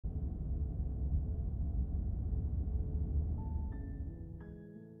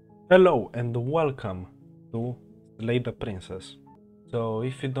Hello and welcome to Slay the Princess. So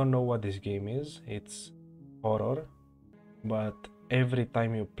if you don't know what this game is, it's horror, but every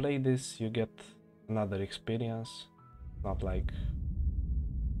time you play this you get another experience, not like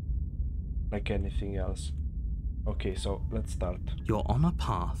anything else. Okay, so let's start. You're on a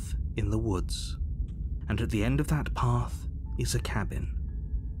path in the woods, and at the end of that path is a cabin.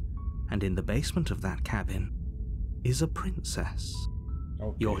 And in the basement of that cabin is a princess.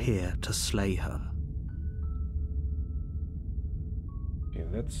 Okay. You're here to slay her. Okay,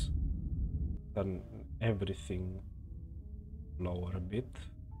 let's turn everything lower a bit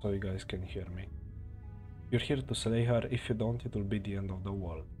so you guys can hear me. You're here to slay her. If you don't, it will be the end of the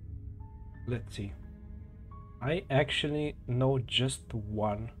world. Let's see. I actually know just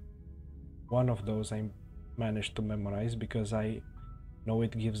one of those I managed to memorize because I know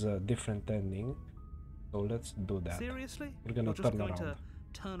it gives a different ending. So let's do that. Seriously? We're gonna You're just turn going around. to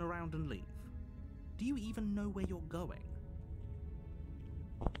turn around and leave? Do you even know where you're going?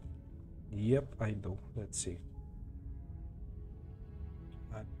 Yep, I do. Let's see.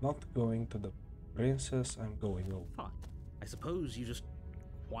 I'm not going to the princess, I'm going over. Fine. I suppose you just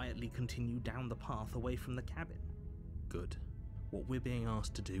quietly continue down the path away from the cabin. Good. What we're being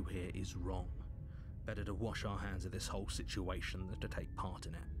asked to do here is wrong. Better to wash our hands of this whole situation than to take part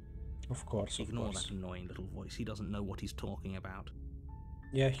in it. Of course, of Ignore course. that annoying little voice. He doesn't know what he's talking about.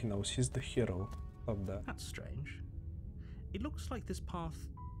 Yeah, he knows. He's the hero. Stop that. That's strange. It looks like this path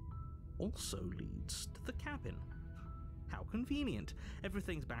also leads to the cabin. How convenient.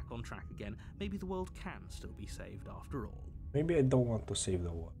 Everything's back on track again. Maybe the world can still be saved after all. Maybe I don't want to save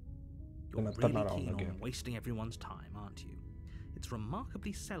the world. You're Gonna turn really around keen again. on wasting everyone's time, aren't you? It's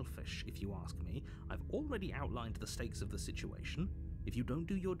remarkably selfish, if you ask me. I've already outlined the stakes of the situation. If you don't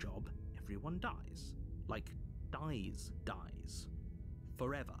do your job, everyone dies. Like, dies.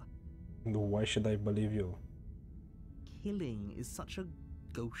 Forever. Why should I believe you? Killing is such a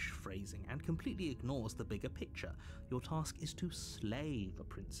gauche phrasing and completely ignores the bigger picture. Your task is to slay the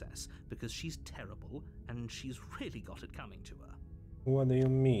princess because she's terrible and she's really got it coming to her. What do you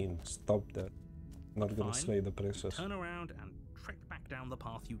mean? Stop that. I'm not gonna Fine. slay the princess. Turn around and trek back down the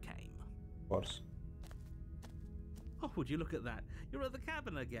path you came. Of course. Oh, would you look at that? You're at the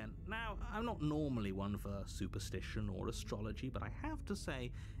cabin again. Now, I'm not normally one for superstition or astrology, but I have to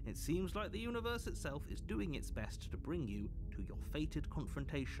say, it seems like the universe itself is doing its best to bring you to your fated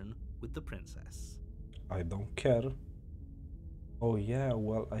confrontation with the princess. I don't care. Oh yeah,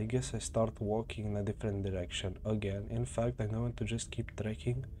 well, I guess I start walking in a different direction again. In fact, I'm going to just keep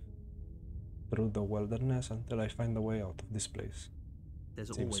trekking through the wilderness until I find a way out of this place. There's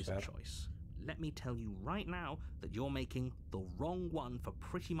Seems always fair. a choice. Let me tell you right now that you're making the wrong one for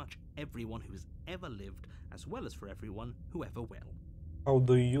pretty much everyone who has ever lived, as well as for everyone who ever will. How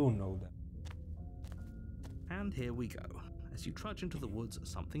do you know that? And here we go. As you trudge into the woods,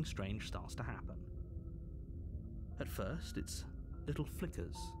 something strange starts to happen. At first, it's little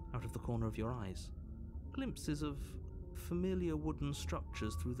flickers out of the corner of your eyes. Glimpses of familiar wooden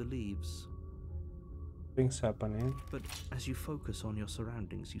structures through the leaves. Things happening. But as you focus on your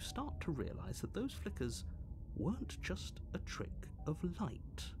surroundings, you start to realize that those flickers weren't just a trick of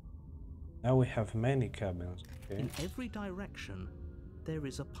light. Now we have many cabins. Okay. In every direction, there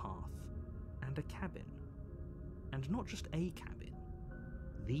is a path and a cabin. And not just a cabin,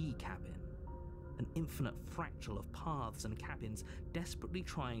 the cabin. An infinite fractal of paths and cabins desperately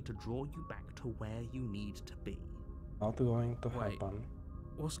trying to draw you back to where you need to be. Not going to Wait. happen.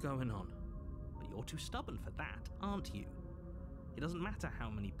 What's going on? But you're too stubborn for that, aren't you? It doesn't matter how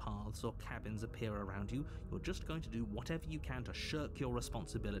many paths or cabins appear around you, you're just going to do whatever you can to shirk your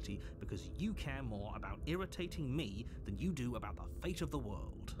responsibility because you care more about irritating me than you do about the fate of the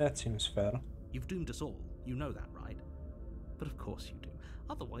world. That seems fair. You've doomed us all, you know that, right? But of course you do.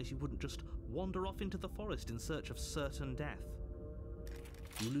 Otherwise you wouldn't just wander off into the forest in search of certain death.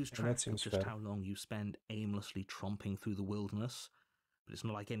 You lose that track of seems just fair. how long you spend aimlessly tromping through the wilderness. But it's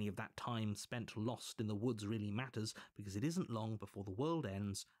not like any of that time spent lost in the woods really matters, because it isn't long before the world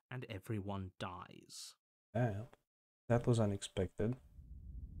ends and everyone dies. Yeah, that was unexpected.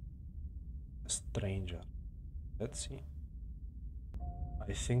 A stranger. Let's see.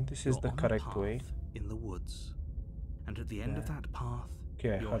 I think this is You're the on a correct way. path in the woods. And at the end of Yeah. that path,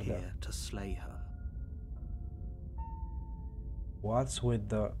 Okay, I you're heard here that. to slay her. What's with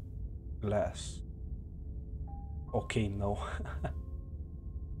the glass? Okay, no.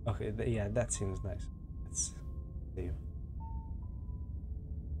 Okay, yeah, that seems nice. Let's save.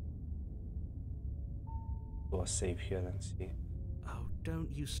 Do a save here and see. Oh, don't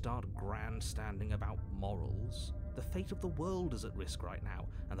you start grandstanding about morals. The fate of the world is at risk right now,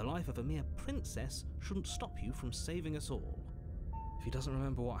 and the life of a mere princess shouldn't stop you from saving us all. If he doesn't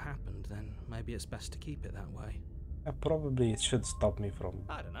remember what happened, then maybe it's best to keep it that way. Probably it should stop me from...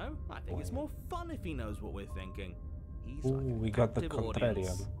 I don't know. I think it's Why? more fun if he knows what we're thinking. He's Ooh, like an we got the active contrarian.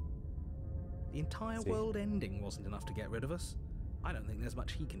 audience. The entire See. world ending wasn't enough to get rid of us. I don't think there's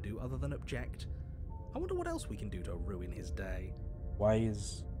much he can do other than object. I wonder what else we can do to ruin his day. Why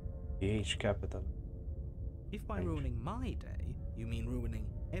is the H capital? If by Strange. ruining my day, you mean ruining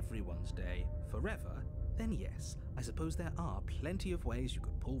everyone's day forever, then yes, I suppose there are plenty of ways you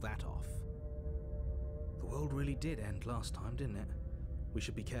could pull that off. The world really did end last time, didn't it? We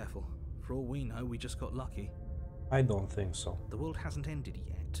should be careful. For all we know, we just got lucky. I don't think so. The world hasn't ended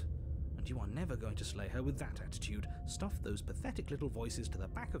yet, and you are never going to slay her with that attitude. Stuff those pathetic little voices to the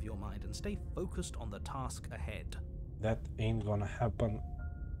back of your mind and stay focused on the task ahead. That ain't gonna happen.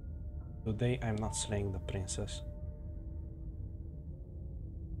 Today I'm not slaying the princess.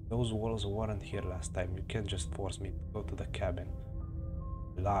 Those walls weren't here last time. You can't just force me to go to the cabin.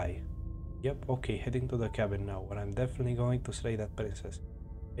 Lie. Yep, okay, heading to the cabin now, where I'm definitely going to slay that princess.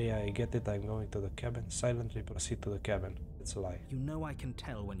 Hey, I get it, I'm going to the cabin. Silently proceed to the cabin. It's a lie. You know I can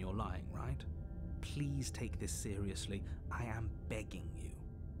tell when you're lying, right? Please take this seriously. I am begging you.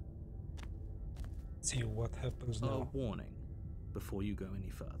 See what happens A now. warning before you go any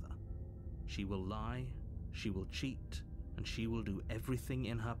further. She will lie, she will cheat, and she will do everything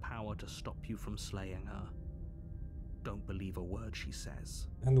in her power to stop you from slaying her. Don't believe a word she says.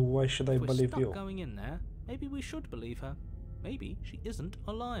 And why should I If we're believe stuck you? going in there, maybe we should believe her. Maybe she isn't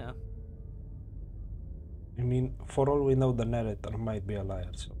a liar. I mean, for all we know, the narrator might be a liar,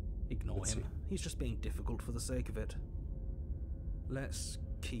 so... Ignore Let's him. see. He's just being difficult for the sake of it. Let's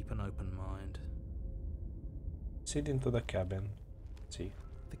keep an open mind. Sit into the cabin. See.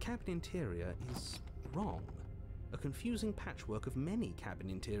 The cabin interior is wrong. A confusing patchwork of many cabin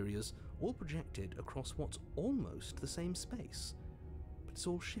interiors, all projected across what's almost the same space. But it's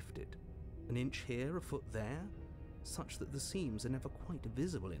all shifted. An inch here, a foot there, such that the seams are never quite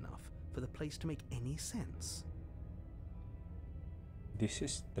visible enough for the place to make any sense. This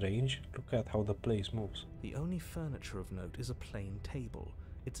is strange. Look at how the place moves. The only furniture of note is a plain table,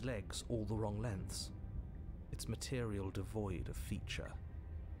 its legs all the wrong lengths, its material devoid of feature.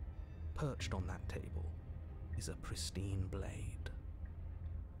 Perched on that table is a pristine blade.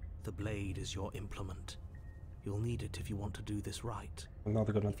 The blade is your implement. You'll need it if you want to do this right. I'm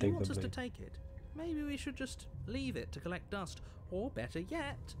not gonna If he take wants the us to blade. take it, maybe we should just leave it to collect dust, or better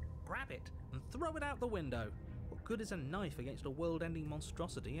yet, grab it and throw it out the window. What good is a knife against a world-ending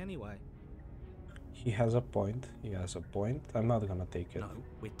monstrosity anyway? He has a point. He has a point. I'm not gonna take it. No,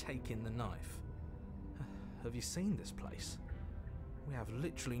 we're taking the knife. Have you seen this place? We have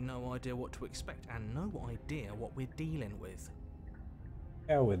literally no idea what to expect and no idea what we're dealing with.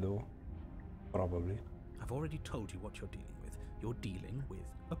 Yeah, we do. Probably. I've already told you what you're dealing with. You're dealing with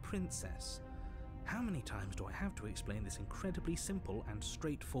a princess. How many times do I have to explain this incredibly simple and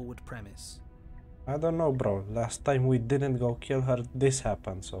straightforward premise? I don't know, bro. Last time we didn't go kill her, this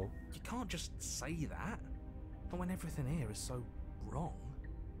happened, so... You can't just say that. Not when everything here is so wrong.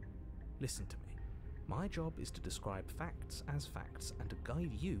 Listen to me. My job is to describe facts as facts and to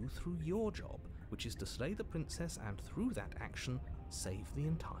guide you through your job, which is to slay the princess and through that action, save the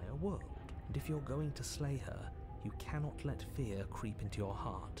entire world. And if you're going to slay her, you cannot let fear creep into your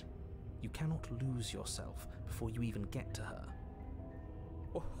heart. You cannot lose yourself before you even get to her.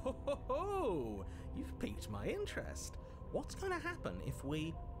 Oh, ho, ho, ho. You've piqued my interest. What's going to happen if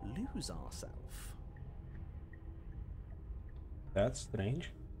we lose ourselves? That's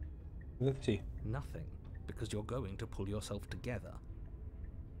strange. Let's see. Nothing, because you're going to pull yourself together.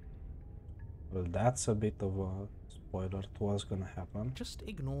 Well, that's a bit of a spoiler to what's gonna happen. Just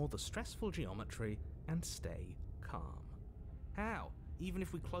ignore the stressful geometry and stay calm. How? Even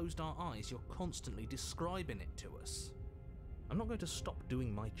if we closed our eyes, you're constantly describing it to us. I'm not going to stop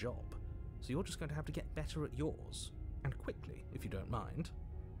doing my job, so you're just going to have to get better at yours. And quickly, if you don't mind.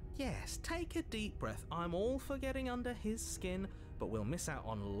 Yes, take a deep breath. I'm all for getting under his skin, but we'll miss out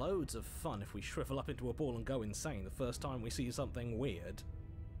on loads of fun if we shrivel up into a ball and go insane the first time we see something weird.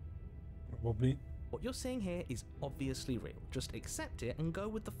 Probably. What you're seeing here is obviously real. Just accept it and go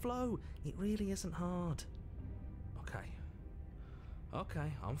with the flow. It really isn't hard.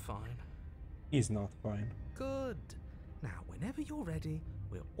 Okay, I'm fine. He's not fine. Good. Now, whenever you're ready,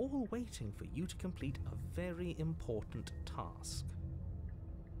 we're all waiting for you to complete a very important task.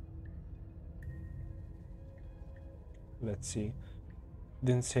 Let's see.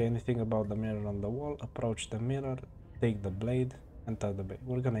 Didn't say anything about the mirror on the wall. Approach the mirror. Take the blade. enter the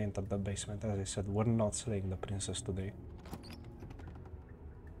we're gonna enter the basement. As I said, we're not slaying the princess today.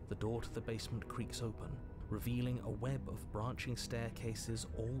 The door to the basement creaks open, revealing a web of branching staircases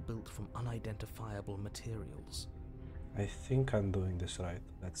all built from unidentifiable materials. I think I'm doing this right.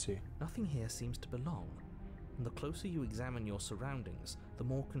 Let's see. Nothing here seems to belong, and the closer you examine your surroundings, the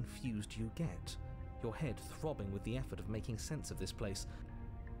more confused you get, your head throbbing with the effort of making sense of this place.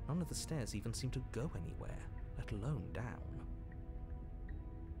 None of the stairs even seem to go anywhere, let alone down.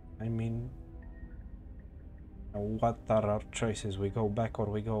 I mean, what are our choices? We go back or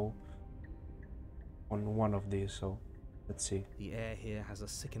we go on one of these, so let's see. The air here has a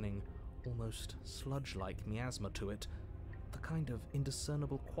sickening, almost sludge-like miasma to it, the kind of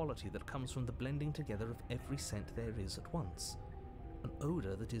indiscernible quality that comes from the blending together of every scent there is at once. An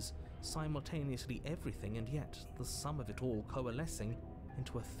odour that is simultaneously everything and yet the sum of it all coalescing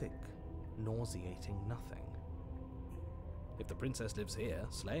into a thick, nauseating nothing. If the princess lives here,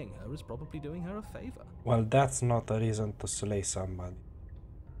 slaying her is probably doing her a favour. Well, that's not a reason to slay somebody.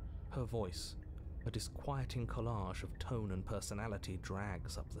 Her voice, a disquieting collage of tone and personality,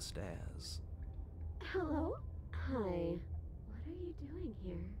 drags up the stairs. Hello? Hi. What are you doing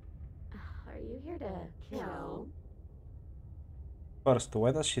here? Are you here to kill? First,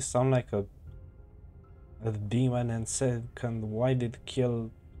 why does she sound like a demon? And second, why did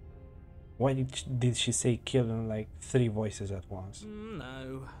she say kill in like 3 voices at once?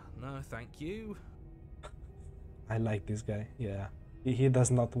 No, thank you. I like this guy, yeah. He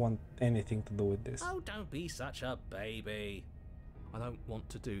does not want anything to do with this. Oh, don't be such a baby. I don't want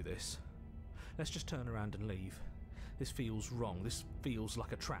to do this. Let's just turn around and leave. This feels wrong. This feels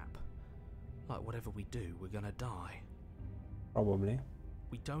like a trap. Like whatever we do, we're gonna die. Probably.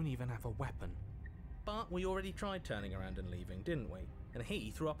 We don't even have a weapon. But we already tried turning around and leaving, didn't we? And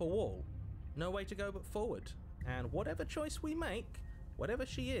he threw up a wall. No way to go but forward. And whatever choice we make, whatever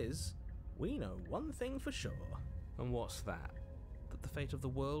she is, we know one thing for sure. And what's that? That the fate of the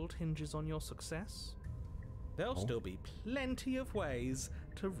world hinges on your success? There'll still be plenty of ways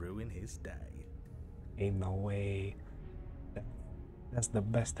to ruin his day. Ain't no way. That's the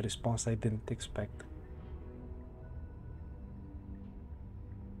best response I didn't expect.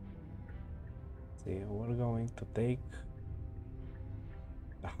 See, we're going to take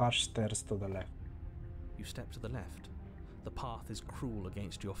the harsh stairs to the left. You step to the left. The path is cruel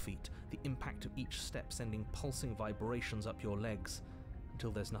against your feet, the impact of each step sending pulsing vibrations up your legs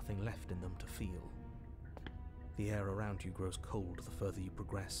until there's nothing left in them to feel. The air around you grows cold the further you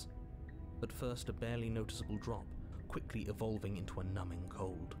progress. At first a barely noticeable drop, quickly evolving into a numbing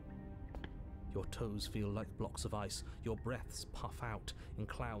cold. Your toes feel like blocks of ice, your breaths puff out in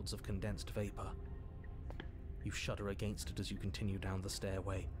clouds of condensed vapor. You shudder against it as you continue down the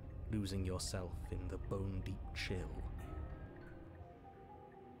stairway, losing yourself in the bone-deep chill.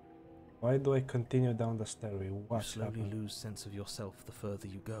 Why do I continue down the stairway? What You slowly happened? lose sense of yourself the further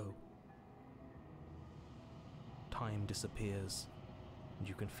you go. Time disappears, and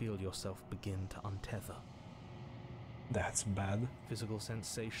you can feel yourself begin to untether. That's bad. Physical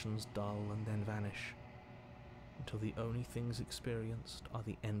sensations dull and then vanish, until the only things experienced are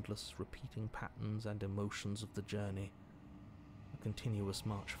the endless repeating patterns and emotions of the journey, a continuous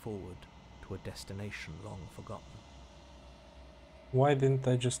march forward to a destination long forgotten. Why didn't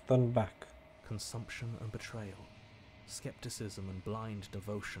I just turn back? Consumption and betrayal, skepticism and blind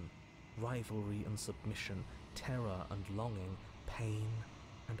devotion, rivalry and submission, terror and longing, pain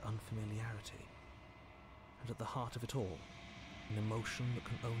and unfamiliarity. And at the heart of it all, an emotion that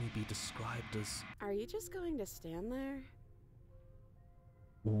can only be described as... Are you just going to stand there?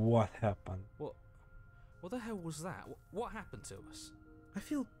 What happened? What the hell was that? What happened to us? I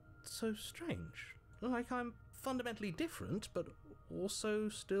feel so strange. Like I'm fundamentally different, but also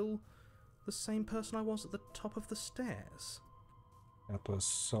still the same person I was at the top of the stairs. That was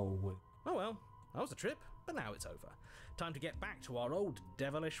so weird. Oh well, that was a trip, but now it's over. Time to get back to our old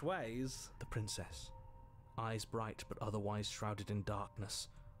devilish ways. The princess, eyes bright but otherwise shrouded in darkness,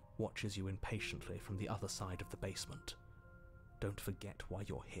 watches you impatiently from the other side of the basement. Don't forget why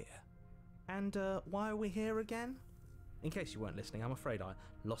you're here. And why are we here again? In case you weren't listening, I'm afraid I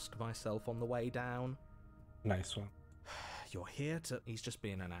lost myself on the way down. Nice one. You're here to... He's just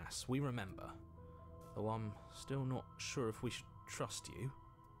being an ass. We remember. Though I'm still not sure if we should trust you.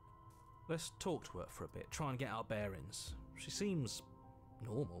 Let's talk to her for a bit, try and get our bearings. She seems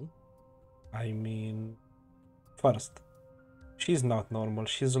normal. I mean, first, she's not normal.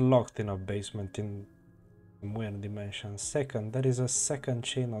 She's locked in a basement in weird dimension. Second, there is a second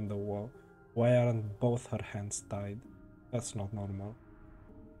chain on the wall. Why aren't both her hands tied? That's not normal.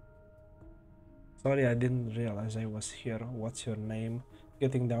 Sorry, I didn't realize I was here. What's your name?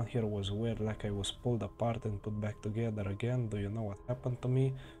 Getting down here was weird, like I was pulled apart and put back together again. Do you know what happened to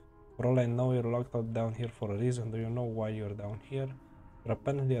me? For all I know, you're locked up down here for a reason. Do you know why you're down here? You're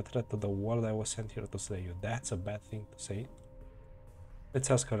apparently a threat to the world. I was sent here to slay you. That's a bad thing to say.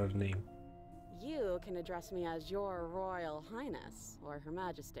 Let's ask her name. You can address me as Your Royal Highness, or Her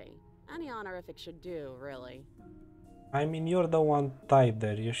Majesty. Any honorific should do, really. I mean, you're the one tied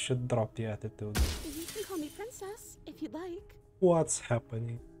there. You should drop the attitude. You can call me Princess, if you'd like. What's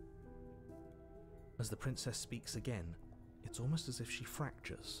happening? As the princess speaks again, it's almost as if she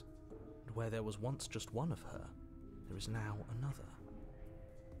fractures, and where there was once just one of her, there is now another.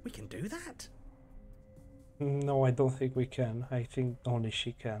 We can do that? No, I don't think we can. I think only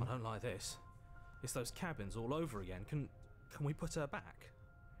she can. I don't like this. It's those cabins all over again. Can we put her back?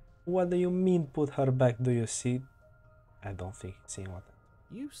 What do you mean put her back? Do you see? I don't think he's seeing what.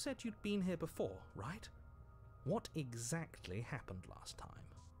 You said you'd been here before, right? What exactly happened last time?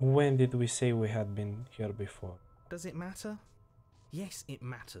 When did we say we had been here before? Does it matter? Yes, it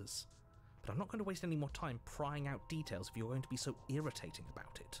matters. But I'm not going to waste any more time prying out details if you're going to be so irritating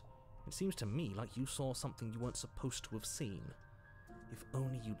about it. It seems to me like you saw something you weren't supposed to have seen. If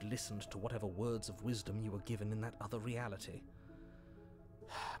only you'd listened to whatever words of wisdom you were given in that other reality.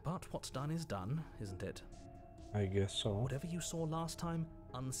 But what's done is done, isn't it? I guess so. Whatever you saw last time,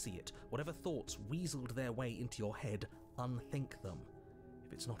 unsee it. Whatever thoughts weaseled their way into your head, unthink them.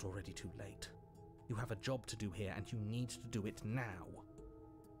 If it's not already too late. You have a job to do here, and you need to do it now.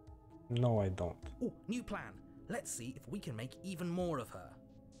 No, I don't. Oh, new plan. Let's see if we can make even more of her.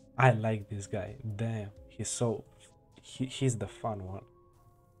 I like this guy. Damn, he's so... He's the fun one.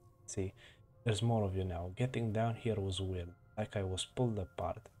 See, there's more of you now. Getting down here was weird. Like I was pulled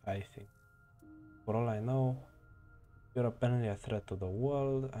apart, I think. For all I know, you're apparently a threat to the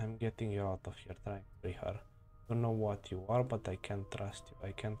world. I'm getting you out of here, trying to free her. Don't know what you are, but I can't trust you.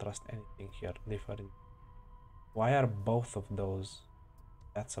 I can't trust anything here. Leave her in. Why are both of those?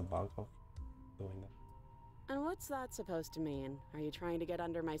 That's a bug of doing that. And what's that supposed to mean? Are you trying to get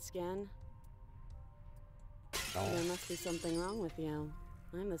under my skin? No. There must be something wrong with you.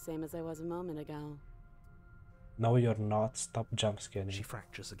 I'm the same as I was a moment ago. No, you're not. Stop jump scaring. She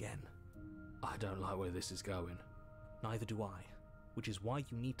fractures again. I don't like where this is going. Neither do I. Which is why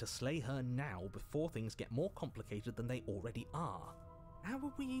you need to slay her now before things get more complicated than they already are. How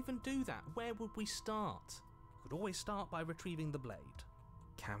would we even do that? Where would we start? We could always start by retrieving the blade.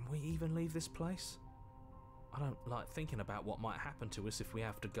 Can we even leave this place? I don't like thinking about what might happen to us if we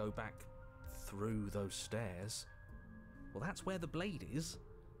have to go back through those stairs. Well, that's where the blade is.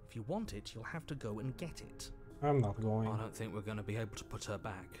 If you want it, you'll have to go and get it. I'm not going. I don't think we're going to be able to put her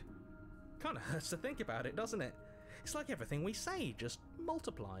back. Kind of hurts to think about it, doesn't it? It's like everything we say just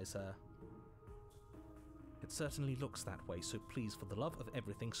multiplies her. It certainly looks that way, so please, for the love of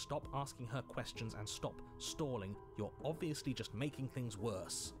everything, stop asking her questions and stop stalling. You're obviously just making things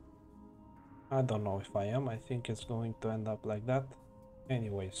worse. I don't know if I am. I think it's going to end up like that.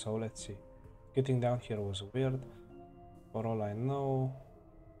 Anyway, so let's see. Getting down here was weird. For all I know,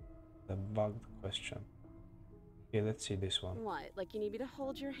 the bugged question. Okay, let's see this one. What, like you need me to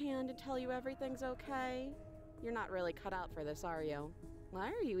hold your hand and tell you everything's okay? You're not really cut out for this, are you? Why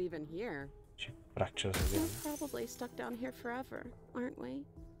are you even here? She fractures again. We're probably stuck down here forever, aren't we?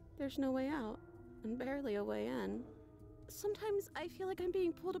 There's no way out, and barely a way in. Sometimes I feel like I'm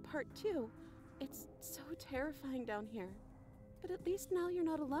being pulled apart too. It's so terrifying down here. But at least now you're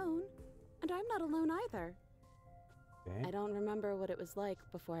not alone. And I'm not alone either. Okay. I don't remember what it was like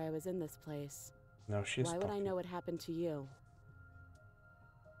before I was in this place. Now she's Why would I talking. know what happened to you?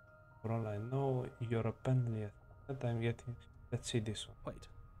 For all I know, you're apparently a threat. I'm getting... Let's see this one. Wait,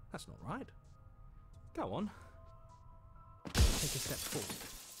 that's not right. Go on. Take a step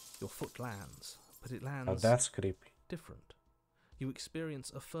forward. Your foot lands, but it lands Oh, that's creepy. different. You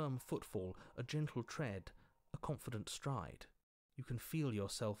experience a firm footfall, a gentle tread, a confident stride. You can feel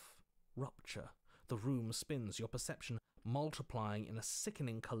yourself rupture. The room spins, your perception multiplying in a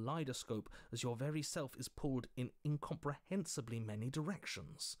sickening kaleidoscope as your very self is pulled in incomprehensibly many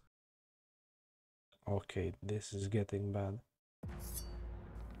directions. Okay, this is getting bad.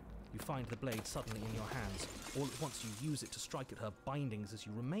 You find the blade suddenly in your hands. All at once you use it to strike at her bindings as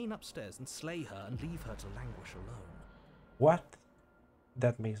you remain upstairs and slay her and leave her to languish alone. What?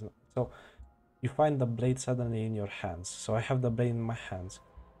 That makes no... So, you find the blade suddenly in your hands. So I have the blade in my hands.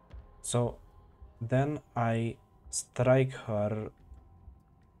 So, then I strike her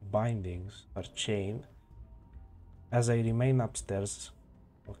bindings, her chain, as I remain upstairs,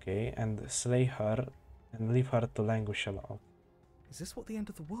 okay, and slay her and leave her to languish alone. Is this what the end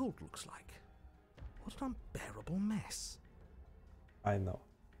of the world looks like? What an unbearable mess. I know.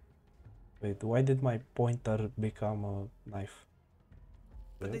 Wait, why did my pointer become a knife?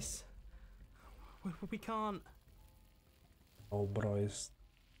 But Yeah. this... We can't... Oh, bro, is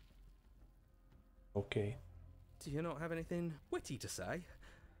okay. Do you not have anything witty to say?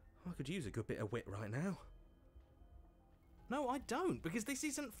 I could use a good bit of wit right now. No, I don't, because this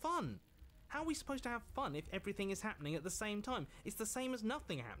isn't fun. How are we supposed to have fun if everything is happening at the same time? It's the same as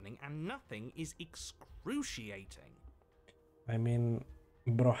nothing happening, and nothing is excruciating. I mean,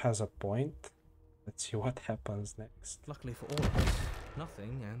 bro has a point. Let's see what happens next. Luckily for all of us,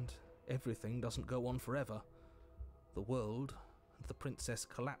 nothing and everything doesn't go on forever. The world and the princess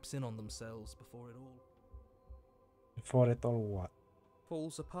collapse in on themselves before it all Before it all what?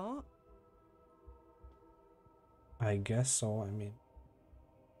 falls apart. I guess so, I mean.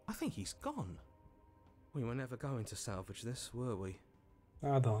 I think he's gone. We were never going to salvage this, were we?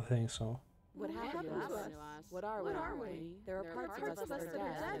 I don't think so. What happened to us? What are we? There are parts of us that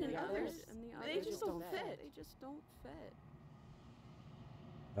are dead, and others, they just don't fit. They just don't fit.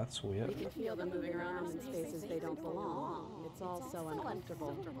 That's weird. We can feel them moving around in spaces they don't belong. It's all so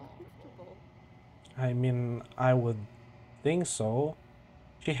uncomfortable. I mean, I would think so.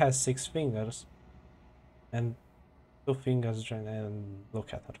 She has 6 fingers. And 2 fingers join and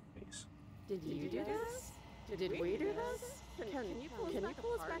look at her face. Did you do this? Did we do this? Can you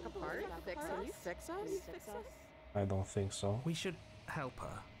pull us back apart? Fix us? I don't think so. We should help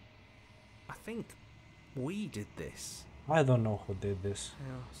her. I think we did this. I don't know who did this.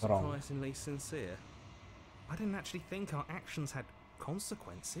 How Wrong. surprisingly sincere. I didn't actually think our actions had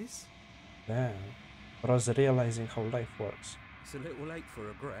consequences. Damn. Bro's realizing how life works. It's a little late for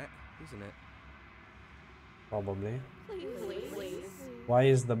regret, isn't it? Probably. Please. Why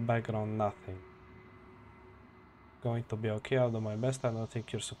is the background nothing? Going to be okay, I'll do my best. I don't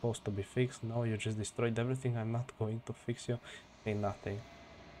think you're supposed to be fixed. No, you just destroyed everything. I'm not going to fix you. Ain't nothing.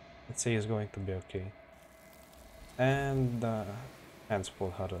 Let's say it's going to be okay. And the hands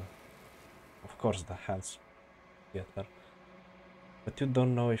pull her. Of course the hands get her. But you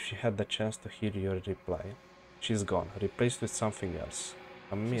don't know if she had the chance to hear your reply. She's gone, replaced with something else.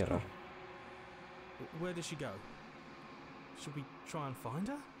 A mirror. gone. Where did she go? Should we try and find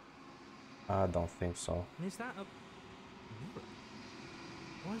her? I don't think so. And is that a mirror?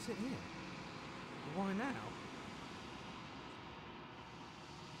 Why is it here? Why now?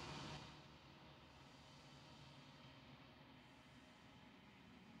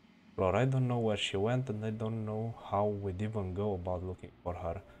 Lord, I don't know where she went and I don't know how we'd even go about looking for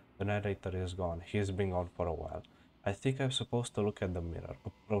her. The narrator is gone. He's been gone for a while. I think I'm supposed to look at the mirror,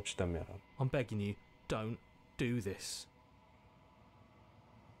 approach the mirror. I'm begging you, don't do this.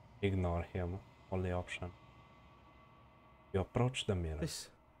 Ignore him. Only option. You approach the mirror. This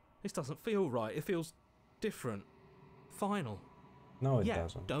doesn't feel right. It feels different. Final. No, it Yeah,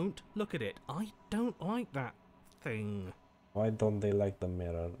 doesn't. don't look at it. I don't like that thing. Why don't they like the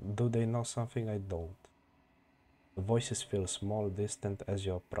mirror? Do they know something I don't? The voices feel small, distant as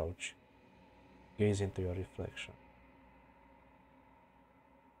you approach. Gaze into your reflection.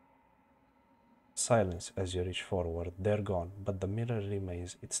 Silence as you reach forward. They're gone, but the mirror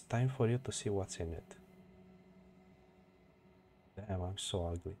remains. It's time for you to see what's in it. Damn, I'm so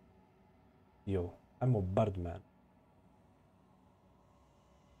ugly. Yo, I'm a birdman.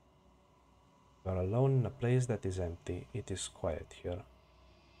 You're alone in a place that is empty. It is quiet here.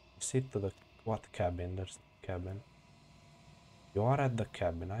 You sit to the what cabin? There's no cabin. You are at the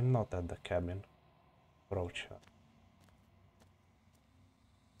cabin. I'm not at the cabin. Approach her.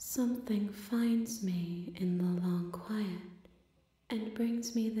 Something finds me in the long quiet and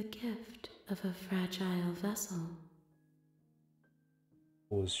brings me the gift of a fragile vessel.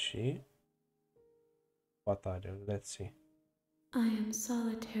 Who's she? What are you? Let's see. I am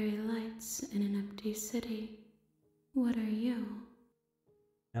solitary lights in an empty city. What are you?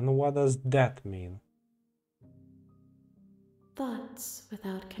 And what does that mean? Thoughts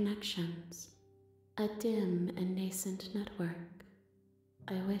without connections. A dim and nascent network.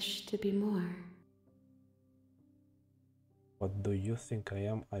 I wish to be more. What do you think I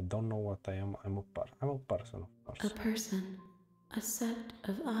am? I don't know what I am. I'm a person, of A course. person. A set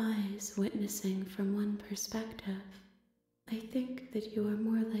of eyes witnessing from one perspective. I think that you are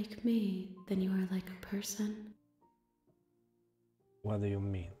more like me than you are like a person. What do you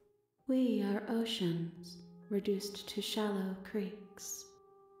mean? We are oceans, reduced to shallow creeks.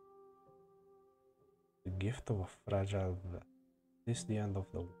 The gift of a fragile vet. This is the end of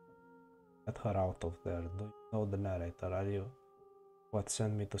the world. Let her out of there. Do you know the narrator? Are you what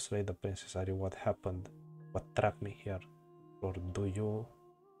sent me to slay the princess? Are you what happened? What trapped me here? Or do you...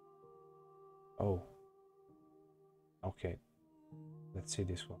 Oh. Okay, let's see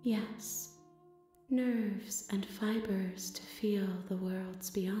this one. Yes, nerves and fibers to feel the worlds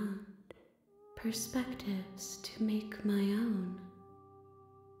beyond, perspectives to make my own.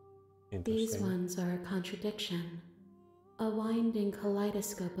 These Interesting. ones are a contradiction, a winding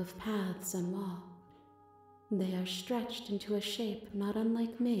kaleidoscope of paths unwalked. They are stretched into a shape not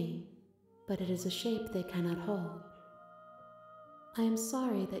unlike me, but it is a shape they cannot hold. I am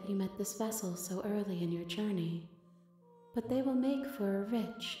sorry that you met this vessel so early in your journey, but they will make for a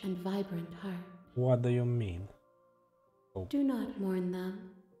rich and vibrant heart. What do you mean? Do not mourn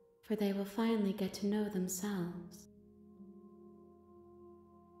them, for they will finally get to know themselves.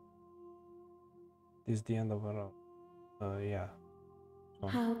 This is the end of our yeah. So,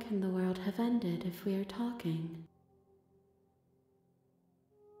 How can the world have ended if we are talking?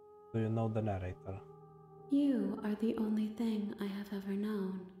 do you know the narrator? You are the only thing I have ever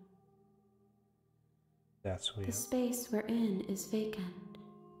known. That's weird. The space we're in is vacant.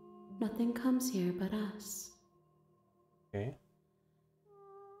 Nothing comes here but us. Okay.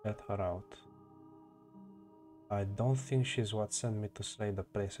 Let her out. I don't think she's what sent me to slay the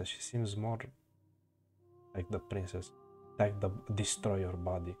princess. She seems more like the princess. Like the destroy your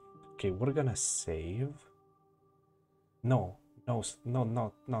body. Okay, we're gonna save. No,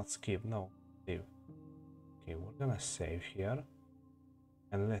 not skip. No, save. Okay, we're gonna save here.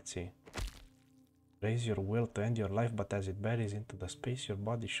 And let's see. Raise your will to end your life, but as it buries into the space your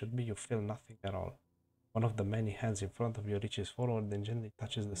body should be, you feel nothing at all. One of the many hands in front of you reaches forward and gently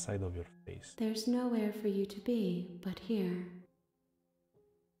touches the side of your face. There's nowhere for you to be but here.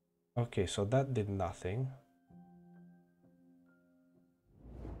 Okay, so that did nothing.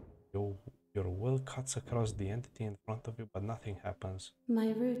 Your will cuts across the entity in front of you, but nothing happens.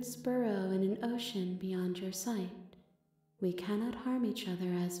 My roots burrow in an ocean beyond your sight. We cannot harm each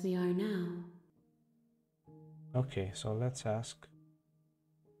other as we are now. Okay, so let's ask.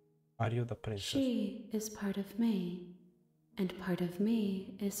 Are you the princess? She is part of me, and part of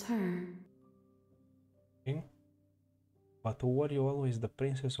me is her. Okay. But were you always the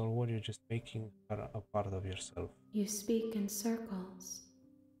princess, or were you just making her a part of yourself? You speak in circles.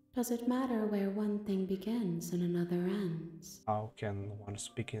 Does it matter where one thing begins and another ends? How can one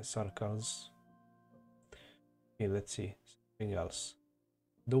speak in circles? Okay, let's see. Something else.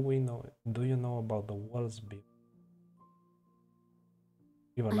 Do you know about the worlds beyond?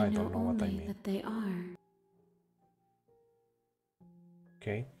 Even I don't know what I only mean. that they are.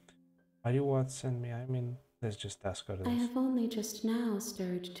 Okay. Are you what sent me? I mean, let's just ask her I this. have only just now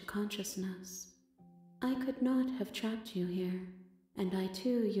stirred to consciousness. I could not have trapped you here, and I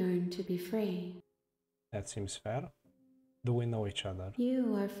too yearn to be free. That seems fair. Do we know each other?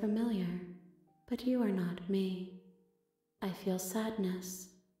 You are familiar, but you are not me. I feel sadness,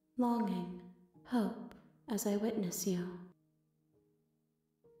 longing, hope as I witness you.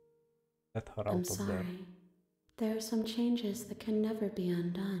 Let her I'm out of there. sorry. There are some changes that can never be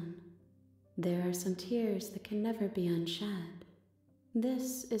undone. There are some tears that can never be unshed.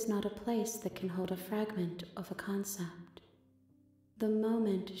 This is not a place that can hold a fragment of a concept. The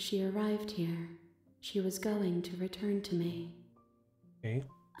moment she arrived here, she was going to return to me. Okay.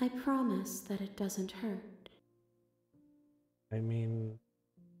 I promise that it doesn't hurt. I mean,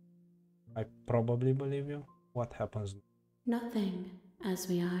 I probably believe you. What happens? Nothing, as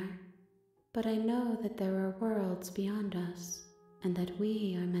we are. But I know that there are worlds beyond us, and that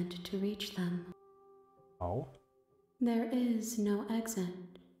we are meant to reach them. How? There is no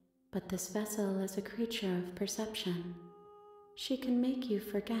exit, but this vessel is a creature of perception. She can make you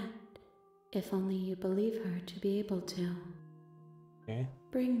forget, if only you believe her to be able to. Okay.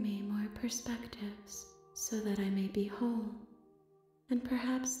 Bring me more perspectives, so that I may be whole, and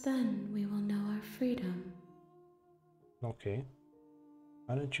perhaps then we will know our freedom. Okay.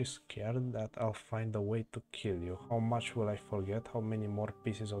 Aren't you scared that I'll find a way to kill you? How much will I forget? How many more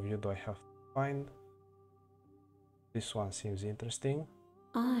pieces of you do I have to find? This one seems interesting.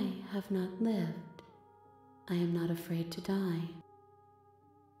 I have not lived. I am not afraid to die.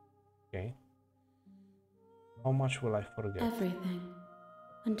 Okay. How much will I forget? Everything,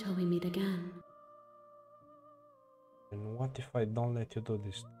 until we meet again. And what if I don't let you do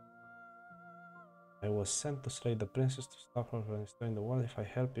this? I was sent to slay the princess to stop her from destroying the world. If I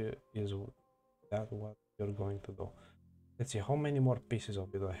help you, is that what you're going to do? Let's see, how many more pieces of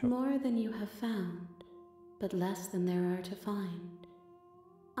you do I have? More than you have found, but less than there are to find.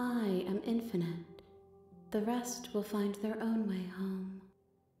 I am infinite. The rest will find their own way home.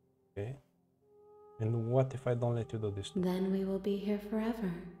 Okay. And what if I don't let you do this? Then we will be here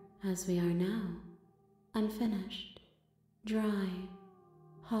forever, as we are now. Unfinished, dry,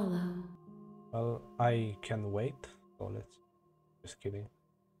 hollow. Well, I can wait, So let's... Just kidding.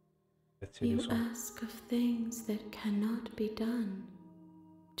 Let's You serious one. ask of things that cannot be done.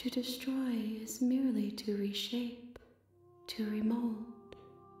 To destroy is merely to reshape, to remold.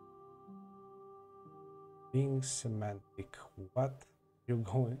 Being semantic, what you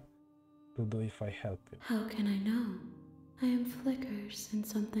going to do if I help you? How can I know? I am flickers in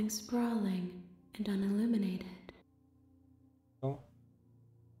something sprawling and unilluminated. No?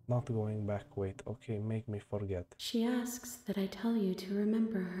 Not going back, wait, okay, make me forget. She asks that I tell you to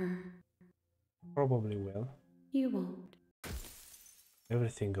remember her. Probably will. You won't.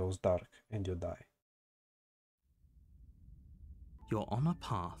 Everything goes dark and you die. You're on a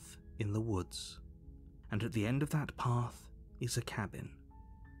path in the woods, and at the end of that path is a cabin.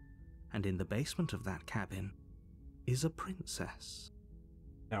 And in the basement of that cabin is a princess.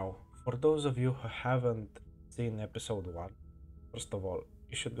 Now, for those of you who haven't seen episode 1, first of all,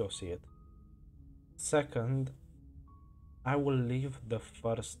 you should go see it. Second, I will leave the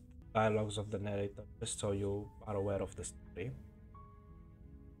first dialogues of the narrator just so you are aware of the story.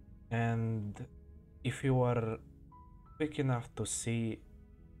 And if you are quick enough to see,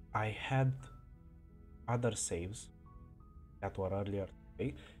 I had other saves that were earlier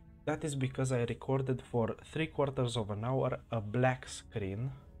today. That is because I recorded for 3/4 of an hour a black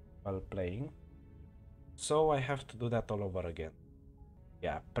screen while playing. So I have to do that all over again.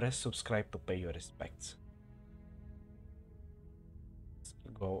 Yeah, press subscribe to pay your respects. Let's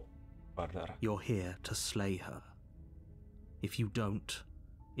go further. You're here to slay her. If you don't,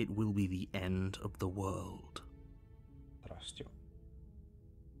 it will be the end of the world. Trust you.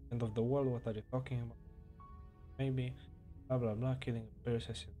 End of the world, what are you talking about? Maybe blah blah blah, killing a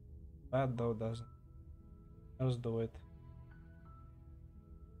princess is bad though, doesn't. Let's do it.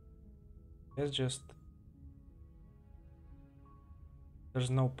 Let's just... There's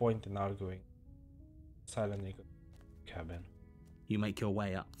no point in arguing. Silently go to the cabin. You make your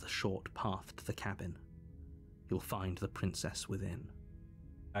way up the short path to the cabin. You'll find the princess within.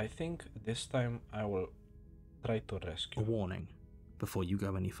 I think this time I will try to A rescue. warning before you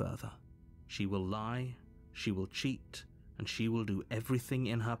go any further. She will lie, she will cheat, and she will do everything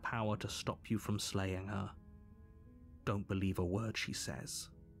in her power to stop you from slaying her. Don't believe a word she says.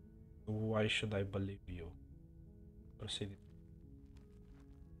 Why should I believe you? Proceed.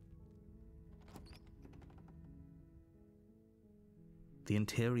 The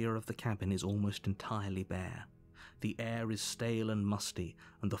interior of the cabin is almost entirely bare. The air is stale and musty,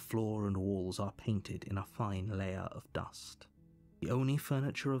 and the floor and walls are painted in a fine layer of dust. The only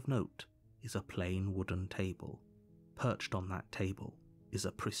furniture of note is a plain wooden table. Perched on that table is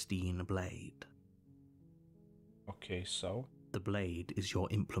a pristine blade. Okay, so The blade is your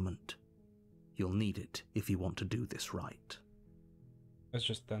implement. You'll need it if you want to do this right. let's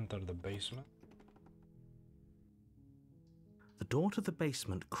just enter the basement. The door to the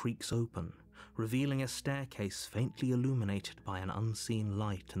basement creaks open, revealing a staircase faintly illuminated by an unseen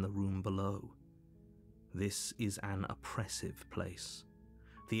light in the room below. This is an oppressive place.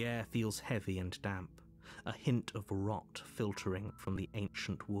 The air feels heavy and damp, a hint of rot filtering from the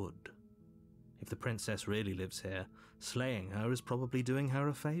ancient wood. If the princess really lives here, slaying her is probably doing her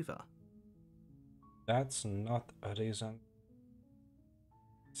a favor. That's not a reason.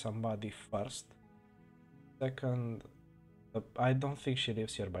 Somebody first. Second, I don't think she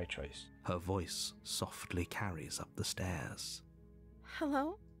lives here by choice. Her voice softly carries up the stairs.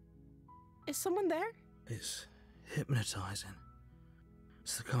 Hello? Is someone there? It's hypnotizing.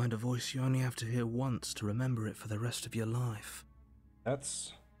 It's the kind of voice you only have to hear once to remember it for the rest of your life.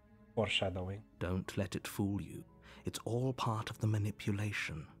 That's foreshadowing. Don't let it fool you. It's all part of the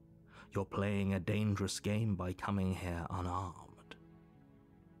manipulation. You're playing a dangerous game by coming here unarmed.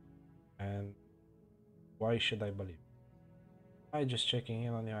 And why should I believe? I just checking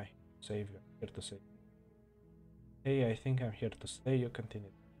in on you. I save you. Here to save. Hey, I think I'm here to stay. You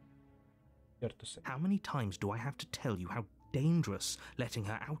continue. Here to save. How many times do I have to tell you how dangerous letting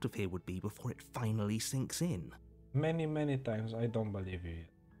her out of here would be before it finally sinks in? Many times. I don't believe you yet.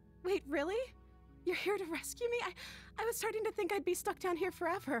 Wait, really? You're here to rescue me? I was starting to think I'd be stuck down here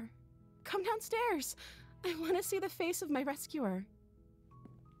forever. Come downstairs. I want to see the face of my rescuer.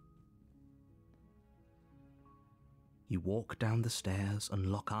 You walk down the stairs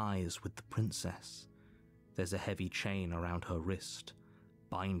and lock eyes with the princess. There's a heavy chain around her wrist,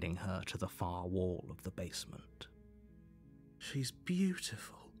 binding her to the far wall of the basement. She's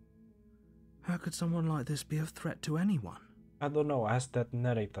beautiful. How could someone like this be of threat to anyone? I don't know. Ask that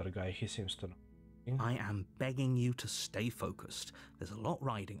narrator guy. He seems to know. I am begging you to stay focused. There's a lot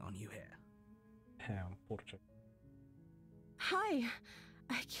riding on you here. Damn, poor chick. Hi.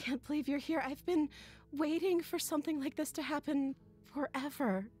 I can't believe you're here. I've been waiting for something like this to happen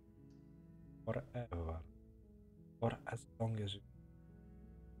forever. Forever. For as long as you...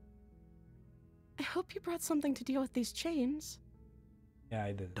 I hope you brought something to deal with these chains. Yeah,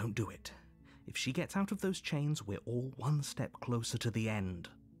 I did. Don't do it. If she gets out of those chains, we're all one step closer to the end.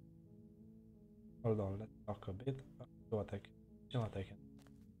 Hold on, let's talk a bit. See what I can.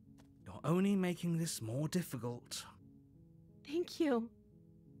 You're only making this more difficult. Thank you.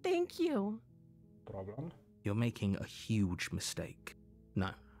 Thank you. Problem? You're making a huge mistake. No,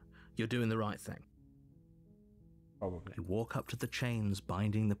 you're doing the right thing. Probably. You walk up to the chains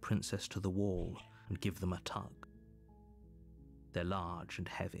binding the princess to the wall and give them a tug. They're large and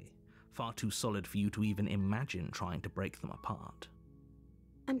heavy, far too solid for you to even imagine trying to break them apart.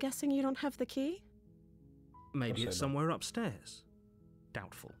 I'm guessing you don't have the key? Maybe I it's don't. somewhere upstairs.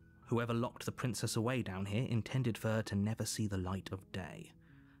 Doubtful. Whoever locked the princess away down here intended for her to never see the light of day.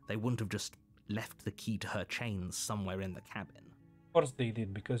 They wouldn't have just left the key to her chains somewhere in the cabin. Of course they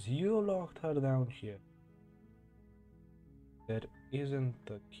did, because you locked her down here. There isn't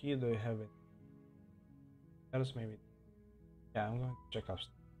the key. Do you have it? Else maybe. Yeah, I'm going to check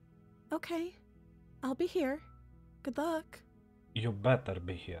upstairs. Okay. I'll be here. Good luck. You better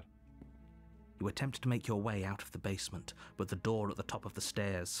be here. You attempt to make your way out of the basement, but the door at the top of the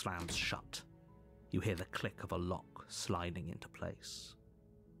stairs slams shut. You hear the click of a lock sliding into place.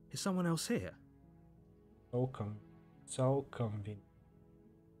 Is someone else here? So convenient.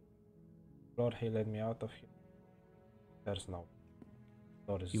 Lord, he let me out of here. There's no.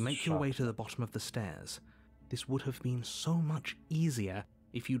 Door is You make shut. your way to the bottom of the stairs. This would have been so much easier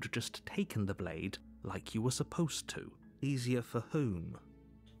if you'd just taken the blade like you were supposed to. Easier for whom?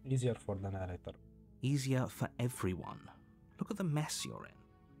 Easier for the narrator. Easier for everyone. Look at the mess you're in.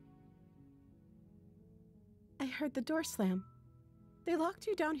 I heard the door slam. They locked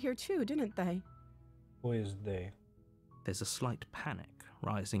you down here too, didn't they? Who is they? There's a slight panic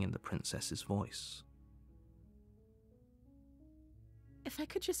rising in the princess's voice. If I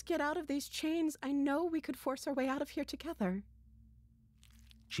could just get out of these chains, I know we could force our way out of here together.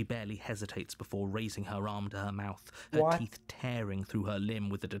 She barely hesitates before raising her arm to her mouth, her What? teeth tearing through her limb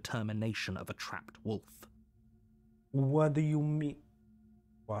with the determination of a trapped wolf. What do you mean?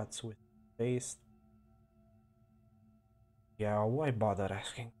 What's with face? Yeah, why bother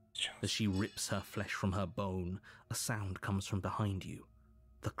asking questions? As she rips her flesh from her bone, a sound comes from behind you,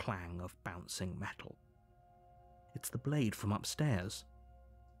 the clang of bouncing metal. It's the blade from upstairs.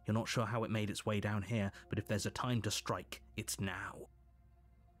 You're not sure how it made its way down here, but if there's a time to strike, it's now.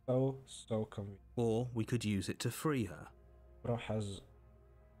 So convenient. Or we could use it to free her. Bro has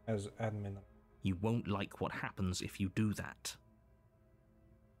admin. You won't like what happens if you do that.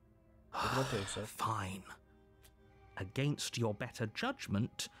 What is it? Fine. Against your better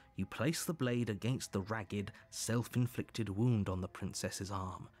judgment, you place the blade against the ragged, self-inflicted wound on the princess's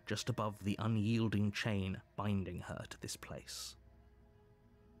arm, just above the unyielding chain binding her to this place.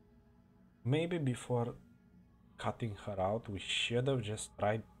 Maybe before cutting her out, we should have just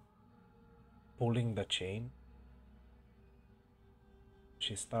tried pulling the chain.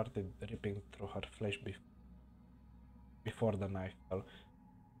 She started ripping through her flesh before the knife fell.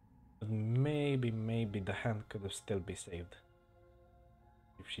 But maybe the hand could have still be saved.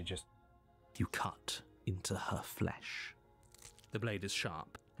 If she just... You cut into her flesh. The blade is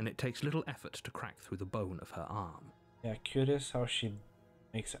sharp, and it takes little effort to crack through the bone of her arm. Yeah, curious how she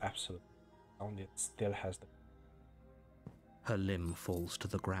makes absolute sound yet still has the... Her limb falls to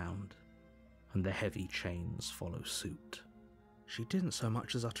the ground, and the heavy chains follow suit. She didn't so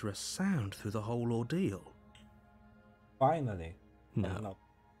much as utter a sound through the whole ordeal. Finally. No,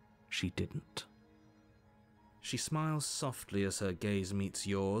 she didn't. She smiles softly as her gaze meets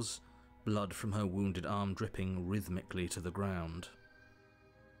yours, blood from her wounded arm dripping rhythmically to the ground.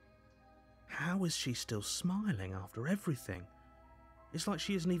 How is she still smiling after everything? It's like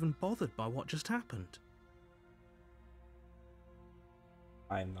she isn't even bothered by what just happened.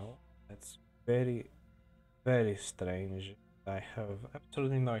 I know. It's very, very strange. I have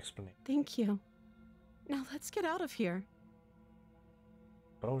absolutely no explanation. Thank you. Now let's get out of here.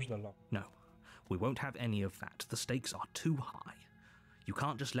 Approach the lock. No, we won't have any of that. The stakes are too high. You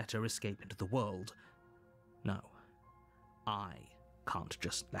can't just let her escape into the world. No, I can't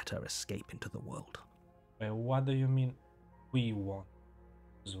just let her escape into the world. What do you mean we want?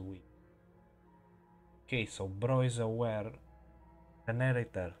 Is we? Okay, so bro is aware. The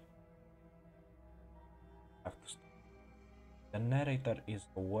narrator. Have to stop. The narrator is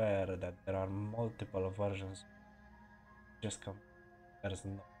aware that there are multiple versions. Just come. There's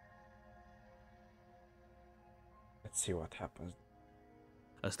no. Let's see what happens.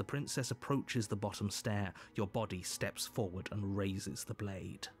 As the princess approaches the bottom stair, your body steps forward and raises the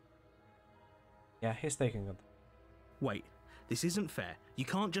blade. Yeah, he's taking it. Wait, this isn't fair. You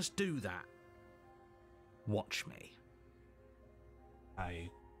can't just do that. Watch me.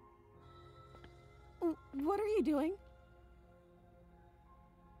 What are you doing?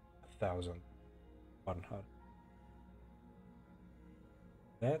 1,100.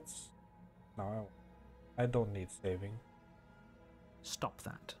 That's... No, I don't need saving. Stop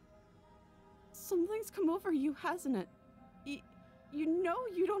that. Something's come over you, hasn't it? You know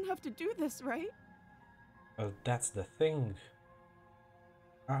you don't have to do this, right? Well, that's the thing.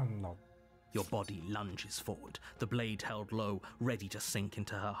 I'm not. Your body lunges forward, the blade held low, ready to sink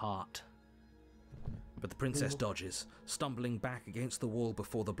into her heart. But the princess dodges, stumbling back against the wall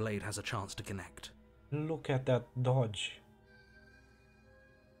before the blade has a chance to connect. Look at that dodge.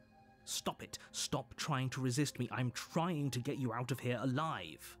 Stop it. Stop trying to resist me. I'm trying to get you out of here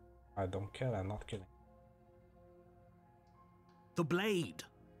alive. I don't care, I'm not kidding. The blade.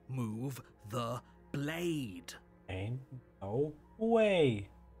 Move the blade. Ain't no way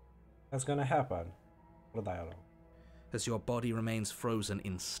that's gonna happen. For dialogue. As your body remains frozen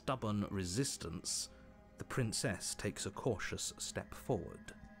in stubborn resistance, the princess takes a cautious step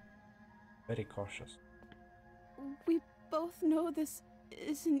forward. Very cautious. We both know this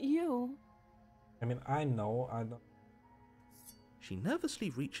isn't you. I mean, I know, I don't... She nervously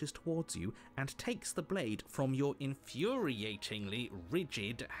reaches towards you and takes the blade from your infuriatingly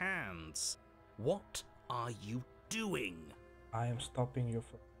rigid hands. What are you doing? I am stopping you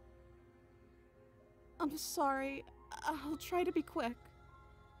for... I'm sorry. I'll try to be quick.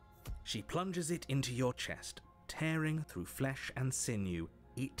 She plunges it into your chest, tearing through flesh and sinew.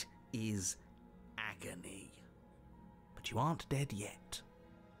 It is agony. But you aren't dead yet.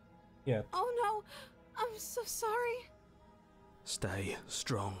 Yet. Oh no! I'm so sorry. Stay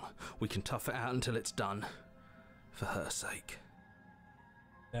strong. We can tough it out until it's done. For her sake.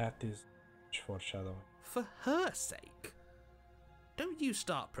 That is foreshadowing. For her sake? Don't you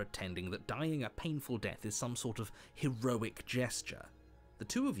start pretending that dying a painful death is some sort of heroic gesture. The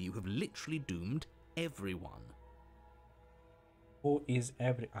two of you have literally doomed everyone. Who is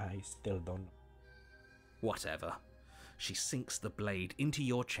I still don't know. Whatever. She sinks the blade into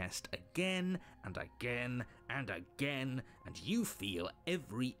your chest again and again and again, and you feel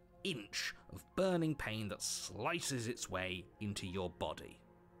every inch of burning pain that slices its way into your body.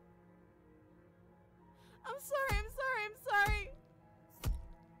 I'm sorry, I'm sorry.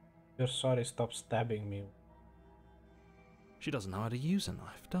 You're sorry, stop stabbing me. She doesn't know how to use a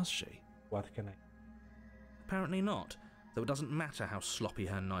knife, does she? What can I... Apparently not, though it doesn't matter how sloppy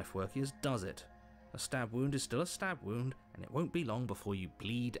her knife work is, does it? A stab wound is still a stab wound, and it won't be long before you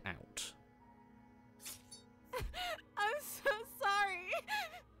bleed out. I'm so sorry.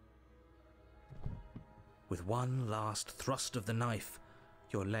 With one last thrust of the knife,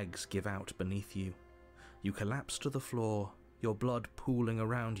 your legs give out beneath you. You collapse to the floor, your blood pooling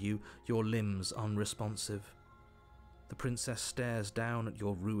around you, your limbs unresponsive. The princess stares down at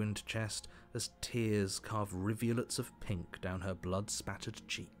your ruined chest as tears carve rivulets of pink down her blood-spattered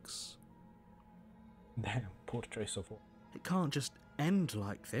cheeks. Damn, poor choice of word. It can't just end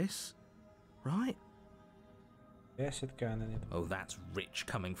like this, right? Yes, it can, and it... Oh, that's rich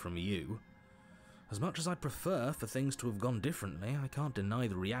coming from you. As much as I'd prefer for things to have gone differently, I can't deny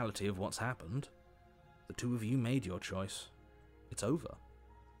the reality of what's happened. The two of you made your choice. It's over.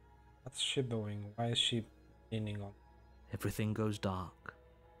 What's she doing? Why is she leaning on? Everything goes dark,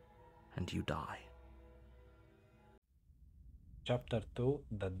 and you die. Chapter 2,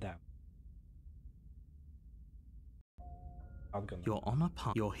 The Dam. Not gonna... You're on a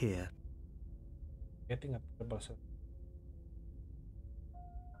path. You're here. Getting a terrible sense.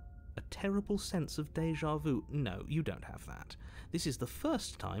 A terrible sense of deja vu? No, you don't have that. This is the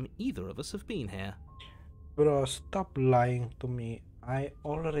first time either of us have been here. Bro, stop lying to me. I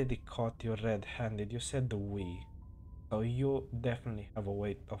already caught you red-handed. You said the we. So you definitely have a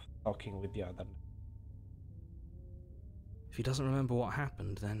way of talking with the other. If he doesn't remember what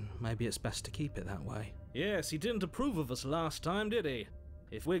happened, then maybe it's best to keep it that way. Yes, he didn't approve of us last time, did he?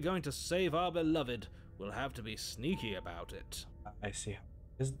 If we're going to save our beloved, we'll have to be sneaky about it. I see.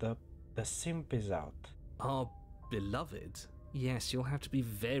 Is the simp is out. Our beloved? Yes, you'll have to be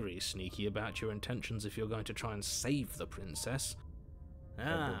very sneaky about your intentions if you're going to try and save the princess.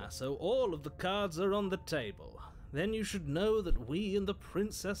 Ah, so all of the cards are on the table. Then you should know that we and the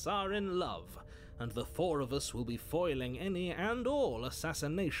princess are in love, and the four of us will be foiling any and all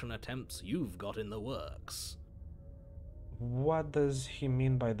assassination attempts you've got in the works. What does he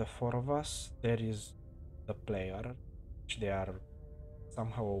mean by the four of us? There is the player, which they are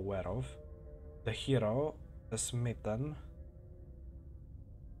somehow aware of. The hero, the smitten,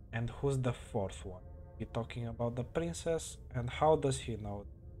 and who's the fourth one? He talking about the princess, and how does he know?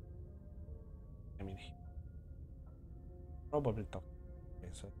 I mean, he probably talking about the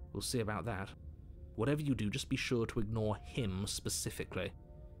princess. We'll see about that. Whatever you do, just be sure to ignore him specifically.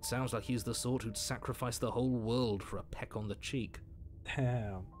 Sounds like he's the sort who'd sacrifice the whole world for a peck on the cheek.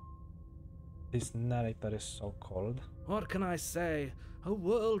 Damn. This narrator is so cold. What can I say? A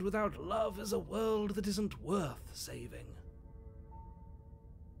world without love is a world that isn't worth saving.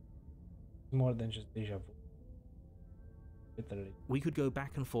 More than just deja vu. Literally. We could go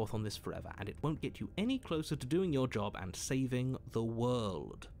back and forth on this forever, and it won't get you any closer to doing your job and saving the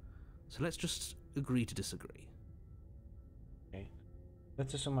world. So let's just agree to disagree. Okay.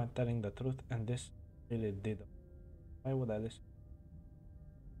 Let's assume I'm telling the truth, and this really did. Why would I listen?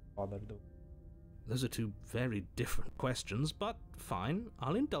 Father do. Those are two very different questions, but fine,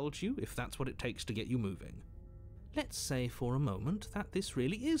 I'll indulge you if that's what it takes to get you moving. Let's say for a moment that this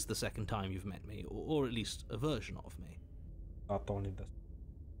really is the second time you've met me, or at least a version of me. Not only the.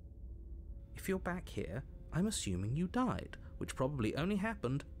 If you're back here, I'm assuming you died, which probably only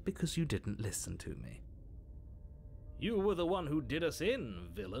happened because you didn't listen to me. You were the one who did us in,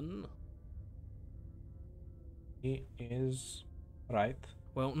 villain. He is right.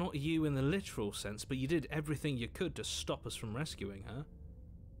 Well, not you in the literal sense, but you did everything you could to stop us from rescuing her.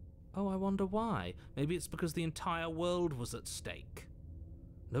 Oh, I wonder why. Maybe it's because the entire world was at stake.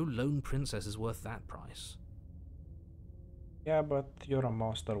 No lone princess is worth that price. Yeah, but you're a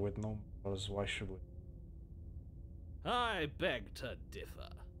monster with no morals. Why should we? I beg to differ.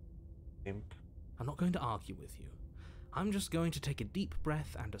 Imp. I'm not going to argue with you. I'm just going to take a deep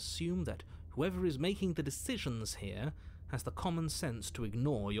breath and assume that whoever is making the decisions here has the common sense to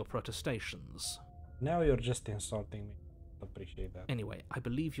ignore your protestations. Now you're just insulting me. Appreciate that. Anyway, I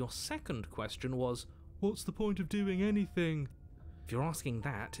believe your second question was, what's the point of doing anything? If you're asking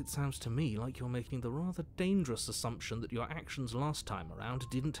that, it sounds to me like you're making the rather dangerous assumption that your actions last time around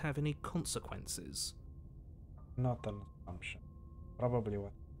didn't have any consequences. Not an assumption. Probably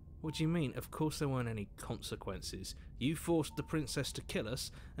what? What do you mean? Of course there weren't any consequences. You forced the princess to kill us,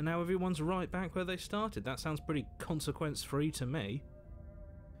 and now everyone's right back where they started. That sounds pretty consequence-free to me.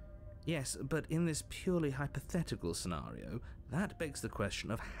 Yes, but in this purely hypothetical scenario, that begs the question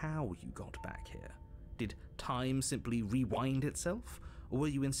of how you got back here. Did time simply rewind itself, or were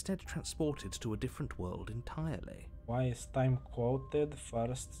you instead transported to a different world entirely? Why is time quoted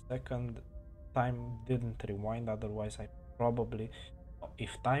first? Second, time didn't rewind, otherwise I probably...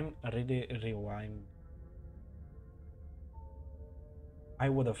 If time really rewind, I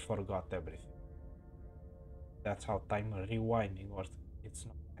would have forgot everything. That's how time rewinding works. It's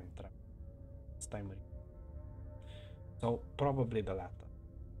not time travel. It's time rewinding. So probably the latter.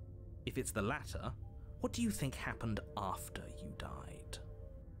 If it's the latter, what do you think happened after you died?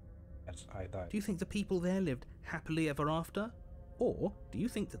 Yes, I died. Do you think the people there lived happily ever after? Or do you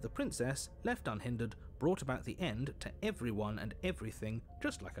think that the princess, left unhindered, brought about the end to everyone and everything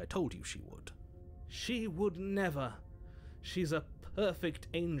just like I told you she would? She would never. She's a perfect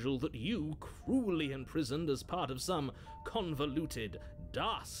angel that you cruelly imprisoned as part of some convoluted,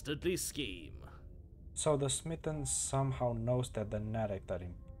 dastardly scheme. So the smitten somehow knows that the narrator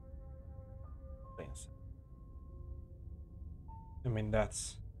in Prince. I mean,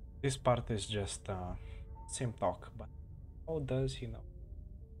 that's... This part is just sim talk, but how does he know?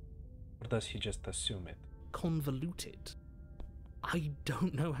 Or does he just assume it? Convoluted. I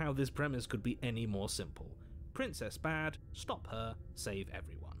don't know how this premise could be any more simple. Princess bad, stop her, save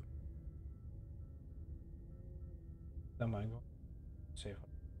everyone. Am I going to save her?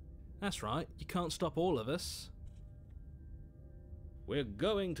 That's right, you can't stop all of us. We're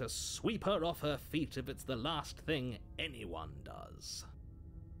going to sweep her off her feet if it's the last thing anyone does.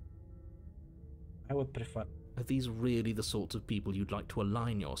 I would prefer... Are these really the sorts of people you'd like to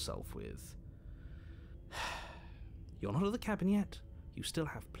align yourself with? You're not at the cabin yet. You still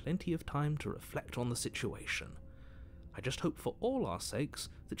have plenty of time to reflect on the situation. I just hope for all our sakes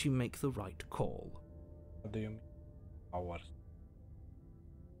that you make the right call. What do you mean? Hours.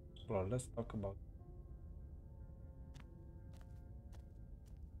 Well, let's talk about...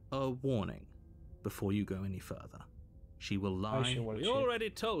 A warning before you go any further. She will lie. She will We cheat. already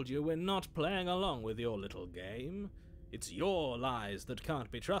told you we're not playing along with your little game. It's your lies that can't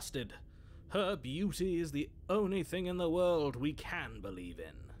be trusted. Her beauty is the only thing in the world we can believe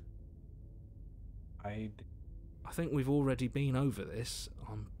in. I think we've already been over this.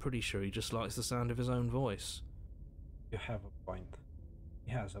 I'm pretty sure he just likes the sound of his own voice. You have a point.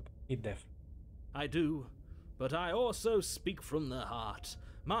 He has a... He definitely... I do, but I also speak from the heart.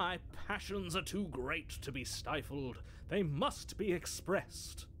 My passions are too great to be stifled. They must be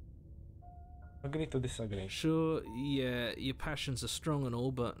expressed. Agree to disagree. Sure, yeah, your passions are strong and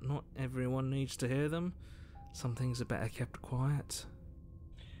all, but not everyone needs to hear them. Some things are better kept quiet.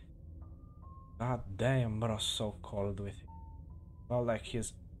 God damn, bro's so cold with it. Well, like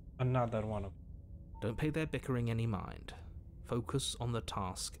he's another one of... Don't pay their bickering any mind. Focus on the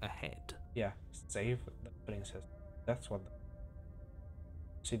task ahead. Yeah, save the princess. That's what...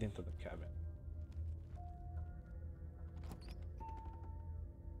 Sit into the cabin.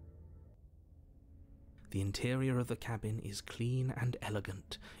 The interior of the cabin is clean and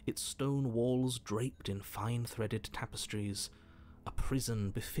elegant, its stone walls draped in fine threaded tapestries, a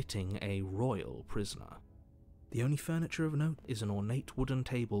prison befitting a royal prisoner. The only furniture of note is an ornate wooden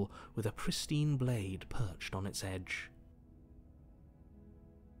table with a pristine blade perched on its edge.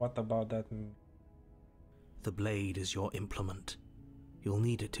 What about that? The blade is your implement. You'll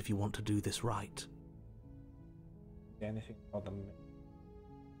need it if you want to do this right. Anything about the...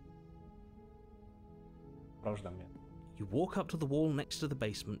 Approach them in. You walk up to the wall next to the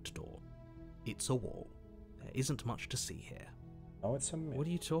basement door. It's a wall. There isn't much to see here. No, it's a mirror. What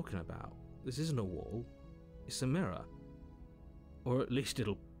are you talking about? This isn't a wall. It's a mirror. Or at least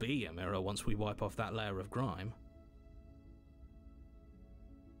it'll be a mirror once we wipe off that layer of grime.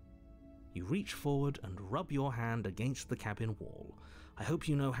 You reach forward and rub your hand against the cabin wall. I hope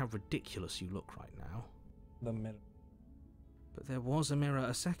you know how ridiculous you look right now. The mirror. But there was a mirror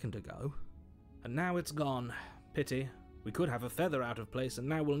a second ago. And now it's gone. Pity. We could have a feather out of place and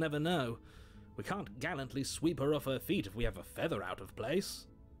now we'll never know. We can't gallantly sweep her off her feet if we have a feather out of place.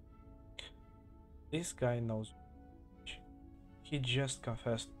 This guy knows. He just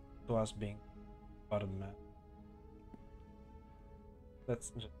confessed to us being Birdman. Let's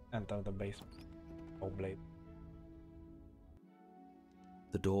just enter the basement. Oh, blade.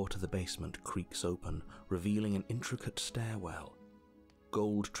 The door to the basement creaks open, revealing an intricate stairwell.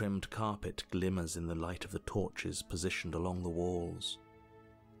 Gold-trimmed carpet glimmers in the light of the torches positioned along the walls.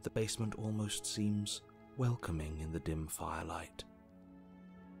 The basement almost seems welcoming in the dim firelight.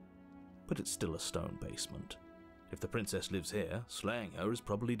 But it's still a stone basement. If the princess lives here, slaying her is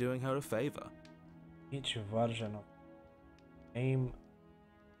probably doing her a favor. Each version of aim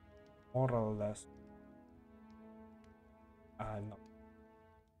more or less. No.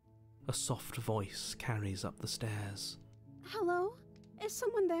 A soft voice carries up the stairs. Hello? Is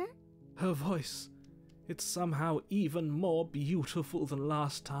someone there? Her voice. It's somehow even more beautiful than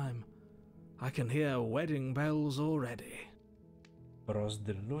last time. I can hear wedding bells already. Bro's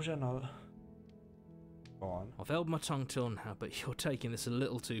delusional. Go on. I've held my tongue till now, but you're taking this a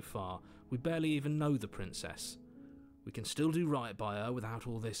little too far. We barely even know the princess. We can still do right by her without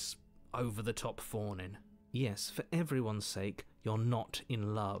all this over-the-top fawning. Yes, for everyone's sake, you're not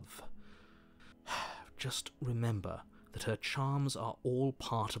in love. Just remember that her charms are all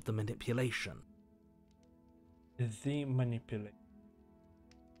part of the manipulation. The manipulate.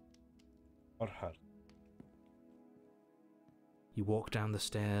 Or her. You walk down the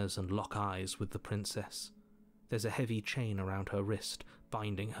stairs and lock eyes with the princess. There's a heavy chain around her wrist,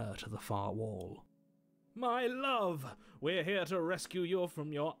 binding her to the far wall. My love, we're here to rescue you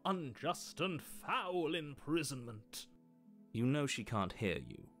from your unjust and foul imprisonment. You know she can't hear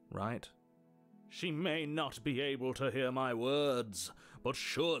you, right? She may not be able to hear my words, but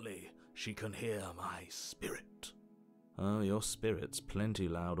surely she can hear my spirit. Oh, your spirit's plenty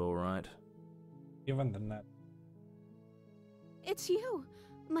loud, all right. Even the net. It's you,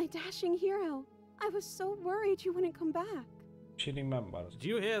 my dashing hero. I was so worried you wouldn't come back. She remembers. Did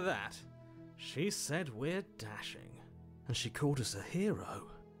you hear that? She said we're dashing, and she called us a hero.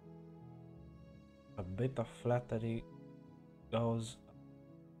 A bit of flattery goes...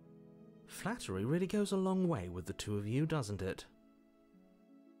 Flattery really goes a long way with the two of you, doesn't it?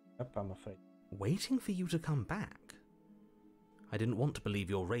 Yep, I'm afraid. Waiting for you to come back. I didn't want to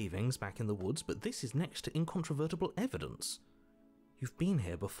believe your ravings back in the woods, but this is next to incontrovertible evidence. You've been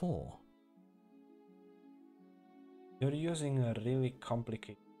here before. You're using a really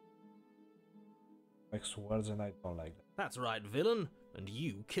complicated words and I don't like that. That's right, villain, and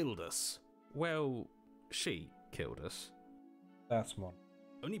you killed us. Well, she killed us. That's more.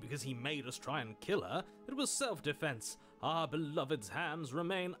 Only because he made us try and kill her. It was self-defense. Our beloved's hands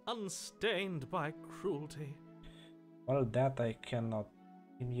remain unstained by cruelty. Well, that I cannot...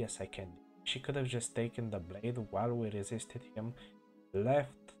 Yes, I can. She could have just taken the blade while we resisted him,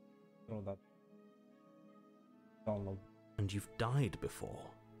 left through that... Don't know. And you've died before.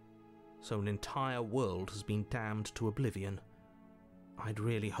 So an entire world has been damned to oblivion. I'd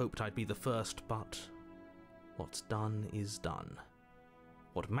really hoped I'd be the first, but... What's done is done.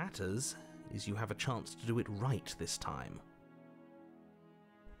 What matters is you have a chance to do it right this time.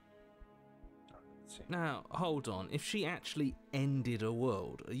 Let's see. Now, hold on. If she actually ended a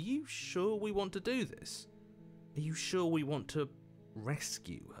world, are you sure we want to do this? Are you sure we want to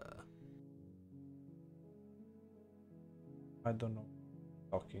rescue her? I don't know.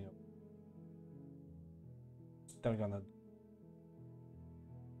 Talking about. Still gonna do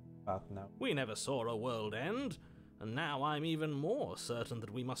that now. We never saw a world end, and now I'm even more certain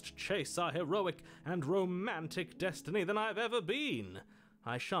that we must chase our heroic and romantic destiny than I've ever been.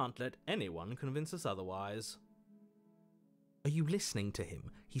 I shan't let anyone convince us otherwise. Are you listening to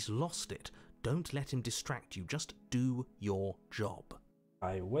him? He's lost it. Don't let him distract you. Just do your job.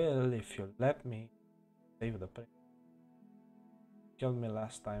 I will if you let me save the prince. Killed me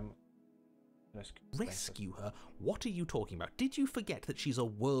last time. Rescue her? What are you talking about? Did you forget that she's a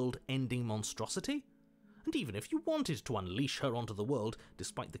world-ending monstrosity? And even if you wanted to unleash her onto the world,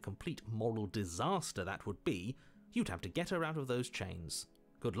 despite the complete moral disaster that would be, you'd have to get her out of those chains.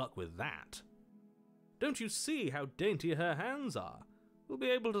 Good luck with that. Don't you see how dainty her hands are? We'll be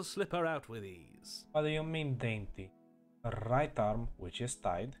able to slip her out with ease. What do you mean dainty? Her right arm, which is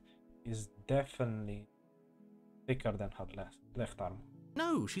tied, is definitely thicker than her left arm.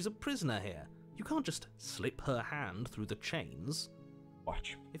 No, she's a prisoner here. You can't just slip her hand through the chains.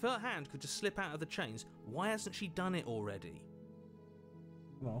 Watch. If her hand could just slip out of the chains, why hasn't she done it already?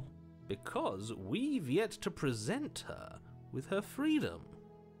 No. Because we've yet to present her with her freedom.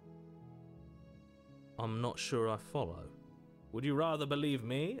 I'm not sure I follow. Would you rather believe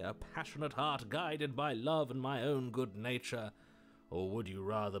me, a passionate heart guided by love and my own good nature, or would you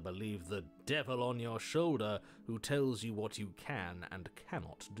rather believe the devil on your shoulder who tells you what you can and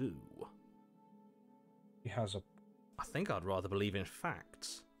cannot do? He has a... I think I'd rather believe in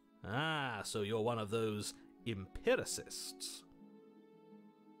facts. Ah, so you're one of those empiricists.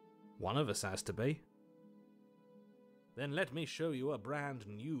 One of us has to be. Then let me show you a brand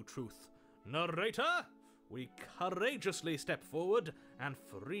new truth. Narrator, we courageously step forward and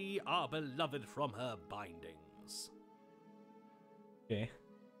free our beloved from her bindings. Okay.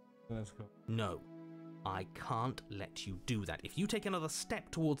 Let's go. No, I can't let you do that. If you take another step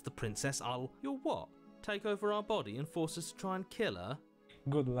towards the princess, You'll what? Take over our body and force us to try and kill her?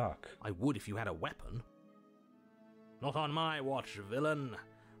 Good luck. I would if you had a weapon. Not on my watch, villain.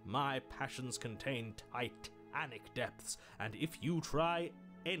 My passions contain titanic depths, and if you try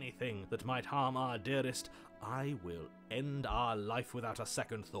anything that might harm our dearest, I will end our life without a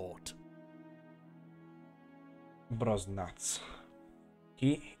second thought. Bro's nuts.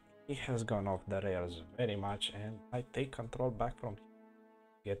 He has gone off the rails very much, and I take control back from him.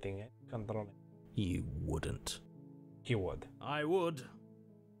 Getting it, control. You wouldn't. He would. I would.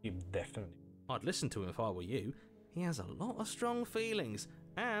 He definitely. I'd listen to him if I were you. He has a lot of strong feelings.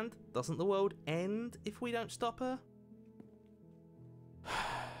 And doesn't the world end if we don't stop her?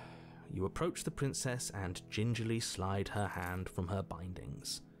 You approach the princess and gingerly slide her hand from her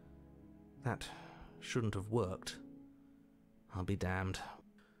bindings. That shouldn't have worked. I'll be damned.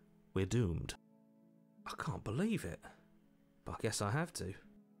 We're doomed. I can't believe it. But I guess I have to.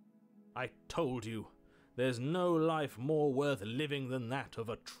 I told you, there's no life more worth living than that of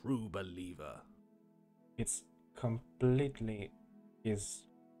a true believer. It's completely his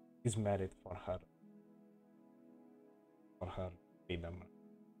merit for her freedom,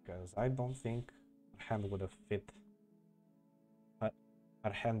 because I don't think her hand would have fit.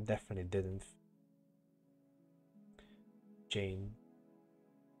 Her hand definitely didn't fit Jane.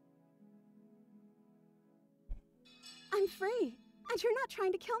 I'm free, and you're not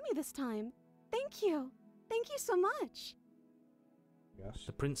trying to kill me this time. Thank you. Thank you so much. Yes.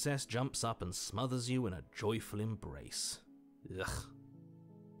 The princess jumps up and smothers you in a joyful embrace. Ugh.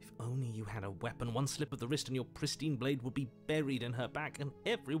 If only you had a weapon, one slip of the wrist and your pristine blade would be buried in her back and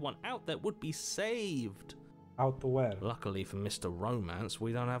everyone out there would be saved. Out to where? Luckily for Mr. Romance,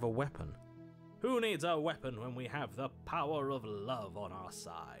 we don't have a weapon. Who needs a weapon when we have the power of love on our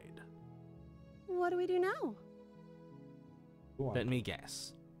side? What do we do now? Let me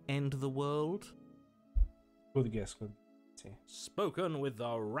guess. End the world? Good guess, good. See. Spoken with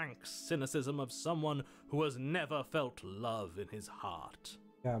the rank cynicism of someone who has never felt love in his heart.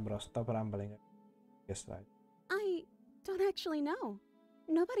 Yeah, bro, stop rambling. Guess right. I don't actually know.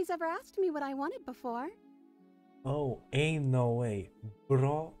 Nobody's ever asked me what I wanted before. Oh, ain't no way.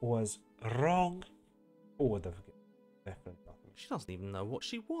 Bro was wrong. Who would have definitely got me? She doesn't even know what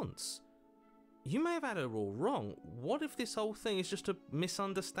she wants. You may have had her all wrong. What if this whole thing is just a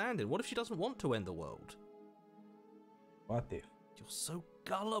misunderstanding? What if she doesn't want to end the world? What if? You're so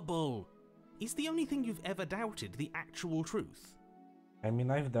gullible. Is the only thing you've ever doubted the actual truth? I mean,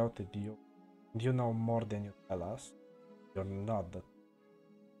 I've doubted you. You know more than you tell us. You're not the...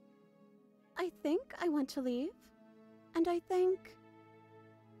 I think I want to leave. And I think...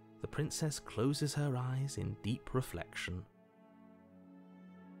 The princess closes her eyes in deep reflection.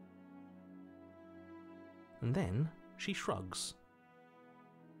 And then she shrugs.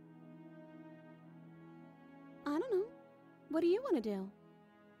 I don't know. What do you want to do?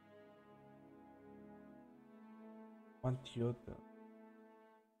 Want you to...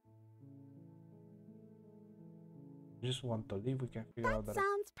 You just want to leave, we can figure out That that...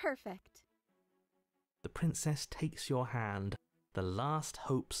 sounds perfect. The princess takes your hand, the last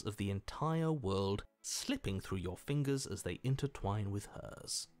hopes of the entire world slipping through your fingers as they intertwine with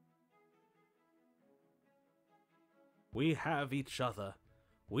hers. We have each other.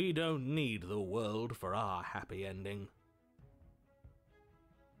 We don't need the world for our happy ending.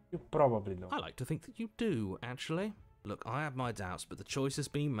 You probably don't. I like to think that you do, actually. Look, I have my doubts, but the choice has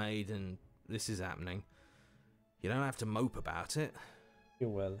been made and this is happening. You don't have to mope about it. You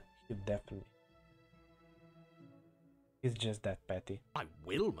will. You definitely. He's just that petty. I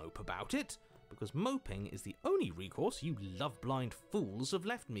will mope about it, because moping is the only recourse you love-blind fools have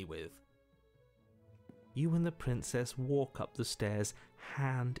left me with. You and the princess walk up the stairs,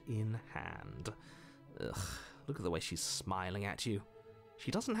 hand in hand. Ugh, look at the way she's smiling at you. She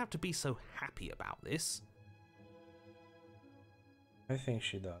doesn't have to be so happy about this. I think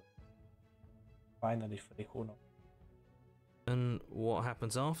she does. Finally free, who knows? And what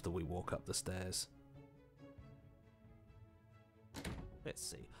happens after we walk up the stairs? Let's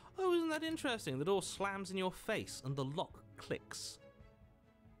see. Oh, isn't that interesting? The door slams in your face and the lock clicks.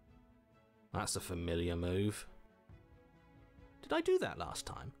 That's a familiar move. Did I do that last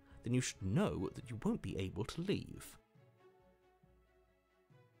time? Then you should know that you won't be able to leave.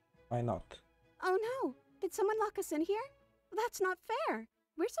 Why not? Oh no! Did someone lock us in here? That's not fair!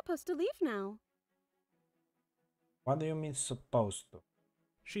 We're supposed to leave now. What do you mean supposed to?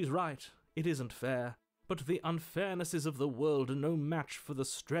 She's right. It isn't fair. But the unfairnesses of the world are no match for the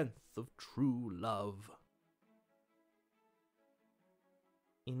strength of true love.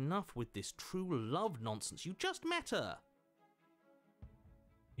 Enough with this true love nonsense. You just met her.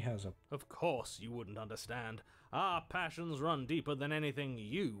 He has a... Of course you wouldn't understand. Our passions run deeper than anything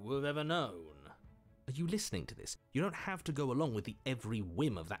you have ever known. Are you listening to this? You don't have to go along with the every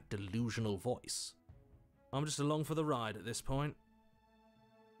whim of that delusional voice. I'm just along for the ride at this point.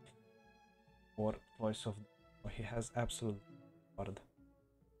 Or voice of... He has absolute word.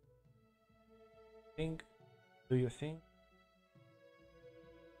 Think... Do you think...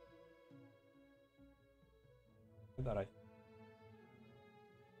 That I...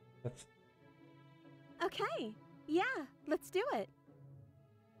 That's... Okay, yeah, let's do it.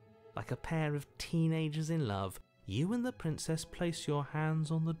 Like a pair of teenagers in love, you and the princess place your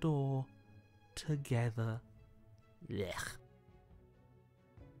hands on the door. Together. Blech.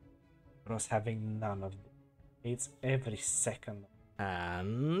 Ross having none of this. It's every second.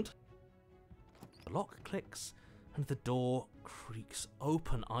 And... The lock clicks, and the door creaks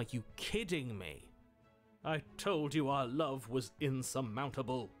open. Are you kidding me? I told you our love was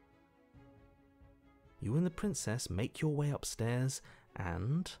insurmountable. You and the princess make your way upstairs,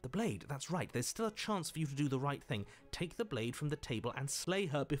 and... The blade, that's right, there's still a chance for you to do the right thing. Take the blade from the table and slay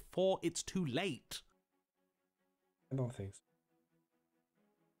her before it's too late. I don't think so.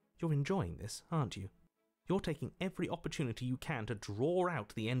 You're enjoying this, aren't you? You're taking every opportunity you can to draw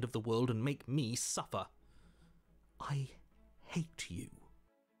out the end of the world and make me suffer. I hate you.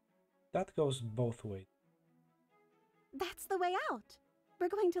 That goes both ways. That's the way out. We're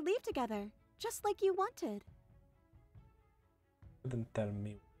going to leave together, just like you wanted. Couldn't tell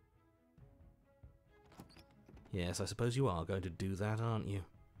me. Yes, I suppose you are going to do that, aren't you?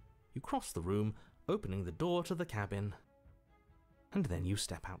 You cross the room, opening the door to the cabin, and then you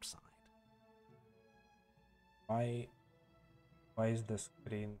step outside. Why is the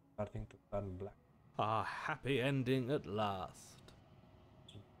screen starting to turn black? A happy ending at last.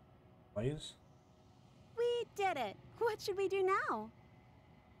 Why is We did it! What should we do now?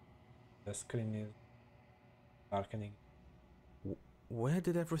 the screen is darkening? Where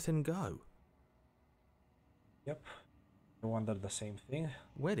did everything go? Yep. I wonder the same thing.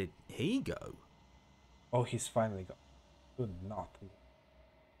 Where did he go? Oh, he's finally gone. Could not be.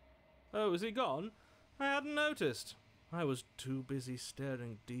 Oh, is he gone? I hadn't noticed. I was too busy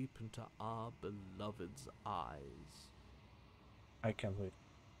staring deep into our beloved's eyes. I can't wait.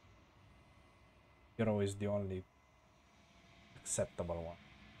 You're always the only acceptable one.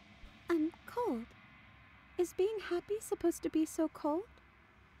 I'm cold. Is being happy supposed to be so cold?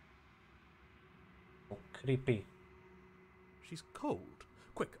 Oh, creepy. She's cold.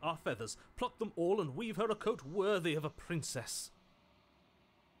 Quick, our feathers. Pluck them all and weave her a coat worthy of a princess.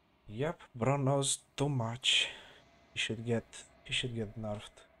 Yep, bro knows too much. He should get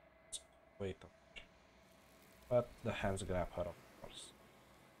nerfed. Wait. But the hands grab her, of course.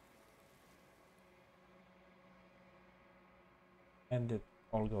 And it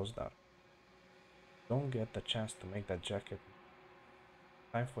all goes dark. Don't get the chance to make that jacket.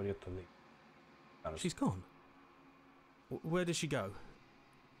 Time for you to leave. She's gone. Where did she go?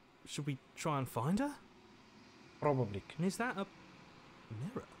 Should we try and find her? Probably. And is that a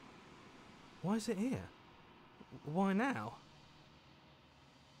mirror? Why is it here? Why now?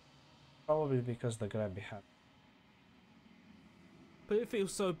 Probably because the guy behind. But it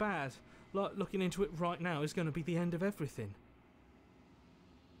feels so bad. Like looking into it right now is going to be the end of everything.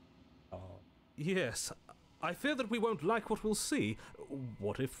 Oh. Yes, I fear that we won't like what we'll see.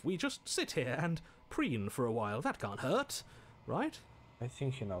 What if we just sit here and preen for a while? That can't hurt, right? I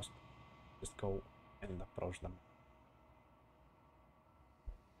think he knows. Just go and approach them.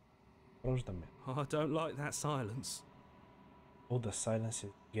 Approach them. Oh, I don't like that silence. Oh, the silence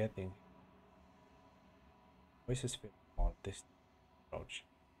is getting. Voices feel more distant. Approach.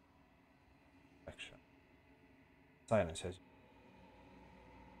 Action. Silence has.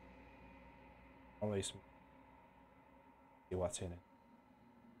 Always see what's in it.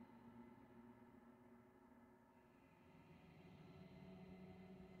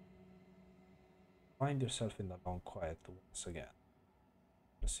 Find yourself in the long quiet once again.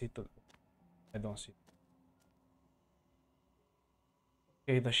 I don't see.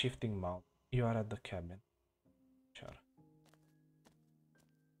 Okay, the shifting mount. You are at the cabin. Sure.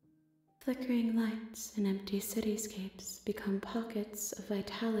 Flickering lights and empty cityscapes become pockets of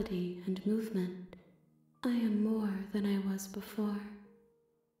vitality and movement. I am more than I was before.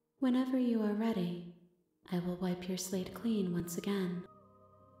 Whenever you are ready, I will wipe your slate clean once again.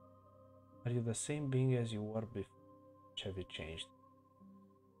 Are you the same being as you were before? Have you changed?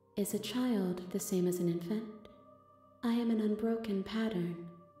 Is a child the same as an infant? I am an unbroken pattern,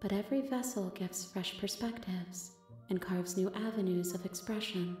 but every vessel gives fresh perspectives and carves new avenues of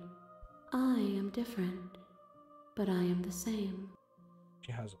expression. I am different, but I am the same.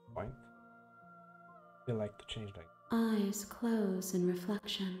 She has a point. You like to change like Eyes close in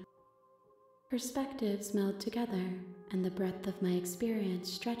reflection. Perspectives meld together, and the breadth of my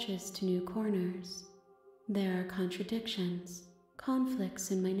experience stretches to new corners. There are contradictions,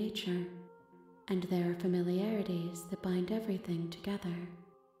 conflicts in my nature, and there are familiarities that bind everything together.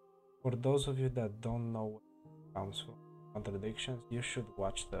 For those of you that don't know what comes from contradictions, you should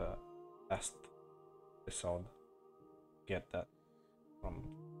watch the last episode. Get that from.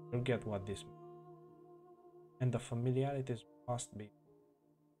 You'll get what this means. And the familiarities must be.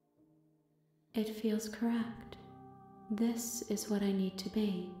 It feels correct. This is what I need to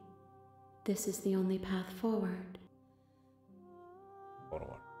be. This is the only path forward.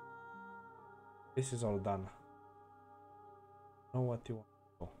 Forward. This is all done. Know what you want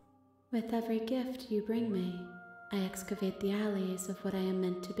to do. With every gift you bring me, I excavate the alleys of what I am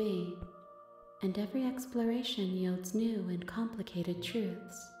meant to be, and every exploration yields new and complicated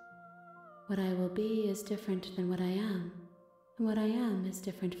truths. What I will be is different than what I am, and what I am is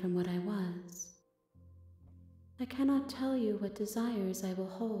different from what I was. I cannot tell you what desires I will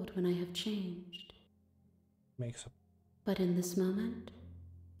hold when I have changed. Makes up. But in this moment,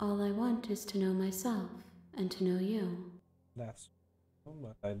 all I want is to know myself and to know you. That's.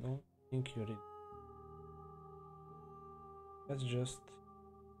 But I don't think you're. Let's just.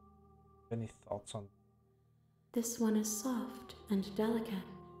 Any thoughts on? This one is soft and delicate.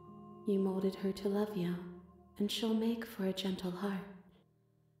 You molded her to love you, and she'll make for a gentle heart.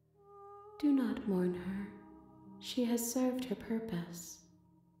 Do not mourn her. She has served her purpose.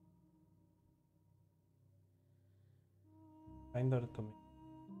 Find her to me.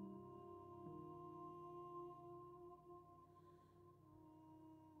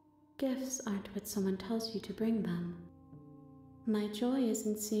 Gifts aren't what someone tells you to bring them. My joy is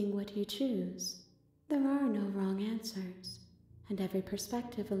in seeing what you choose. There are no wrong answers, and every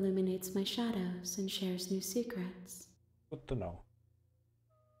perspective illuminates my shadows and shares new secrets. Good to know.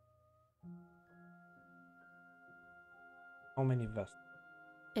 How many vessels?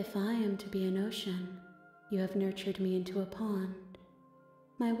 If I am to be an ocean, you have nurtured me into a pond.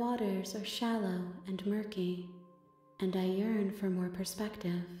 My waters are shallow and murky, and I yearn for more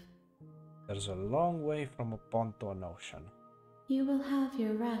perspective. There's a long way from a pond to an ocean. You will have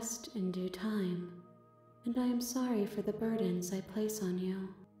your rest in due time, and I am sorry for the burdens I place on you.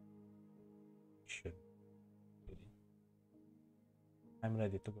 Should. I'm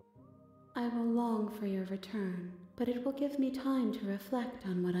ready to go. I will long for your return, but it will give me time to reflect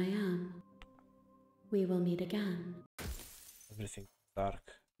on what I am. We will meet again. Everything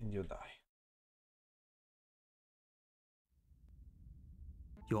dark and you die.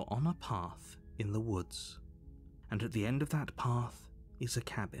 You're on a path in the woods, and at the end of that path is a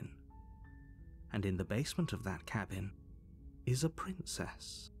cabin. And in the basement of that cabin is a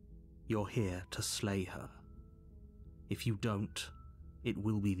princess. You're here to slay her. If you don't, it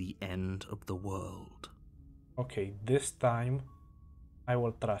will be the end of the world. Okay, this time I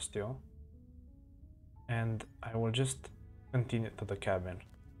will trust you. And I will just continue to the cabin.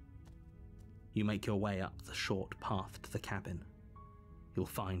 You make your way up the short path to the cabin. You'll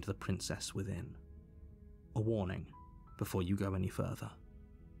find the princess within. A warning before you go any further.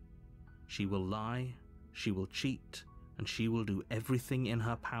 She will lie, she will cheat, and she will do everything in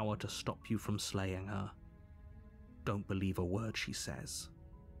her power to stop you from slaying her. Don't believe a word she says.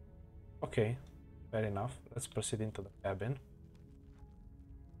 Okay, fair enough. Let's proceed into the cabin.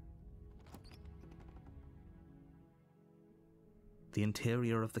 The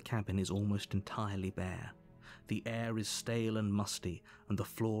interior of the cabin is almost entirely bare. The air is stale and musty, and the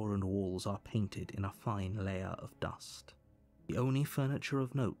floor and walls are painted in a fine layer of dust. The only furniture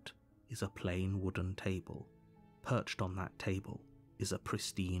of note is a plain wooden table. Perched on that table is a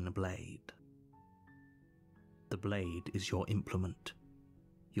pristine blade. The blade is your implement.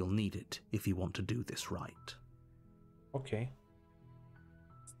 You'll need it if you want to do this right. Okay.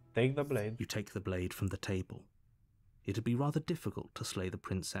 Take the blade. You take the blade from the table. It'd be rather difficult to slay the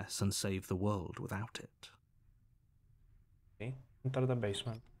princess and save the world without it. Okay, enter the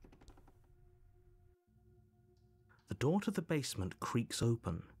basement. The door to the basement creaks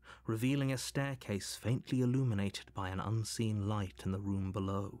open, revealing a staircase faintly illuminated by an unseen light in the room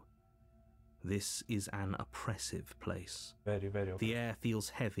below. This is an oppressive place. Very, very oppressive. The air feels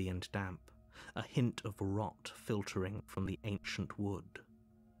heavy and damp, a hint of rot filtering from the ancient wood.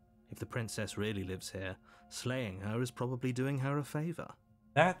 If the princess really lives here, slaying her is probably doing her a favor.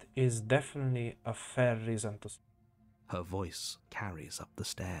 That is definitely a fair reason to... Her voice carries up the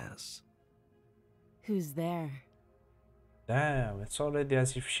stairs. Who's there? Damn, it's already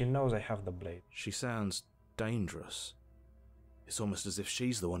as if she knows I have the blade. She sounds dangerous. It's almost as if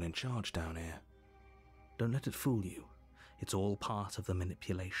she's the one in charge down here. Don't let it fool you. It's all part of the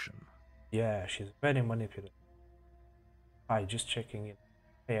manipulation. Yeah, she's very manipulative. Hi, just checking in.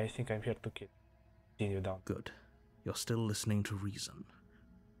 Hey, I think I'm here to kill. Continue down. Good. You're still listening to reason.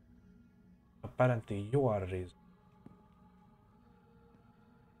 Apparently you are reason.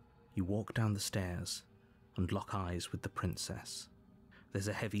 You walk down the stairs and lock eyes with the princess. There's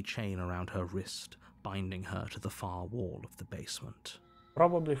a heavy chain around her wrist, binding her to the far wall of the basement.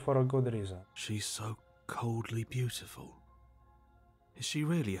 Probably for a good reason. She's so coldly beautiful. Is she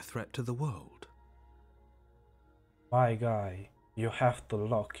really a threat to the world? My guy, you have to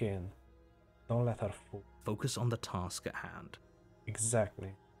lock in. Don't let her fool. Focus on the task at hand.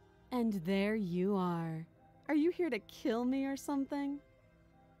 Exactly. And there you are. Are you here to kill me or something?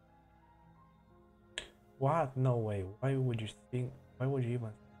 What? No way. Why would you think? Why would you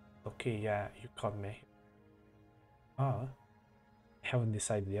even... Okay, yeah, you caught me. I haven't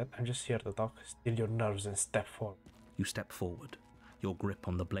decided yet. I'm just here to talk. Still your nerves and step forward. You step forward, your grip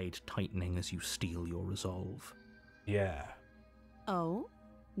on the blade tightening as you steel your resolve. Yeah. Oh?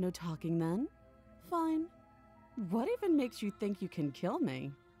 No talking then? Fine. What even makes you think you can kill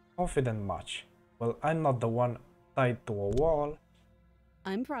me? Confident much. Well, I'm not the one tied to a wall.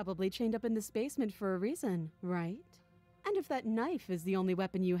 I'm probably chained up in this basement for a reason, right? And if that knife is the only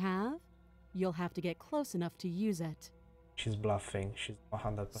weapon you have, you'll have to get close enough to use it. She's bluffing. She's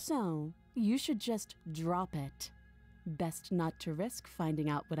 100%. So, you should just drop it. Best not to risk finding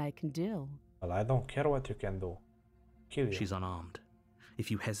out what I can do. Well, I don't care what you can do. Kill you. She's unarmed. If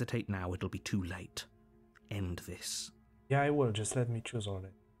you hesitate now, it'll be too late. End this. Yeah, I will. Just let me choose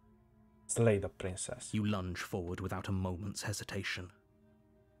already. Slay the princess. You lunge forward without a moment's hesitation.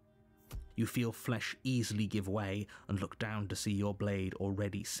 You feel flesh easily give way and look down to see your blade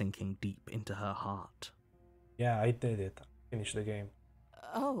already sinking deep into her heart. Yeah, I did it. Finish the game.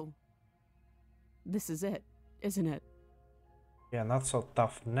 Oh. This is it, isn't it? Yeah, not so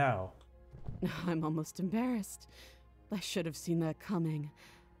tough now. I'm almost embarrassed. I should have seen that coming.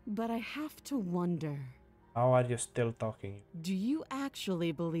 But I have to wonder. How are you still talking? Do you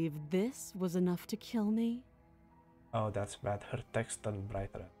actually believe this was enough to kill me? Oh, that's bad. Her text turned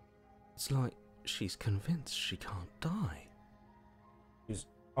brighter. It's like she's convinced she can't die. She's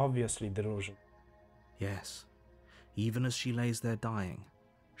obviously delusional. Yes. Even as she lays there dying,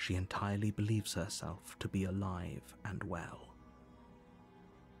 she entirely believes herself to be alive and well.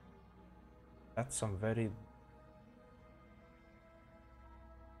 That's some very...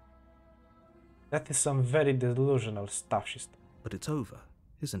 That is some very delusional stuff she's... But it's over,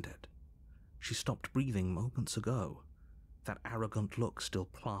 isn't it? She stopped breathing moments ago, that arrogant look still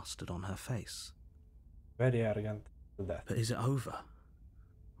plastered on her face. Very arrogant to death. But is it over?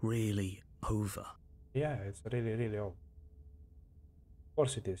 Really over? Yeah, it's really, really over. Of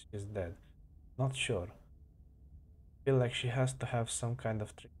course it is. She's dead. Not sure. Feel like she has to have some kind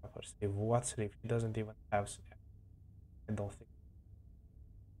of trick up her sleeve. What sleeve? She doesn't even have... I don't think.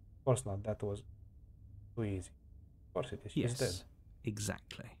 Of course not. That was too easy. Of course it is. She's dead. Yes,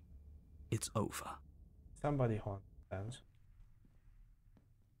 exactly. It's over. Somebody who understands.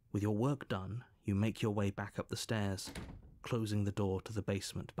 With your work done, you make your way back up the stairs, closing the door to the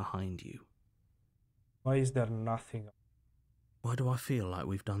basement behind you. Why is there nothing? Why do I feel like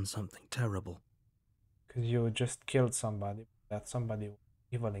we've done something terrible? Because you just killed somebody. That somebody was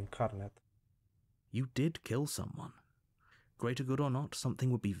evil incarnate. You did kill someone. Greater good or not,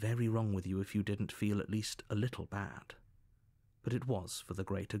 something would be very wrong with you if you didn't feel at least a little bad. But it was for the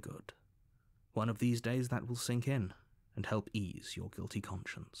greater good. One of these days that will sink in and help ease your guilty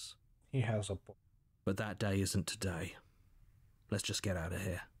conscience. He has a point. But that day isn't today. Let's just get out of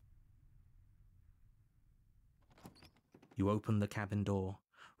here. You open the cabin door,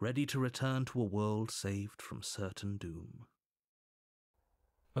 ready to return to a world saved from certain doom.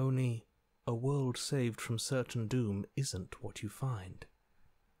 Only, a world saved from certain doom isn't what you find.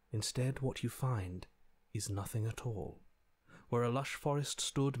 Instead, what you find is nothing at all. Where a lush forest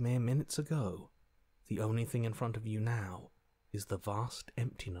stood mere minutes ago, the only thing in front of you now is the vast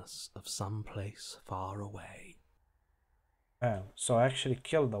emptiness of some place far away. So I actually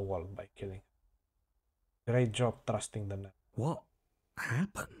killed the world by killing. Great job trusting the net. What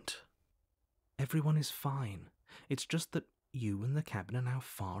happened? Everyone is fine. It's just that you and the cabin are now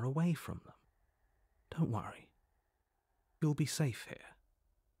far away from them. Don't worry. You'll be safe here.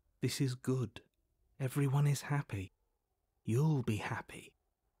 This is good. Everyone is happy. You'll be happy.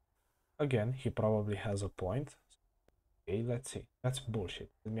 Again, he probably has a point. Okay, let's see. That's bullshit.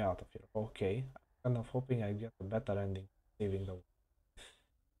 Get me out of here. Okay, I'm kind of hoping I get a better ending saving the world.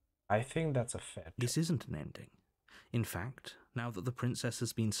 I think that's a fair This isn't an ending. In fact, now that the princess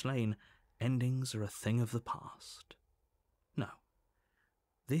has been slain, endings are a thing of the past. No.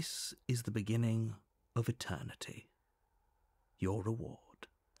 This is the beginning of eternity. Your reward.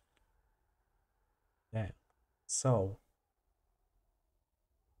 Yeah. So,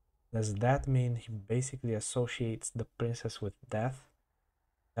 does that mean he basically associates the princess with death?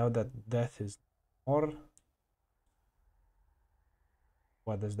 Now that death is more?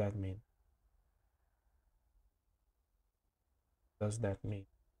 What does that mean? Does that mean?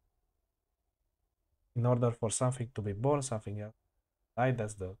 In order for something to be born, something else die.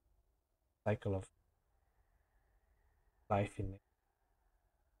 That's the cycle of life in it.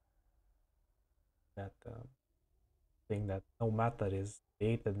 That thing that no matter is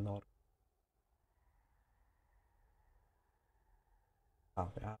created nor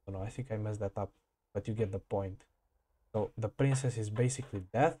something. I don't know. I think I messed that up, but you get the point. So the princess is basically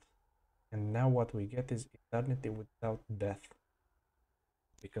death, and now what we get is eternity without death,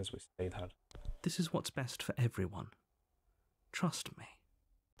 because we stayed her. This is what's best for everyone. Trust me.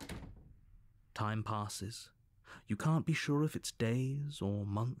 Time passes. You can't be sure if it's days or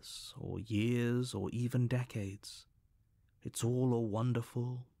months or years or even decades. It's all a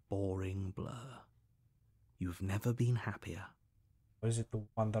wonderful, boring blur. You've never been happier. Or is it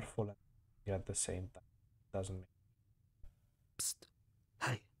wonderful and at the same time? Doesn't make. Psst.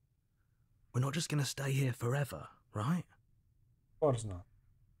 Hey. We're not just gonna stay here forever, right? Of course not.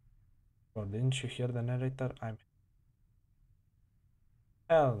 Or didn't you hear the narrator? I'm...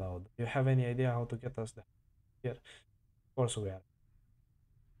 Hell no. Do you have any idea how to get us there? Here. Of course we are.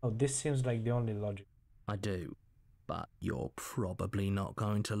 Oh, this seems like the only logic. I do, but you're probably not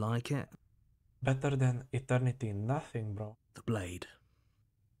going to like it. Better than eternity in nothing, bro. The blade.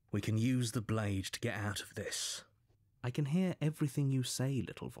 We can use the blade to get out of this. I can hear everything you say,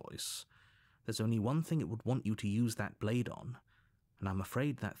 little voice. There's only one thing it would want you to use that blade on, and I'm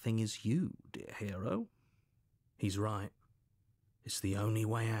afraid that thing is you, dear hero. He's right. It's the only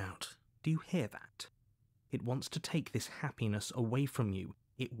way out. Do you hear that? It wants to take this happiness away from you.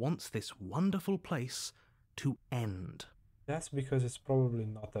 It wants this wonderful place to end. That's because it's probably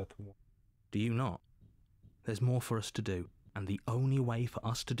not at war. Do you not? There's more for us to do, and the only way for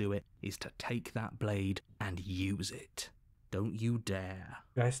us to do it is to take that blade and use it. Don't you dare.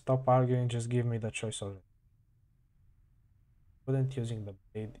 Guys, stop arguing, just give me the choice already. Wouldn't using the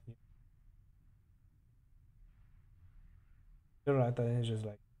blade... You're right, I didn't just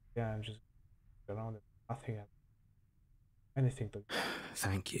like... Yeah, I'm just... around it. Nothing else. Anything to.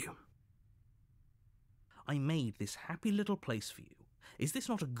 Thank you. I made this happy little place for you. Is this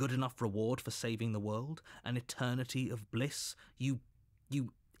not a good enough reward for saving the world? An eternity of bliss? You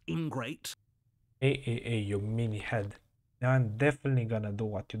ingrate. Hey, you mini head. Now I'm definitely gonna do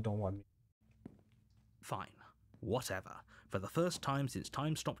what you don't want me. Fine. Whatever. For the first time since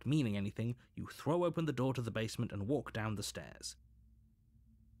time stopped meaning anything, you throw open the door to the basement and walk down the stairs.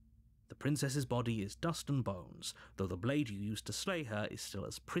 The princess's body is dust and bones, though the blade you used to slay her is still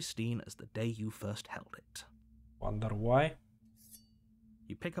as pristine as the day you first held it. Wonder why?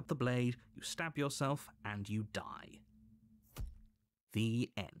 You pick up the blade, you stab yourself, and you die. The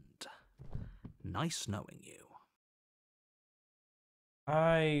end. Nice knowing you.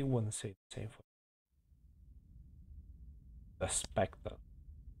 I wouldn't say the same for the Spectre.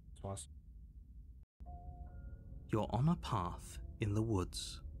 This was You're on a path in the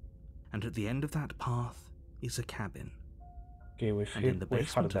woods, and at the end of that path is a cabin. okay. We've And in the heard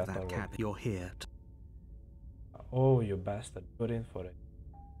basement that of that already. cabin, you're here. Oh, you bastard! Put in for it.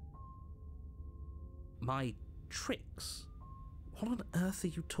 My tricks? What on earth are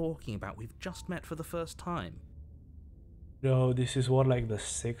you talking about? We've just met for the first time. No, this is what, like the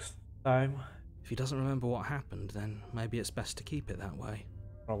 6th time, If he doesn't remember what happened, then maybe it's best to keep it that way.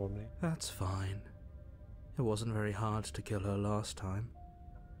 probably. That's fine. It wasn't very hard to kill her last time.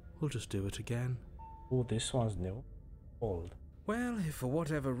 We'll just do it again. Oh, this one's new. Old. Well, if for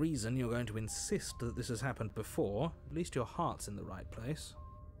whatever reason you're going to insist that this has happened before, at least your heart's in the right place.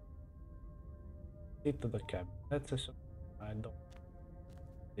 Get to the cabin. Let's assume I don't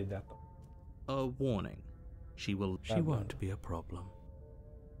did that. A warning. She won't be a problem.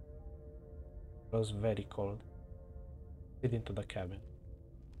 It was very cold. Get into the cabin.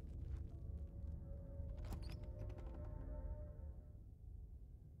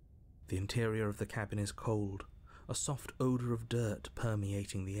 The interior of the cabin is cold, a soft odour of dirt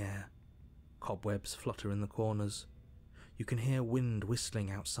permeating the air. Cobwebs flutter in the corners. You can hear wind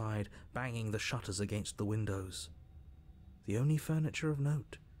whistling outside, banging the shutters against the windows. The only furniture of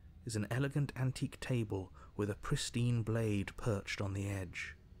note is an elegant antique table with a pristine blade perched on the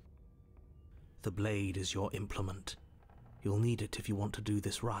edge. The blade is your implement. You'll need it if you want to do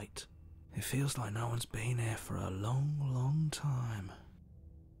this right. It feels like no one's been here for a long, long time.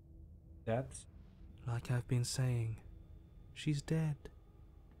 That's Like I've been saying, she's dead.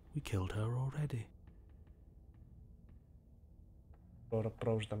 We killed her already. or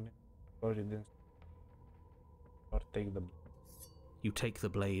approach them. Or you didn't. Or take the. You take the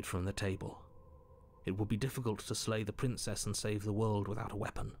blade from the table. It would be difficult to slay the princess and save the world without a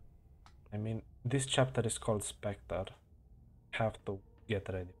weapon. I mean, this chapter is called Spectre. Have to get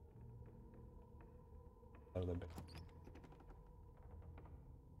ready.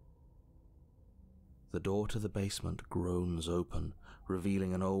 The door to the basement groans open,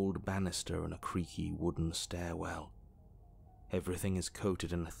 revealing an old banister and a creaky wooden stairwell. Everything is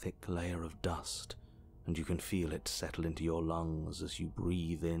coated in a thick layer of dust, and you can feel it settle into your lungs as you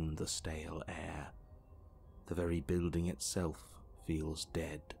breathe in the stale air. The very building itself feels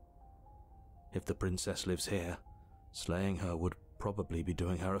dead. If the princess lives here, slaying her would probably be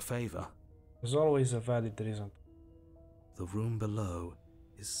doing her a favor. There's always a valid reason. The room below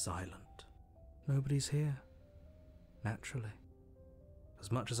is silent. Nobody's here. Naturally.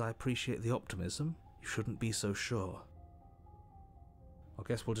 As much as I appreciate the optimism, you shouldn't be so sure. I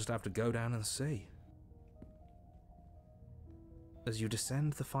guess we'll just have to go down and see. As you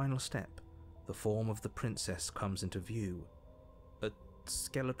descend the final step, the form of the princess comes into view. A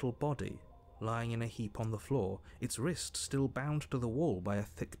skeletal body, lying in a heap on the floor, its wrist still bound to the wall by a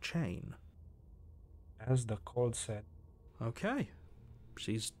thick chain. As the code said. Okay,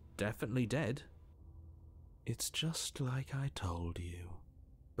 she's definitely dead. It's just like I told you.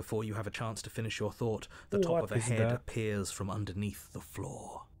 Before you have a chance to finish your thought, the top What of a is head that? appears from underneath the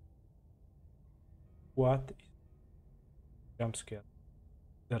floor. What? Jump scare.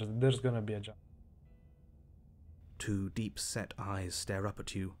 There's gonna be a jump. Two deep-set eyes stare up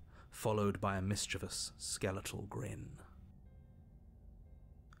at you, followed by a mischievous, skeletal grin.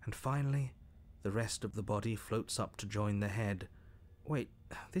 And finally, the rest of the body floats up to join the head. Wait,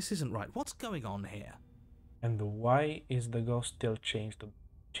 this isn't right. What's going on here? And why is the ghost still chained to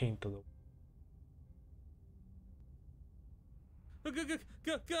the?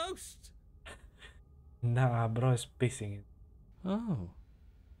 Ghost! Nah, bro is pissing it. Oh.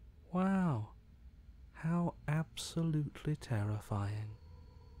 Wow. How absolutely terrifying.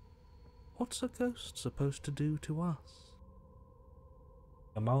 What's a ghost supposed to do to us?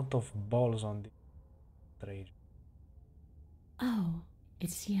 The amount of balls on the rage. Oh,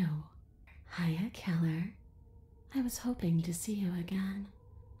 it's you. Hiya, Keller. I was hoping to see you again.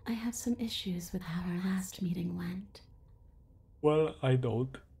 I have some issues with how our last meeting went. Well, I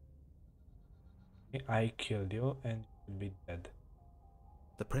don't. I killed you and you'll be dead.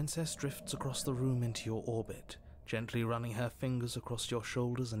 The princess drifts across the room into your orbit, gently running her fingers across your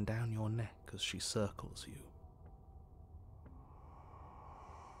shoulders and down your neck as she circles you.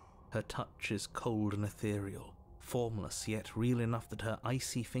 Her touch is cold and ethereal, formless yet real enough that her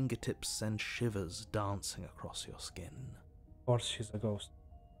icy fingertips send shivers dancing across your skin. Of course she's a ghost.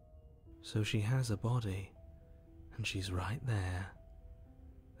 So she has a body, and she's right there.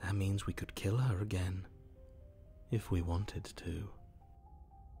 That means we could kill her again, if we wanted to.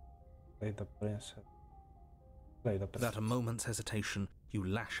 Play the princess. Play the princess. Without a moment's hesitation, you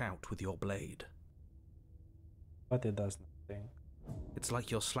lash out with your blade. But it does nothing. It's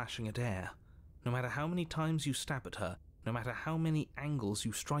like you're slashing at air. No matter how many times you stab at her, no matter how many angles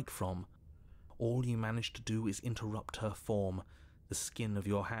you strike from, all you manage to do is interrupt her form, the skin of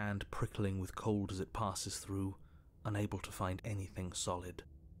your hand prickling with cold as it passes through, unable to find anything solid.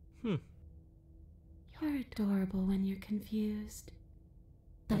 You're adorable when you're confused.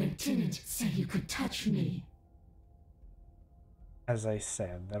 But I didn't say you could touch me. As I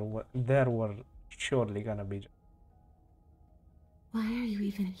said, there were surely gonna be. Why are you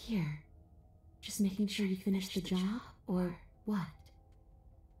even here? Just making sure you finish the job, or what?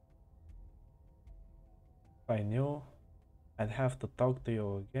 If I knew I'd have to talk to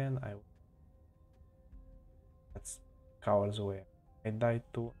you again, I would. That's cowards away. I died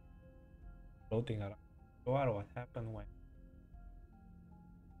too. Floating around. You are what happened when.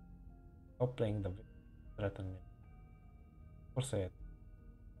 Stop playing the victim. Threaten me. Or say it.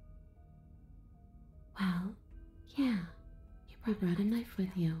 Well, yeah. You brought a knife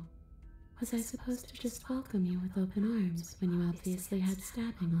with you. Was I supposed to just welcome you with open arms when you obviously had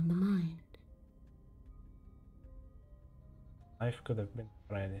stabbing on the mind? Knife could have been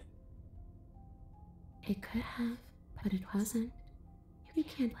for anything. It could have, but it wasn't. You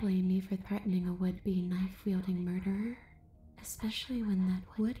can't blame me for threatening a would-be knife-wielding murderer, especially when that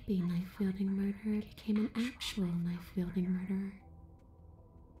would-be knife-wielding murderer became an actual knife-wielding murderer.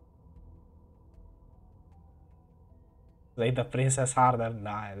 Play the princess harder.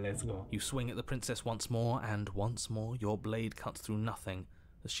 Nah, let's go. You swing at the princess once more, and once more your blade cuts through nothing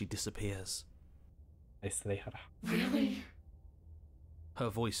as she disappears. I slay her. Really? Her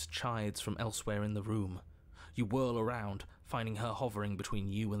voice chides from elsewhere in the room. You whirl around, finding her hovering between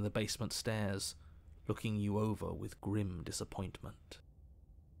you and the basement stairs, looking you over with grim disappointment.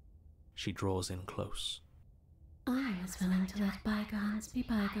 She draws in close. I was willing to let bygones be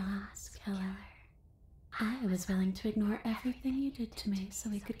bygones, Keller. I was willing to ignore everything you did to me so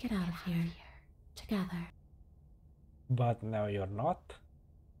we could get out of here, together. But now you're not?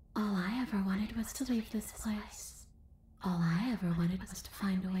 All I ever wanted was to leave this place. All I ever wanted was to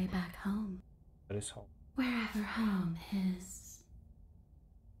find a way back home. There is home. Wherever home is.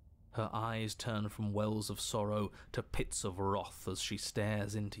 Her eyes turn from wells of sorrow to pits of wrath as she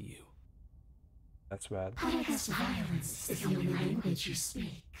stares into you. That's bad. But I guess violence is the only language you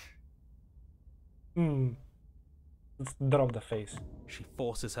speak. Let's drop the face. She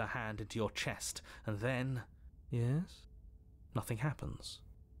forces her hand into your chest, and then... Yes? Nothing happens.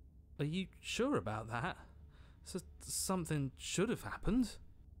 Are you sure about that? Something should have happened.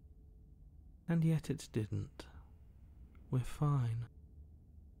 And yet it didn't. We're fine.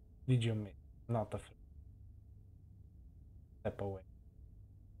 Did you miss? Not afraid. Step away.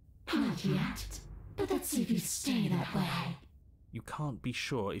 Not yet. But let's see if you stay that way. You can't be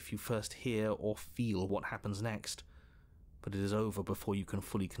sure if you first hear or feel what happens next, but it is over before you can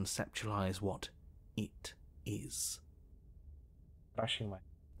fully conceptualize what it is. Crushing my...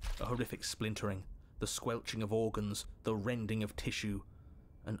 A horrific splintering, the squelching of organs, the rending of tissue,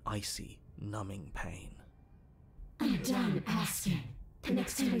 an icy, numbing pain. I'm done asking. The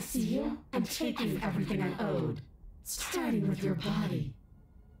next time I see you, I'm taking everything I owed. Starting with your body.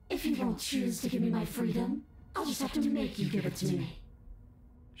 If you won't choose to give me my freedom, I'll just have to make you give it to me.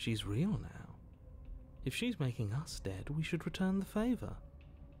 She's real now. If she's making us dead, we should return the favor.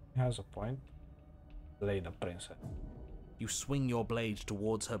 He has a point. Slay the princess. You swing your blade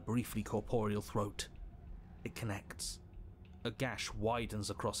towards her briefly corporeal throat. It connects. A gash widens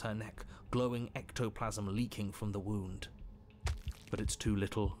across her neck, glowing ectoplasm leaking from the wound. But it's too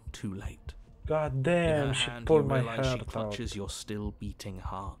little, too late. God In damn, her she hand, pulled you my realize she heart out. clutches your still beating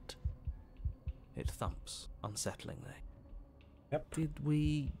heart. It thumps unsettlingly. Yep. Did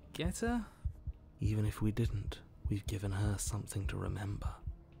we get her? Even if we didn't, we've given her something to remember.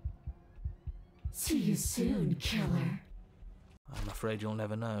 See you soon, killer. I'm afraid you'll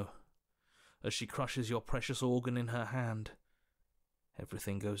never know. as she crushes your precious organ in her hand.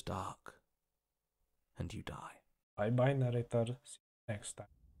 Everything goes dark, and you die. Bye-bye, narrator. See you next time.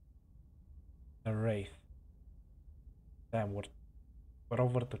 The Wraith. Damn, we're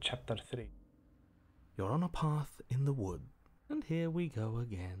over to chapter 3. You're on a path in the wood, and here we go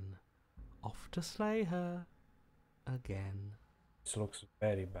again. Off to slay her again. This looks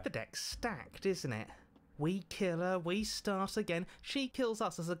very bad. The deck's stacked, isn't it? We kill her, we start again. She kills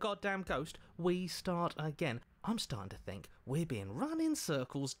us as a goddamn ghost, we start again. I'm starting to think we're being run in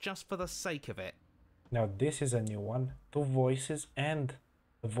circles just for the sake of it. Now this is a new one. 2 voices and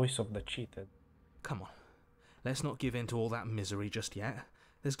the voice of the cheated. Come on, let's not give in to all that misery just yet.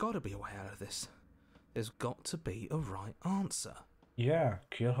 There's got to be a way out of this. There's got to be a right answer. Yeah,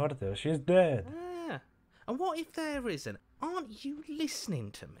 kill her till she's dead. Ah, and what if there isn't? Aren't you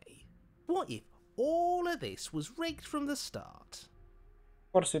listening to me? What if all of this was rigged from the start?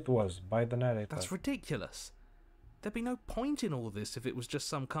 Of course it was, by the narrator. That's ridiculous. There'd be no point in all this if it was just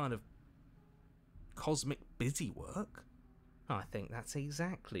some kind of cosmic busywork. I think that's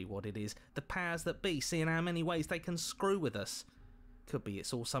exactly what it is. The powers that be, seeing how many ways they can screw with us. Could be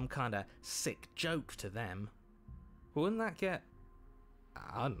it's all some kind of sick joke to them. But wouldn't that get,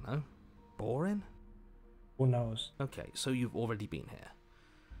 I don't know, boring? Who knows? Okay, so you've already been here.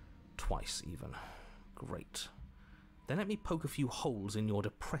 Twice even. Great. Then let me poke a few holes in your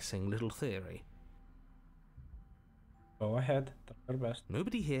depressing little theory. Go ahead, try your best.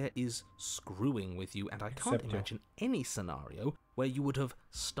 Nobody here is screwing with you, and I can't Except you. imagine any scenario where you would have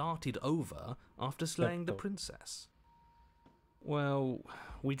started over after slaying the you. princess. Well,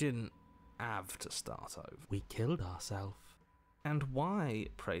 we didn't have to start over. We killed ourselves. And why,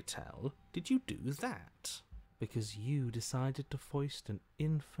 pray tell, did you do that? Because you decided to foist an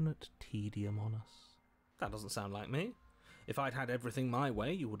infinite tedium on us. That doesn't sound like me. If I'd had everything my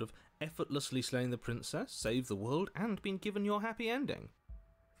way, you would have effortlessly slain the princess, saved the world, and been given your happy ending.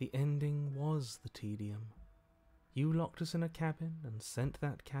 The ending was the tedium. You locked us in a cabin and sent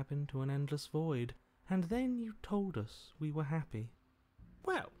that cabin to an endless void, and then you told us we were happy.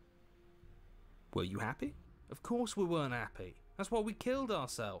 Well, were you happy? Of course we weren't happy. That's why we killed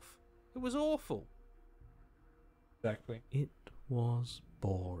ourselves. It was awful. Exactly. It was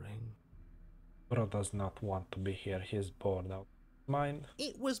boring. Bro does not want to be here. He's bored out. Mind.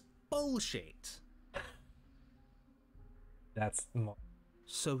 It was bullshit. That's more.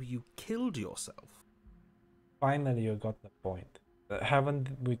 So you killed yourself? Finally, you got the point. Haven't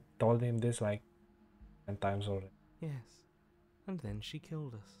we told him this like 10 times already? Yes. And then she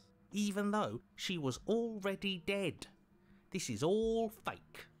killed us. Even though she was already dead. This is all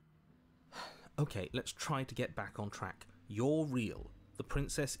fake. Okay, let's try to get back on track. You're real. The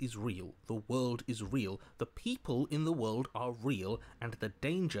princess is real. The world is real. The people in the world are real. And the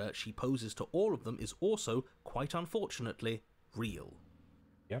danger she poses to all of them is also, quite unfortunately, real.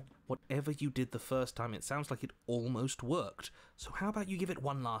 Yep. Whatever you did the first time, it sounds like it almost worked. So how about you give it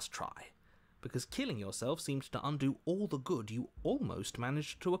one last try? Because killing yourself seems to undo all the good you almost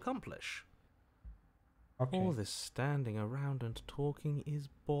managed to accomplish. Okay. All this standing around and talking is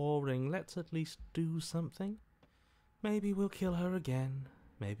boring. Let's at least do something. Maybe we'll kill her again.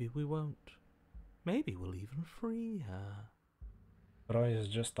 Maybe we won't. Maybe we'll even free her. Bro is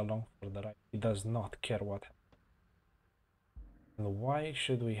just along for the ride. He does not care what happens. And why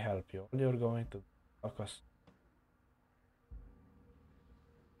should we help you? All you're going to fuck us.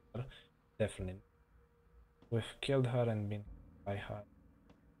 Definitely. We've killed her and been by her.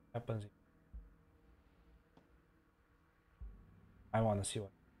 Happens. I want to see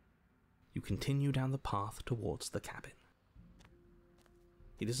what. You continue down the path towards the cabin.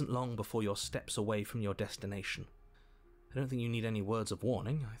 It isn't long before you're steps away from your destination. I don't think you need any words of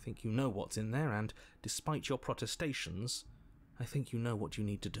warning. I think you know what's in there, and despite your protestations, I think you know what you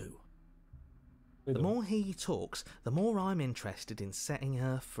need to do. The more he talks, the more I'm interested in setting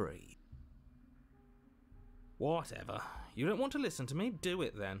her free. Whatever. You don't want to listen to me? Do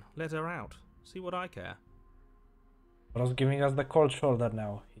it then. Let her out. See what I care. Bro's giving us the cold shoulder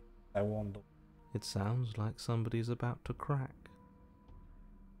now. I won't do. It sounds like somebody's about to crack.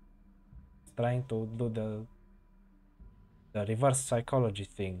 He's trying to do the reverse psychology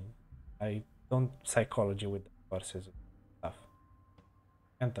thing. I don't psychology with reverses stuff.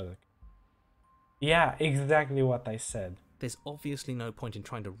 Enter the. Yeah, exactly what I said. There's obviously no point in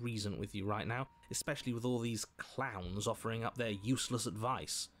trying to reason with you right now, especially with all these clowns offering up their useless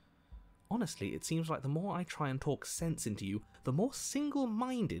advice. Honestly, it seems like the more I try and talk sense into you, the more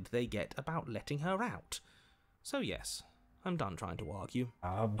single-minded they get about letting her out. So yes, I'm done trying to argue.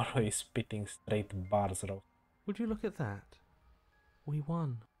 Ah, bro is spitting straight bars, bro. Would you look at that? We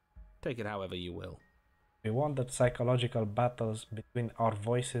won. Take it however you will. We want that psychological battles between our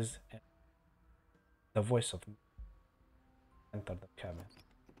voices and the voice of enter the cabin.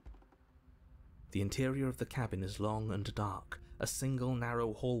 The interior of the cabin is long and dark, a single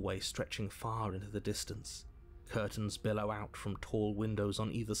narrow hallway stretching far into the distance. Curtains billow out from tall windows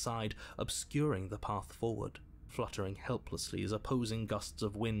on either side, obscuring the path forward, fluttering helplessly as opposing gusts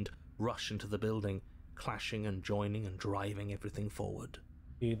of wind rush into the building, clashing and joining and driving everything forward.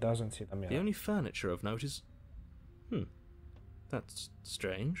 He doesn't see the mirror. The only furniture of note is... That's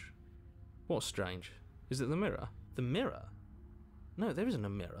strange. What's strange? Is it the mirror? The mirror? No, there isn't a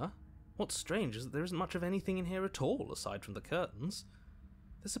mirror. What's strange is that there isn't much of anything in here at all, aside from the curtains.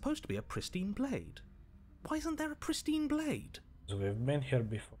 There's supposed to be a pristine blade. Why isn't there a pristine blade? So we've been here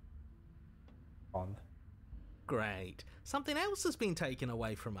before. Great. Something else has been taken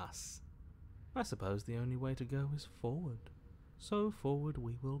away from us. I suppose the only way to go is forward. So forward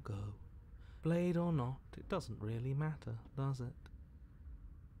we will go. Blade or not, it doesn't really matter, does it?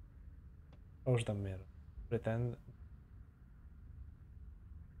 Close the mirror. Pretend.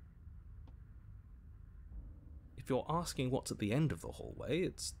 If you're asking what's at the end of the hallway,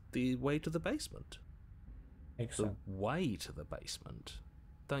 it's the way to the basement. Makes The sense. way to the basement?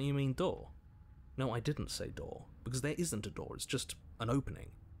 Don't you mean door? No, I didn't say door, because there isn't a door, it's just an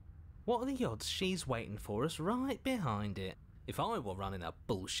opening. What are the odds she's waiting for us right behind it? If I were running a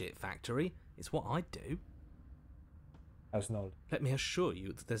bullshit factory, it's what I'd do. Has no. Let me assure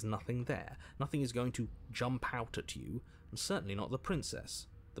you that there's nothing there. Nothing is going to jump out at you, and certainly not the princess.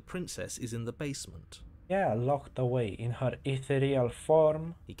 The princess is in the basement. Yeah, locked away in her ethereal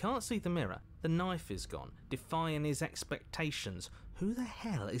form. He can't see the mirror. The knife is gone, defying his expectations. Who the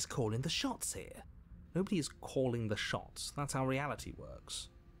hell is calling the shots here? Nobody is calling the shots. That's how reality works.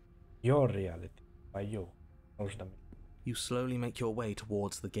 Your reality. By you. Close the mirror. You slowly make your way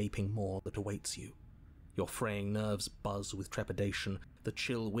towards the gaping maw that awaits you. Your fraying nerves buzz with trepidation, the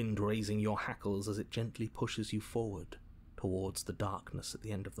chill wind raising your hackles as it gently pushes you forward, towards the darkness at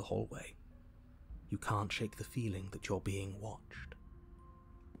the end of the hallway. You can't shake the feeling that you're being watched.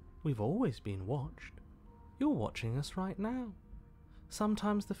 We've always been watched. You're watching us right now.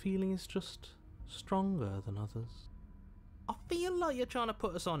 Sometimes the feeling is just stronger than others. I feel like you're trying to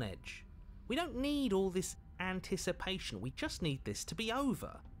put us on edge. We don't need all this anticipation. We just need this to be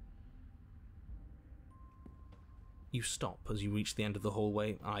over. You stop as you reach the end of the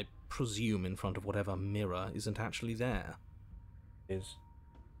hallway, I presume in front of whatever mirror isn't actually there. Is.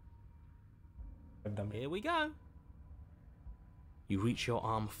 Here we go. You reach your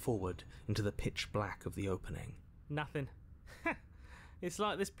arm forward into the pitch black of the opening. Nothing. It's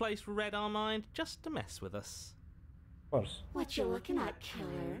like this place read our mind just to mess with us. Of course. What you looking at,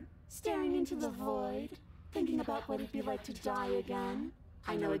 killer? Staring into the void? Thinking about what it'd be like to die again?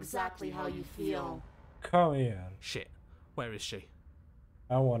 I know exactly how you feel. Come here. Shit, where is she?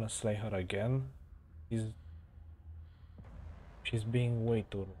 I wanna slay her again. She's being way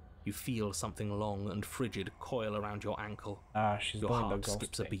too. You feel something long and frigid coil around your ankle. She's Your doing the heart ghost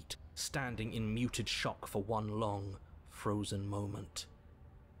skips a thing. beat, standing in muted shock for one long, frozen moment.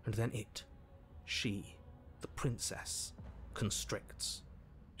 And then she, the princess, constricts.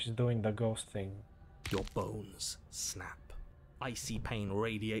 She's doing the ghost thing. Your bones snap. Icy pain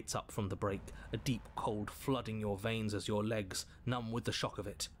radiates up from the break, a deep cold flooding your veins as your legs, numb with the shock of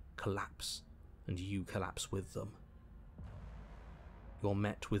it, collapse, and you collapse with them. You're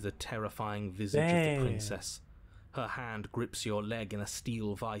met with the terrifying visage of the princess. Her hand grips your leg in a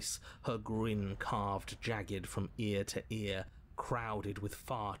steel vice, her grin carved jagged from ear to ear, crowded with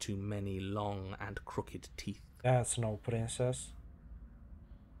far too many long and crooked teeth. That's no princess.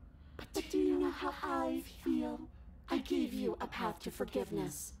 But do you know how I feel? I gave you a path to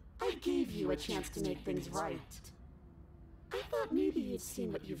forgiveness. I gave you a chance to make things right. I thought maybe you'd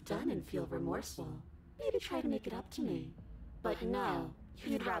seen what you've done and feel remorseful. Maybe try to make it up to me. But no,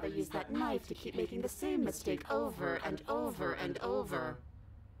 you'd rather use that knife to keep making the same mistake over and over and over.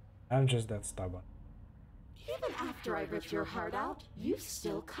 I'm just that stubborn. Even after I ripped your heart out, you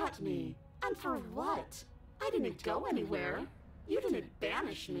still cut me. And for what? I didn't go anywhere. You didn't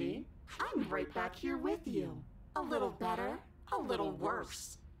banish me. I'm right back here with you. A little better, a little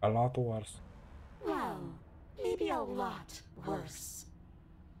worse. A lot worse. Well, maybe a lot worse.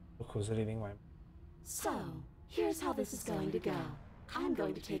 Look who's reading my... So, here's how this is going to go. I'm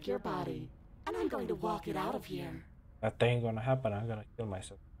going to take your body, and I'm going to walk it out of here. That ain't gonna happen. I'm gonna kill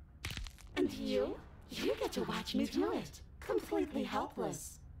myself. And you get to watch me do it. Completely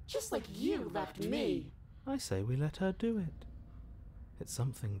helpless. Just like you left me. I say we let her do it. It's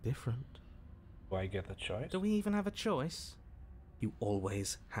something different. Do I get a choice? Do we even have a choice? You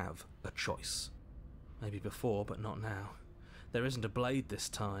always have a choice. Maybe before, but not now. There isn't a blade this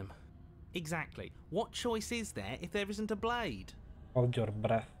time. Exactly. What choice is there if there isn't a blade? Hold your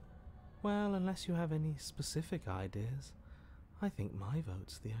breath. Well, unless you have any specific ideas, I think my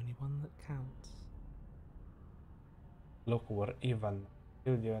vote's the only one that counts. Look, we're even.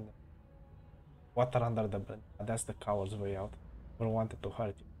 Water under the bridge. That's the coward's way out. We wanted to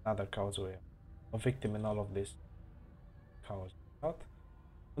hurt you. Another coward's way out. A victim in all of this. Coward's way out.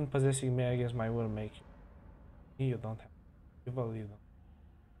 And possessing me against my will make you. You don't have. Evil, you don't.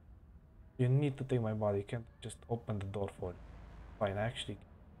 You need to take my body. You can't just open the door for it. Fine, actually.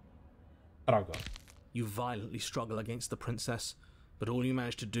 Struggle. You violently struggle against the princess, but all you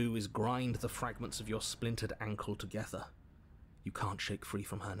manage to do is grind the fragments of your splintered ankle together. You can't shake free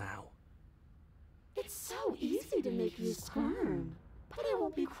from her now. It's so easy to make you squirm. But I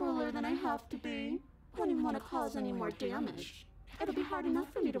won't be crueler than I have to be. I don't even want to cause any more damage. It'll be hard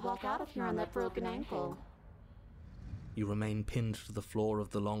enough for me to walk out of here on that broken ankle. You remain pinned to the floor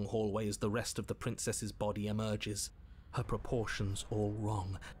of the long hallway as the rest of the princess's body emerges. Her proportions all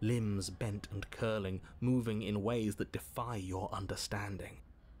wrong, limbs bent and curling, moving in ways that defy your understanding.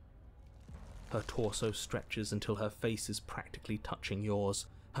 Her torso stretches until her face is practically touching yours,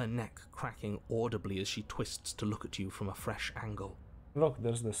 her neck cracking audibly as she twists to look at you from a fresh angle. Look,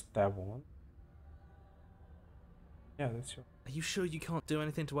 there's the stab one. Yeah, that's you. Are you sure you can't do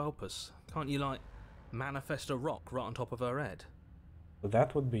anything to help us? Can't you, like, manifest a rock right on top of her head?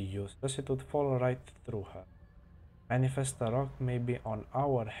 That would be useless. It would fall right through her. Manifest a rock maybe on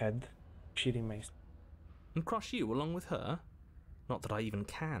our head. She remains. And crush you along with her? Not that I even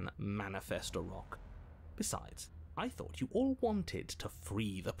can manifest a rock. Besides, I thought you all wanted to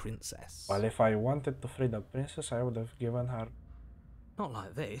free the princess. Well, if I wanted to free the princess, I would have given her... Not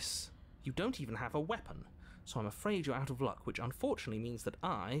like this. You don't even have a weapon, so I'm afraid you're out of luck, which unfortunately means that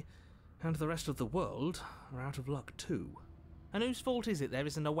I, and the rest of the world, are out of luck too. And whose fault is it there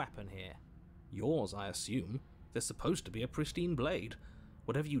isn't a weapon here? Yours, I assume. There's supposed to be a pristine blade.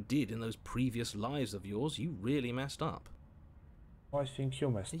 Whatever you did in those previous lives of yours, you really messed up. I think you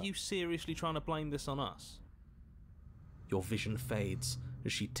messed up. Are you seriously trying to blame this on us? Your vision fades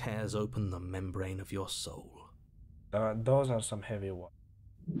as she tears open the membrane of your soul. Those are some heavy ones.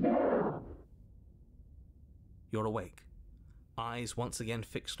 You're awake. Eyes once again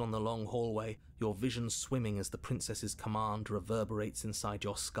fixed on the long hallway, your vision swimming as the princess's command reverberates inside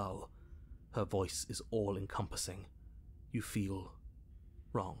your skull. Her voice is all-encompassing. You feel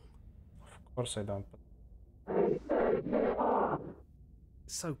wrong. Of course I don't.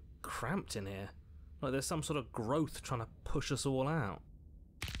 It's so cramped in here. Like there's some sort of growth trying to push us all out.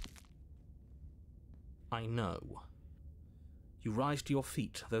 I know. You rise to your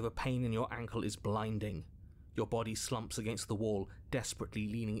feet, though the pain in your ankle is blinding. Your body slumps against the wall, desperately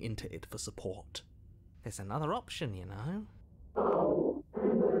leaning into it for support. There's another option, you know. Oh,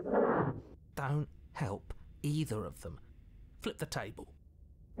 and what's that? Don't help either of them. Flip the table.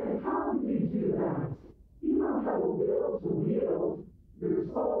 And how do you do that? You don't have a will to wield. Your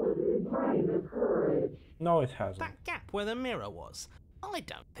soul has been trained of courage. No, it hasn't. That gap where the mirror was, I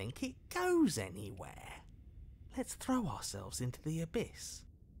don't think it goes anywhere. Let's throw ourselves into the abyss.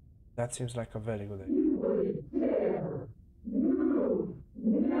 That seems like a very good idea. You wouldn't dare. Move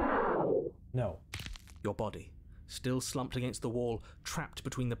now. No. Your body, still slumped against the wall, trapped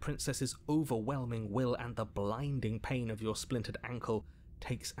between the princess's overwhelming will and the blinding pain of your splintered ankle,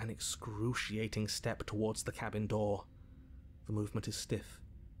 takes an excruciating step towards the cabin door. The movement is stiff,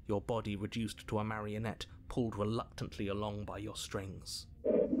 your body reduced to a marionette, pulled reluctantly along by your strings.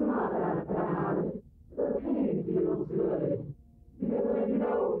 It's not that bad. The pain feels good. Because I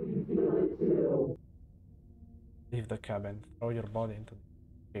know you feel it too. Leave the cabin. Throw your body into...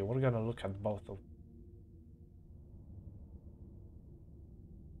 Okay, we're gonna look at both of them.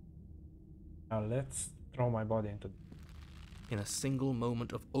 Now let's throw my body into... In a single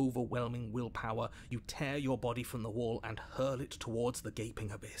moment of overwhelming willpower, you tear your body from the wall and hurl it towards the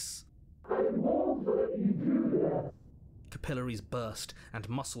gaping abyss. I won't let you do this. Capillaries burst and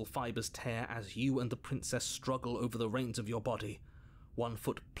muscle fibers tear as you and the princess struggle over the reins of your body. One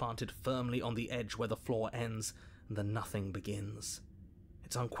foot planted firmly on the edge where the floor ends, and the nothing begins.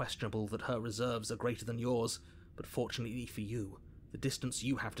 It's unquestionable that her reserves are greater than yours, but fortunately for you, the distance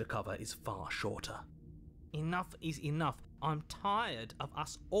you have to cover is far shorter. Enough is enough. I'm tired of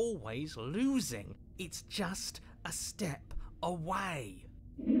us always losing. It's just a step away.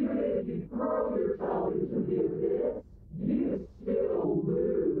 Even if you throw yourself into the abyss, you still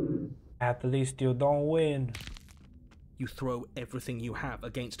lose. At least you don't win. You throw everything you have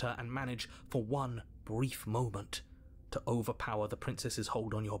against her and manage, for one brief moment, to overpower the princess's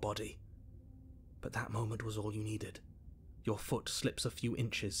hold on your body. But that moment was all you needed. Your foot slips a few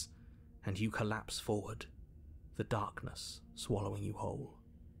inches, and you collapse forward, the darkness swallowing you whole.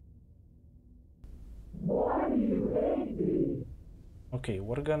 Okay,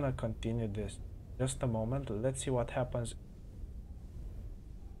 we're gonna continue this just a moment. Let's see what happens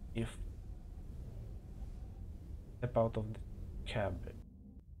if step out of the cabin.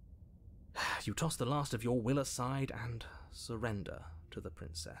 You toss the last of your will aside and surrender to the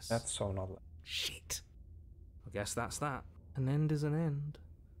princess. That's so not like. Shit. I guess that's that. An end is an end.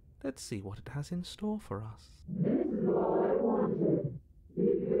 Let's see what it has in store for us. This is all I wanted.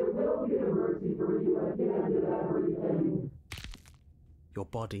 There will be a mercy for you at the end of everything. Your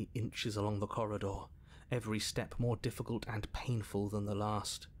body inches along the corridor, every step more difficult and painful than the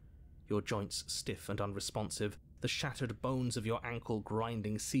last. Your joints stiff and unresponsive, the shattered bones of your ankle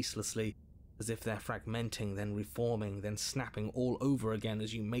grinding ceaselessly, as if they're fragmenting, then reforming, then snapping all over again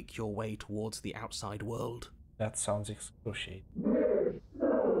as you make your way towards the outside world. That sounds excruciating.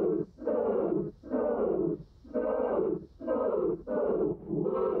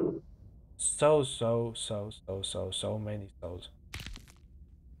 So many souls.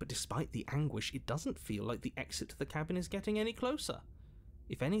 But despite the anguish, it doesn't feel like the exit to the cabin is getting any closer.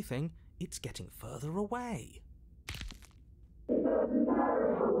 If anything, it's getting further away. It doesn't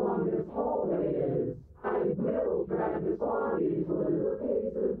matter how long this hallway is. I will drag this body into a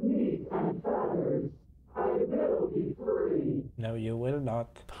case of meat and feathers. I will be free. No, you will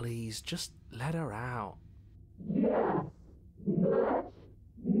not. Please, just let her out. Yes. Let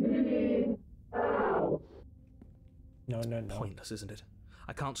me out. No. Pointless, isn't it?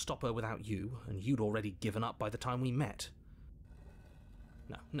 I can't stop her without you, and you'd already given up by the time we met.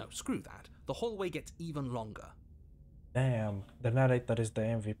 No, screw that. The hallway gets even longer. Damn, the narrator is the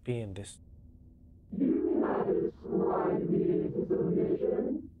MVP in this. You have described me into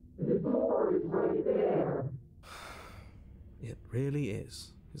submission. The door is right there. It really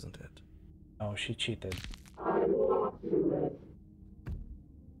is, isn't it? Oh, she cheated. I walked to it.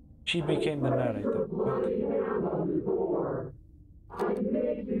 She became the narrator. Bloody hand on the door. I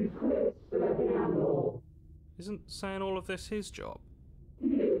made you twist the handle. Isn't saying all of this his job?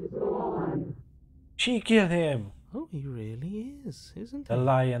 He is gone. She killed him! Oh, he really is, isn't The he?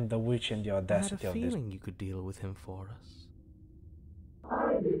 lion, the witch, and the I had a audacity of this. feeling you could deal with him for us.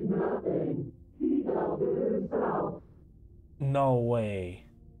 I did nothing. He dealt with himself. No way.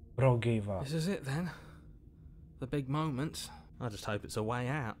 Bro gave up. This is it then. The big moment. I just hope it's a way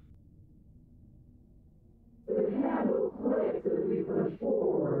out. The handle clicks as we push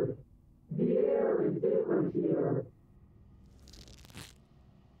forward. The air is different here.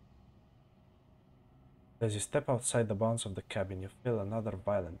 As you step outside the bounds of the cabin, you feel another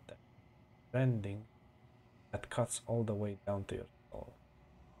violent death, rending that cuts all the way down to your soul.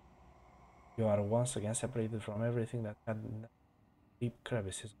 You are once again separated from everything that had deep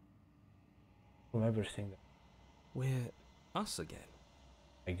crevices, from everything that, We're us again.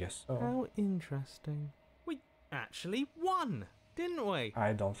 I guess so. How interesting. We actually won, didn't we?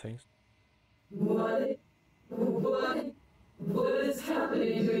 I don't think so. What is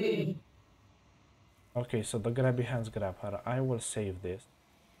happening to me? Okay, so the grabby hands grab her. I will save this.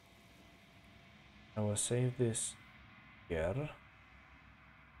 I will save this here.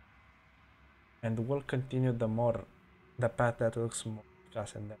 And we'll continue the path that looks more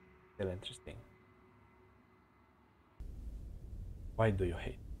discussed and that's still interesting. Why do you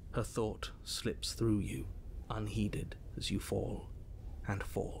hate? Her thought slips through you, unheeded, as you fall, and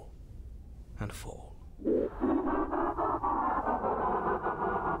fall, and fall.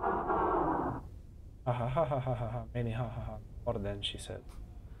 Ha ha ha ha ha ha, many ha ha ha, more than she said.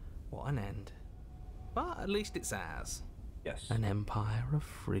 What an end. But at least it's ours. Yes. An empire of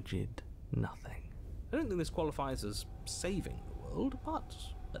frigid nothing. I don't think this qualifies as saving the world, but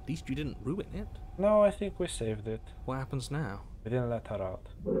at least you didn't ruin it. No, I think we saved it. What happens now? We didn't let her out.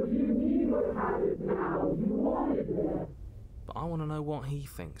 What do you mean what happens now? You wanted this. But I want to know what he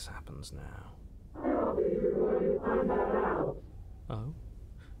thinks happens now. I don't think you're going to find that out. Oh?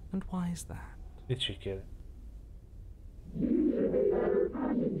 And why is that? Did she kill him? You should pay better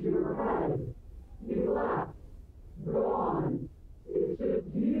attention to your head. You left. Gone. It's just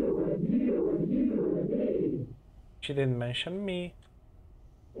you and you and you and me. She didn't mention me.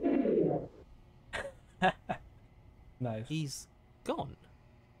 Idiot. Nice. He's gone.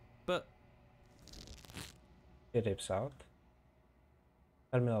 But He rips out.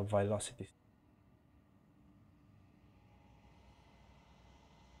 Terminal velocity.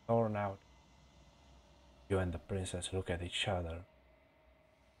 Torn out. You and the princess look at each other.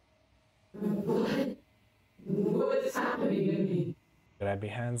 What's happening? Grabby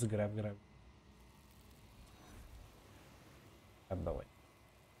hands, grab. Grab the way.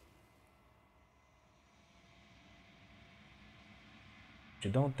 If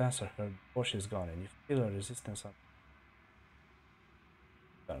you don't answer her before she's gone and you feel a resistance on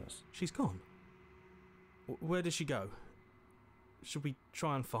turns. She's gone. Where did she go? Should we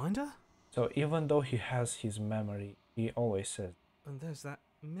try and find her? So even though he has his memory, he always says, And there's that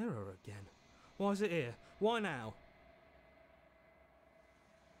mirror again. Why is it here? Why now?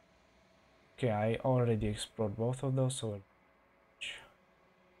 okay, I already explored both of those, so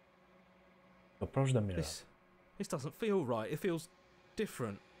approach the mirror. This doesn't feel right. It feels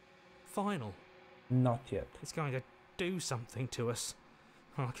different. Final. Not yet. It's going to do something to us.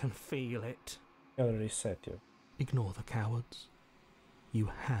 I can feel it. He'll reset you. Ignore the cowards. You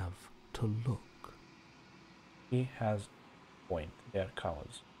have to look. He has a point. They are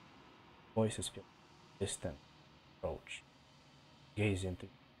cowards. Voices feel distant. Approach. Gaze into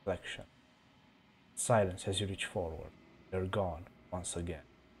reflection. Silence as you reach forward. They're gone once again.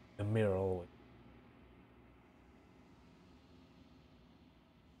 The mirror always.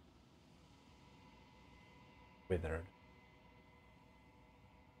 Withered.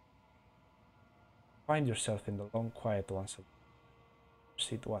 Find yourself in the long quiet once again.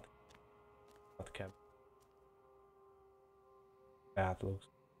 Proceed what cabin? That looks.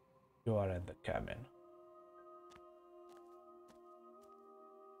 You are at the cabin.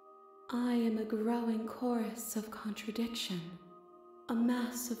 I am a growing chorus of contradiction, a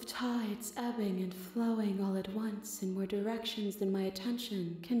mass of tides ebbing and flowing all at once in more directions than my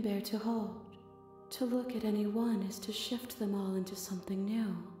attention can bear to hold. To look at any one is to shift them all into something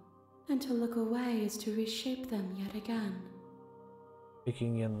new, and to look away is to reshape them yet again.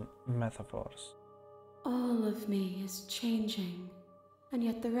 Speaking in metaphors. All of me is changing, and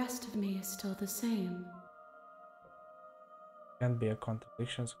yet the rest of me is still the same. Can't be a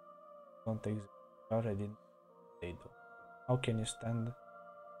contradiction. Don't exist. Already they do. How can you stand?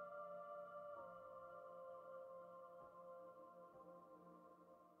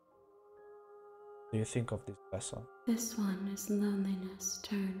 Do you think of this vessel? This one is loneliness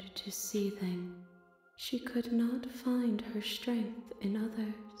turned to seething. She could not find her strength in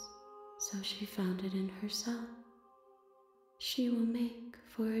others, so she found it in herself. She will make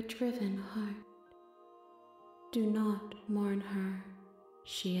for a driven heart. Do not mourn her.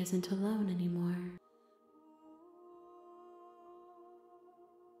 She isn't alone anymore.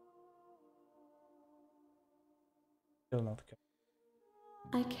 Still not care.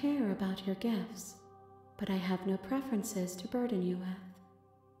 I care about your gifts, but I have no preferences to burden you with.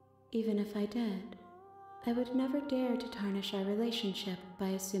 Even if I did, I would never dare to tarnish our relationship by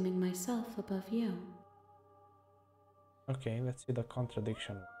assuming myself above you. Okay, let's see the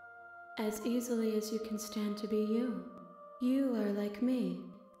contradiction. As easily as you can stand to be you. You are like me,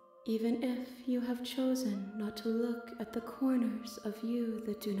 even if you have chosen not to look at the corners of you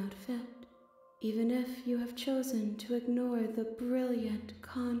that do not fit. Even if you have chosen to ignore the brilliant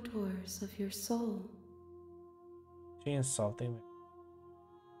contours of your soul. She insulting me.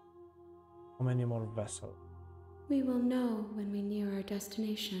 How many more vessels? We will know when we near our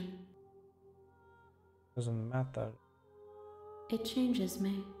destination. Doesn't matter. It changes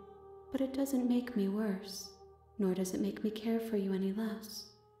me, but it doesn't make me worse, nor does it make me care for you any less.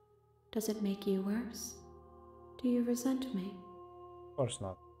 Does it make you worse? Do you resent me? Of course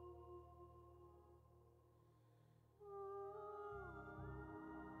not.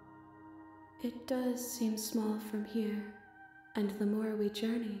 It does seem small from here, and the more we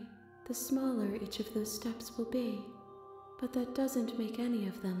journey, the smaller each of those steps will be, but that doesn't make any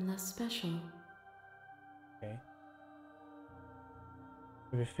of them less special. Okay.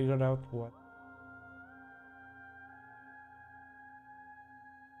 Have you figured out what?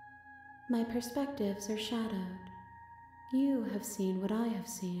 My perspectives are shadowed. You have seen what I have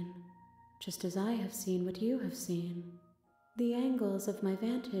seen, just as I have seen what you have seen. The angles of my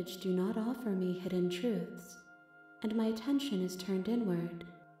vantage do not offer me hidden truths, and my attention is turned inward,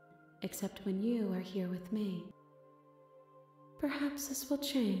 except when you are here with me. Perhaps this will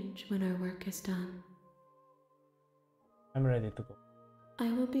change when our work is done. I'm ready to go.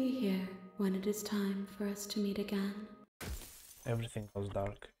 I will be here when it is time for us to meet again. Everything goes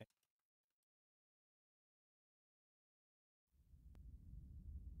dark.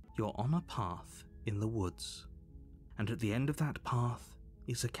 You're on a path in the woods, and at the end of that path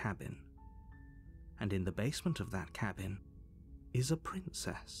is a cabin. And in the basement of that cabin is a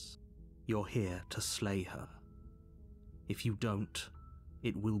princess. You're here to slay her. If you don't,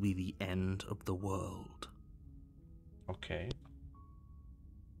 it will be the end of the world. Okay.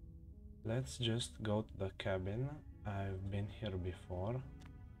 Let's just go to the cabin I've been here before.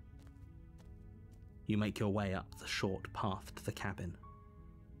 You make your way up the short path to the cabin.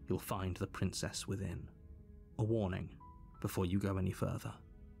 You'll find the princess within. A warning before you go any further.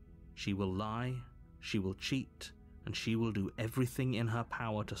 She will lie, she will cheat, and she will do everything in her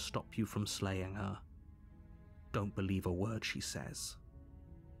power to stop you from slaying her. Don't believe a word she says.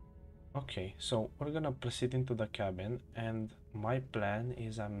 Okay, so we're gonna proceed into the cabin, and my plan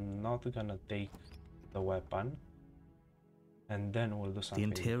is I'm not gonna take the weapon, and then we'll do something The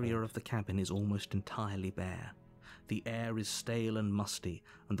interior different. of the cabin is almost entirely bare. The air is stale and musty,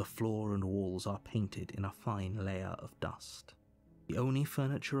 and the floor and walls are painted in a fine layer of dust. The only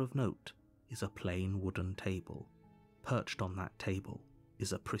furniture of note is a plain wooden table. Perched on that table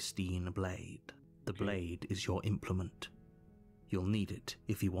is a pristine blade. The blade is your implement. You'll need it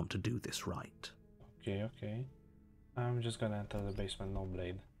if you want to do this right. Okay. I'm just gonna enter the basement, no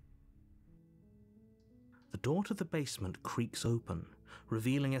blade. The door to the basement creaks open,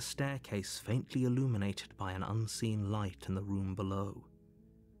 revealing a staircase faintly illuminated by an unseen light in the room below.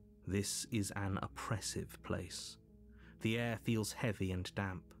 This is an oppressive place. The air feels heavy and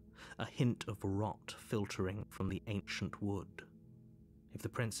damp, a hint of rot filtering from the ancient wood. If the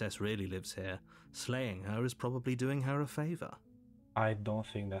princess really lives here, slaying her is probably doing her a favor. I don't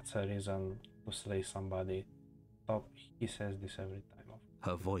think that's a reason to slay somebody. Stop, he says this every time.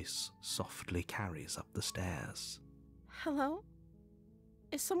 Her voice softly carries up the stairs. Hello?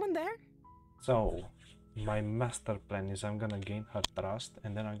 Is someone there? So, my master plan is I'm gonna gain her trust,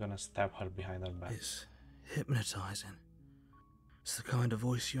 and then I'm gonna stab her behind her back. It's hypnotizing. It's the kind of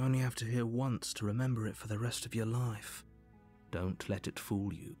voice you only have to hear once to remember it for the rest of your life. Don't let it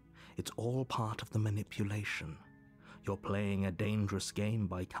fool you. It's all part of the manipulation. You're playing a dangerous game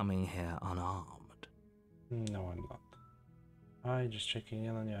by coming here unarmed. No, I'm not. I'm just checking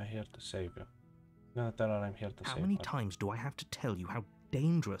in on you. I'm here to save you. I'm gonna tell her I'm here to How save many her. times do I have to tell you how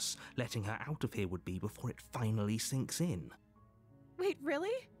dangerous letting her out of here would be before it finally sinks in? Wait,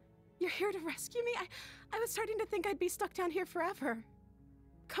 really? You're here to rescue me? I was starting to think I'd be stuck down here forever.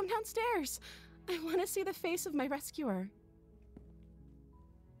 Come downstairs. I want to see the face of my rescuer.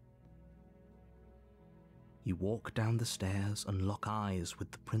 You walk down the stairs and lock eyes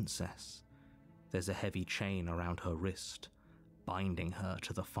with the princess. There's a heavy chain around her wrist, binding her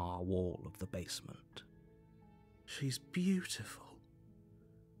to the far wall of the basement. She's beautiful.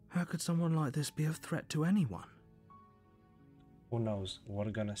 How could someone like this be a threat to anyone? Who knows?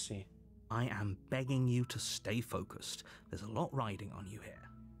 We're gonna see. I am begging you to stay focused. There's a lot riding on you here.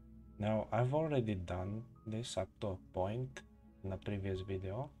 Now, I've already done this up to a point in a previous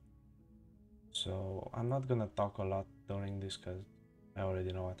video. So, I'm not gonna talk a lot during this because I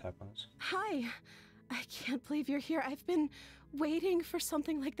already know what happens. Hi. I can't believe you're here. I've been waiting for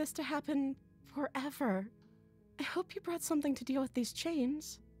something like this to happen forever. I hope you brought something to deal with these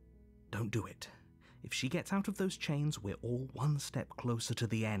chains. Don't do it. If she gets out of those chains, we're all one step closer to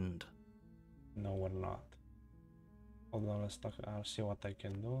the end. No, we're not. Hold on, let's talk. I'll see what I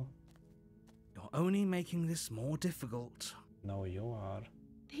can do. You're only making this more difficult. No, you are.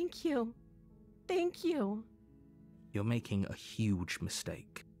 Thank you. Thank you. You're making a huge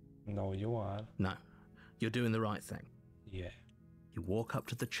mistake. No, you are. No, you're doing the right thing. Yeah. You walk up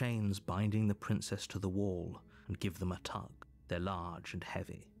to the chains binding the princess to the wall and give them a tug. They're large and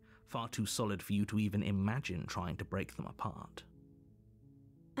heavy, far too solid for you to even imagine trying to break them apart.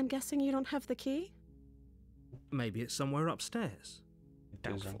 I'm guessing you don't have the key? Maybe it's somewhere upstairs. It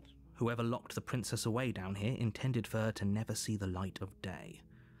Doubtful. isn't. Whoever locked the princess away down here intended for her to never see the light of day.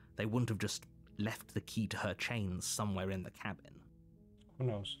 They wouldn't have just left the key to her chains somewhere in the cabin. Who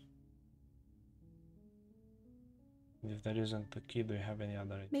knows? If there isn't a key, do you have any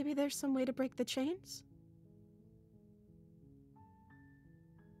other idea? Maybe there's some way to break the chains?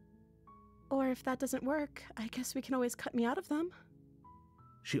 Or if that doesn't work, I guess we can always cut me out of them.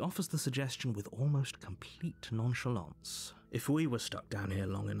 She offers the suggestion with almost complete nonchalance. If we were stuck down here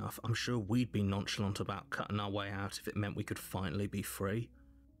long enough, I'm sure we'd be nonchalant about cutting our way out if it meant we could finally be free.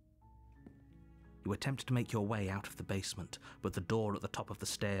 You attempt to make your way out of the basement, but the door at the top of the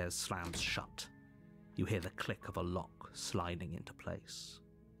stairs slams shut. You hear the click of a lock sliding into place.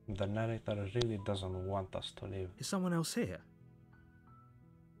 The narrator really doesn't want us to leave. Is someone else here?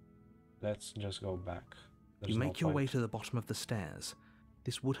 Let's just go back. There's You no make your way point. to the bottom of the stairs.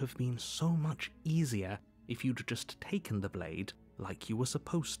 This would have been so much easier if you'd just taken the blade like you were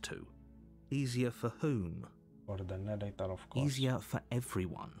supposed to. Easier for whom? For the narrator, of course. Easier for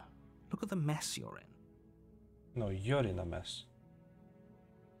everyone. Look at the mess you're in. No, you're in a mess.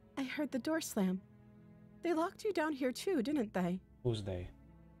 I heard the door slam. They locked you down here too, didn't they? Who's they?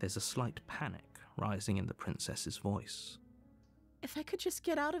 There's a slight panic rising in the princess's voice. If I could just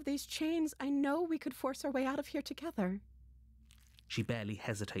get out of these chains, I know we could force our way out of here together. She barely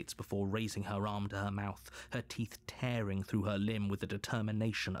hesitates before raising her arm to her mouth, her teeth tearing through her limb with the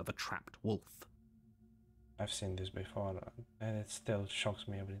determination of a trapped wolf. I've seen this before, and it still shocks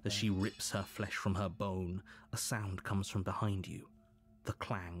me every time. As she rips her flesh from her bone, a sound comes from behind you, the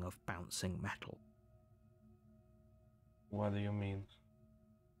clang of bouncing metal. What do you mean?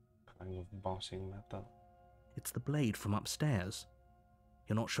 Kind of bouncing metal? It's the blade from upstairs.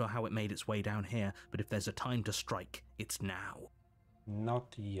 You're not sure how it made its way down here, but if there's a time to strike, it's now.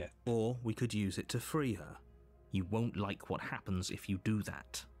 Not yet. Or we could use it to free her. You won't like what happens if you do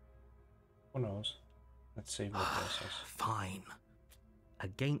that. Who knows? Let's save the process. Fine.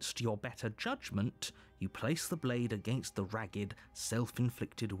 Against your better judgment, you place the blade against the ragged,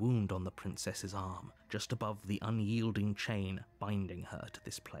 self-inflicted wound on the princess's arm, just above the unyielding chain binding her to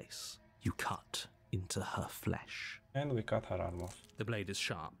this place. You cut into her flesh. And we cut her arm off. The blade is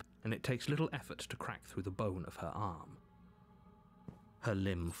sharp, and it takes little effort to crack through the bone of her arm. Her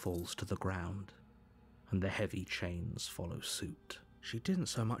limb falls to the ground, and the heavy chains follow suit. She didn't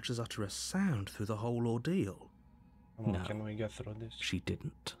so much as utter a sound through the whole ordeal. Come on, No. can we get through this? She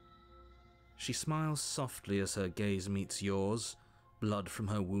didn't. She smiles softly as her gaze meets yours, blood from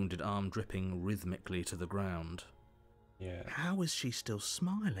her wounded arm dripping rhythmically to the ground. Yeah. How is she still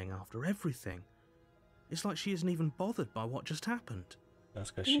smiling after everything? It's like she isn't even bothered by what just happened. That's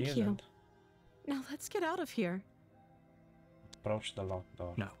because she Thank you. isn't. Now let's get out of here. Approach the locked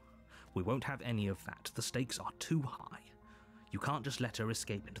door. No, we won't have any of that. The stakes are too high. You can't just let her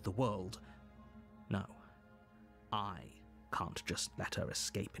escape into the world. No, I can't just let her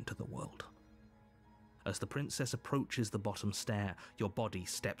escape into the world. As the princess approaches the bottom stair, your body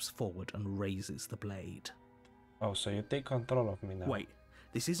steps forward and raises the blade. Oh, so you take control of me now? Wait,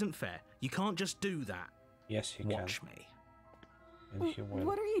 this isn't fair. You can't just do that. Yes, he Watch can. me. And he will.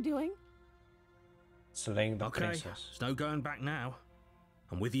 What are you doing? Slaying the Okay, princess. there's no going back now.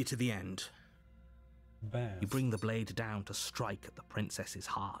 I'm with you to the end. Bam. You bring the blade down to strike at the princess's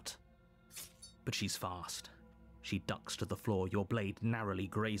heart. But she's fast. She ducks to the floor, your blade narrowly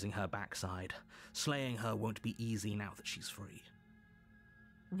grazing her backside. Slaying her won't be easy now that she's free.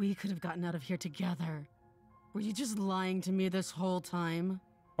 We could have gotten out of here together. Were you just lying to me this whole time?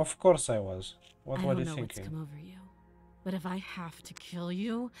 Of course I was. What I were don't you know what's thinking? come over you, but if I have to kill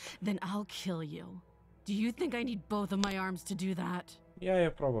you, then I'll kill you. Do you think I need both of my arms to do that? Yeah, you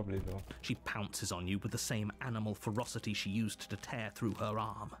probably do. She pounces on you with the same animal ferocity she used to tear through her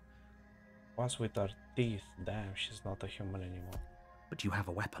arm. Once with her teeth, damn, she's not a human anymore. But you have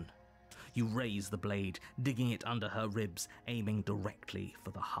a weapon. You raise the blade, digging it under her ribs, aiming directly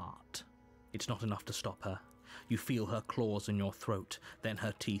for the heart. It's not enough to stop her. You feel her claws in your throat, then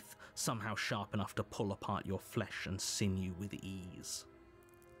her teeth, somehow sharp enough to pull apart your flesh and sinew with ease.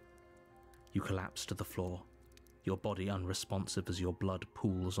 You collapse to the floor, your body unresponsive as your blood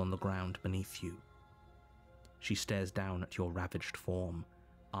pools on the ground beneath you. She stares down at your ravaged form,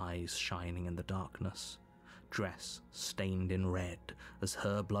 eyes shining in the darkness, dress stained in red as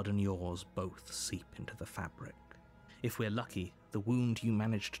her blood and yours both seep into the fabric. If we're lucky, the wound you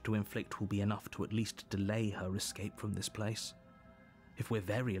managed to inflict will be enough to at least delay her escape from this place. If we're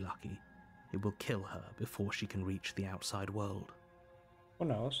very lucky, it will kill her before she can reach the outside world. Who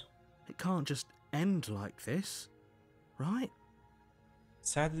knows? It can't just end like this, right?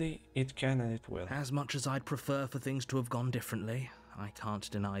 Sadly, it can and it will. As much as I'd prefer for things to have gone differently, I can't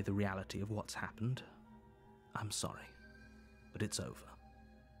deny the reality of what's happened. I'm sorry, but it's over.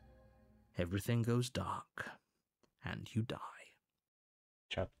 Everything goes dark, and you die.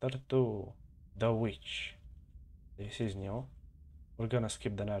 Chapter 2. The Witch. This is new. We're gonna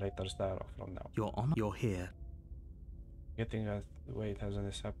skip the narrator's dialogue from now. You're here. Getting a... Wait, hasn't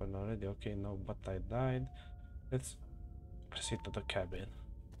this happened already? Okay, no, but I died. Let's proceed to the cabin.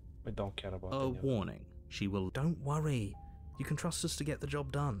 We don't care about A any of- warning. She will... Don't worry. You can trust us to get the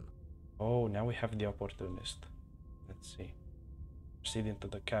job done. Oh, now we have the opportunist. Let's see. Proceed into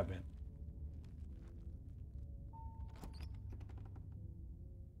the cabin.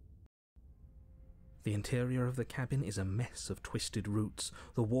 The interior of the cabin is a mess of twisted roots,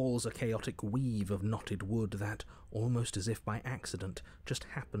 the walls a chaotic weave of knotted wood that, almost as if by accident, just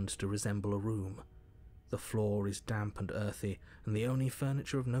happened to resemble a room. The floor is damp and earthy, and the only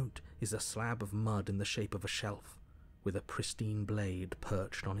furniture of note is a slab of mud in the shape of a shelf, with a pristine blade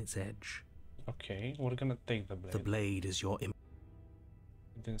perched on its edge. Okay, we're gonna take the blade. The blade is your It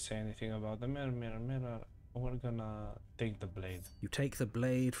didn't say anything about the mirror, mirror, mirror. We're gonna take the blade. You take the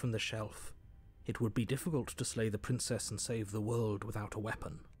blade from the shelf. It would be difficult to slay the princess and save the world without a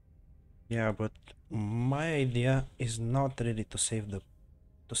weapon. Yeah, but my idea is not really to slay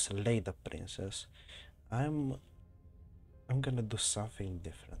the princess. I'm gonna do something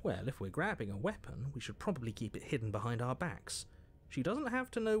different. Well, if we're grabbing a weapon, we should probably keep it hidden behind our backs. She doesn't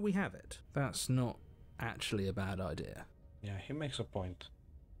have to know we have it. That's not actually a bad idea. Yeah, he makes a point.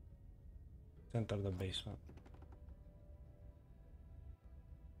 Enter the basement.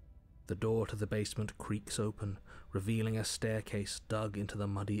 The door to the basement creaks open, revealing a staircase dug into the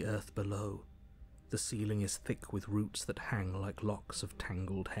muddy earth below. The ceiling is thick with roots that hang like locks of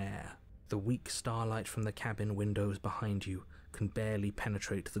tangled hair. The weak starlight from the cabin windows behind you can barely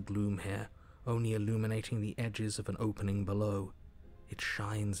penetrate the gloom here, only illuminating the edges of an opening below. It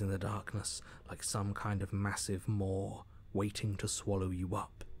shines in the darkness like some kind of massive maw waiting to swallow you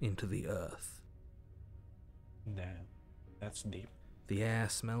up into the earth. Damn, that's deep. The air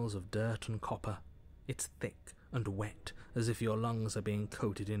smells of dirt and copper. It's thick and wet, as if your lungs are being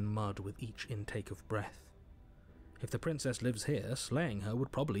coated in mud with each intake of breath. If the princess lives here, slaying her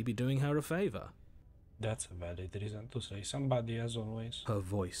would probably be doing her a favor. That's a valid reason to slay somebody, as always. Her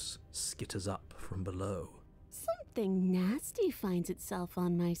voice skitters up from below. Something nasty finds itself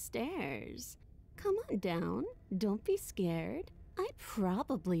on my stairs. Come on down. Don't be scared. I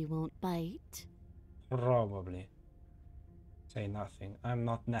probably won't bite. Probably. Say nothing. I'm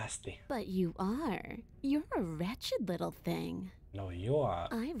not nasty. But you are. You're a wretched little thing. No, you are.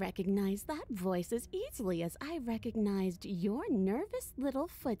 I recognize that voice as easily as I recognized your nervous little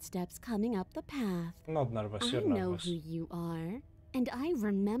footsteps coming up the path. Not nervous, I you're know nervous. who you are, and I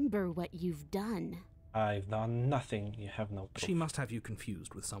remember what you've done. I've done nothing. You have no proof. She must have you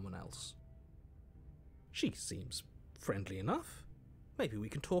confused with someone else. She seems friendly enough. Maybe we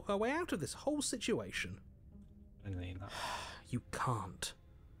can talk our way out of this whole situation. Friendly enough. You can't.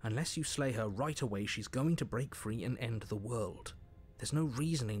 Unless you slay her right away, she's going to break free and end the world. There's no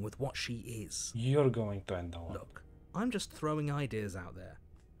reasoning with what she is. You're going to end the world. Look, I'm just throwing ideas out there.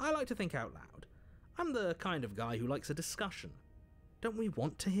 I like to think out loud. I'm the kind of guy who likes a discussion. Don't we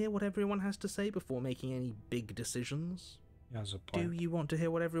want to hear what everyone has to say before making any big decisions? He has a point. Do you want to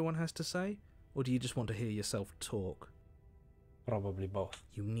hear what everyone has to say? Or do you just want to hear yourself talk? Probably both.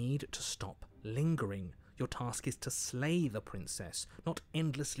 You need to stop lingering. Your task is to slay the princess, not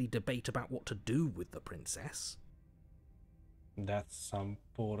endlessly debate about what to do with the princess. That's some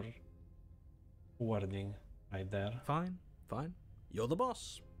poor wording right there. Fine, fine. You're the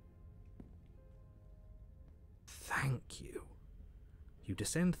boss. Thank you. You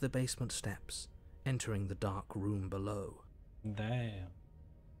descend the basement steps, entering the dark room below. Damn.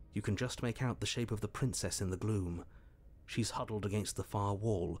 You can just make out the shape of the princess in the gloom. She's huddled against the far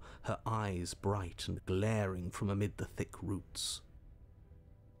wall, her eyes bright and glaring from amid the thick roots.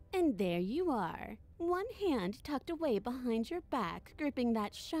 And there you are, one hand tucked away behind your back, gripping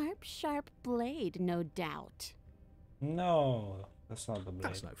that sharp, sharp blade, no doubt. No, that's not the blade.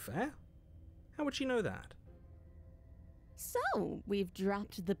 That's no fair. How would she know that? So, we've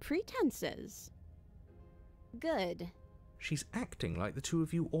dropped the pretenses. Good. She's acting like the two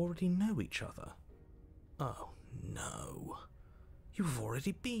of you already know each other. Oh, no. You've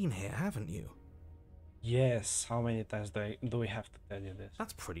already been here, haven't you? Yes, how many times do we have to tell you this?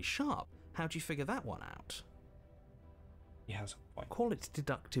 That's pretty sharp. How'd you figure that one out? He has a point. Call it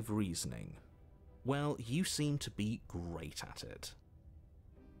deductive reasoning. Well, you seem to be great at it.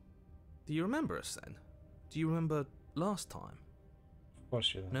 Do you remember us then? Do you remember last time? Of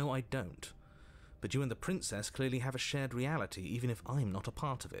course you don't. No, I don't. But you and the princess clearly have a shared reality, even if I'm not a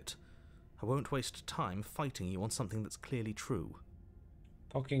part of it. I won't waste time fighting you on something that's clearly true.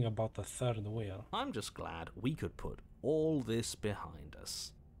 Talking about the third wheel. I'm just glad we could put all this behind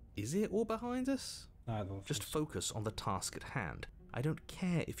us. Is it all behind us? I don't Just think so. focus on the task at hand. I don't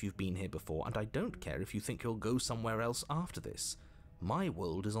care if you've been here before, and I don't care if you think you'll go somewhere else after this. My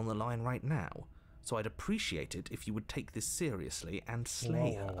world is on the line right now, so I'd appreciate it if you would take this seriously and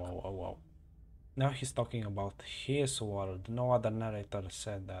slay her. Whoa. Now he's talking about his world. No other narrator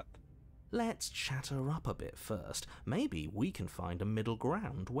said that. Let's chat her up a bit first. Maybe we can find a middle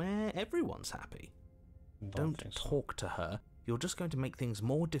ground where everyone's happy. Don't think so. talk to her. You're just going to make things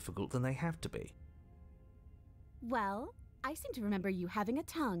more difficult than they have to be. Well, I seem to remember you having a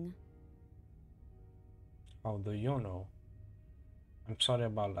tongue. How do you know? I'm sorry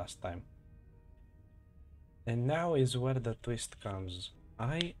about last time. And now is where the twist comes.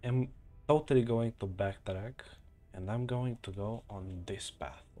 I am totally going to backtrack, and I'm going to go on this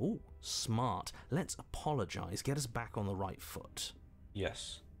path. Ooh, smart. Let's apologize. Get us back on the right foot.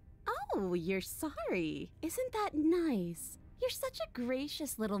 Yes. Oh, you're sorry. Isn't that nice? You're such a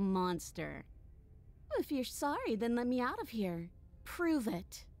gracious little monster. If you're sorry, then let me out of here. Prove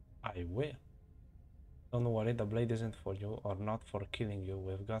it. I will. Don't worry, the blade isn't for you or not for killing you.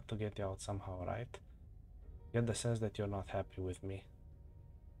 We've got to get you out somehow, right? Get the sense that you're not happy with me.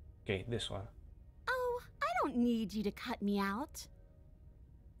 Okay, this one. Oh, I don't need you to cut me out.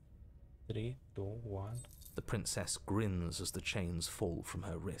 3, 2, 1. The princess grins as the chains fall from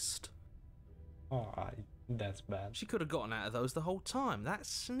her wrist. Oh, that's bad. She could have gotten out of those the whole time. That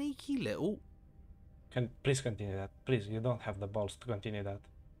sneaky little... Please continue that. Please, you don't have the balls to continue that.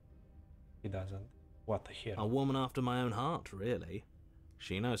 He doesn't. What a hero. A woman after my own heart, really.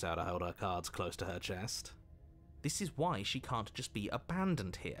 She knows how to hold her cards close to her chest. This is why she can't just be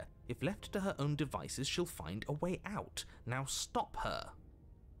abandoned here. If left to her own devices, she'll find a way out. Now stop her.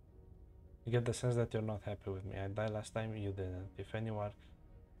 You get the sense that you're not happy with me. I died last time, you didn't. If anyone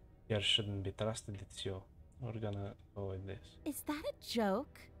here shouldn't be trusted, it's you. We're gonna go with this. Is that a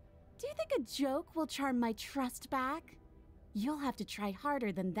joke? Do you think a joke will charm my trust back? You'll have to try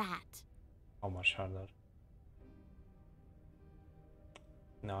harder than that. How much harder?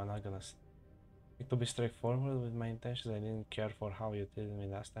 No, I'm not gonna... To be straightforward with my intentions, I didn't care for how you treated me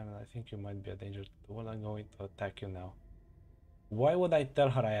last time, and I think you might be a danger to the world. I'm going to attack you now. Why would I tell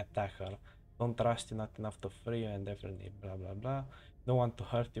her I attack her? Don't trust you, not enough to free you, and definitely blah blah blah. Don't want to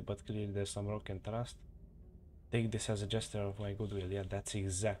hurt you, but clearly there's some broken trust. Take this as a gesture of my goodwill. Yeah, that's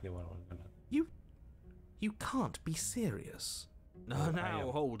exactly what we're gonna do. You can't be serious. Well, Now,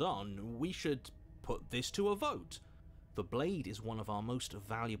 hold on. We should put this to a vote. The blade is one of our most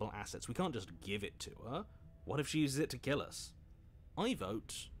valuable assets. We can't just give it to her. What if she uses it to kill us? I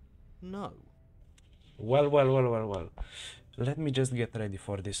vote no. Well. Let me just get ready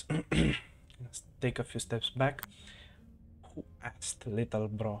for this. Let's take a few steps back. Who asked, little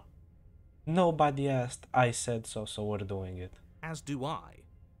bro? Nobody asked. I said so, so we're doing it. As do I.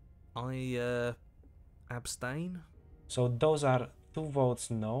 Abstain? So those are 2 votes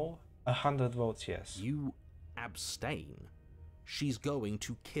no, 100 votes yes. You abstain. She's going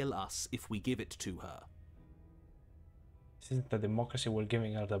to kill us if we give it to her. This isn't a democracy, we're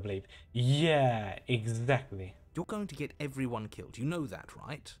giving her the blade. Yeah, exactly. You're going to get everyone killed. You know that,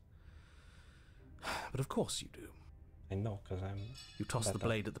 right? But of course you do. I know, because I'm... You toss the better.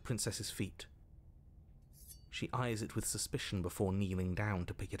 blade at the princess's feet. She eyes it with suspicion before kneeling down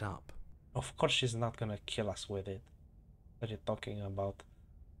to pick it up. Of course she's not gonna kill us with it. What are you talking about?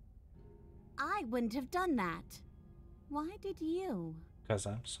 I wouldn't have done that. Why did you? Because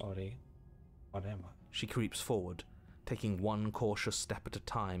I'm sorry. What am I? She creeps forward, taking one cautious step at a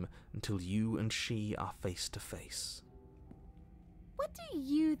time until you and she are face to face. What do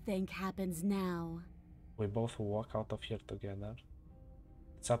you think happens now? We both walk out of here together.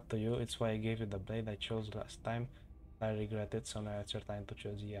 It's up to you. It's why I gave you the blade I chose last time. I regret it, so now it's your time to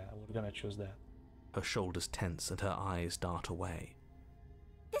choose. Yeah, we're gonna choose that. Her shoulders tense and her eyes dart away.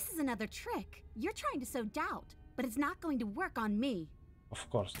 This is another trick. You're trying to sow doubt, but it's not going to work on me. Of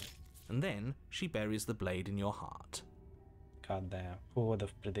course. And then she buries the blade in your heart. God damn. Who would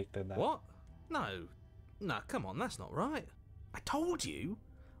have predicted that? What? No, come on, that's not right. I told you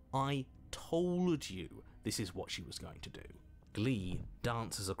this is what she was going to do. Glee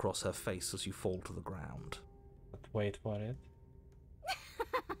dances across her face as you fall to the ground. But wait for it.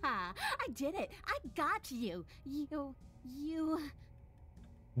 I did it. I got you. You...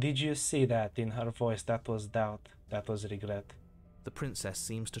 Did you see that in her voice? That was doubt. That was regret. The princess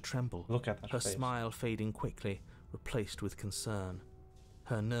seems to tremble. Look at her face. Smile fading quickly, replaced with concern.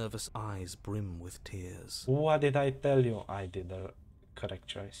 Her nervous eyes brim with tears. What did I tell you? I did the correct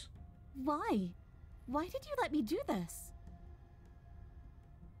choice. Why? Why did you let me do this?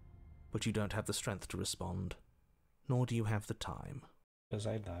 But you don't have the strength to respond, nor do you have the time. Because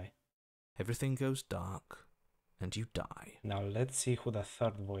I die. Everything goes dark, and you die. Now let's see who the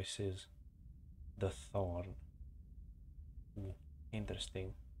third voice is. The Thorn.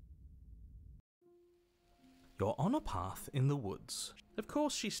 Interesting. You're on a path in the woods. Of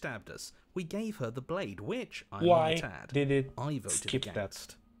course she stabbed us. We gave her the blade, which, I Why might add, did it I voted skip against.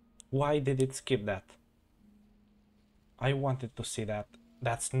 that? Why did it skip that? I wanted to see that.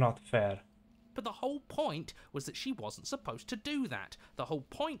 That's not fair. But the whole point was that she wasn't supposed to do that. The whole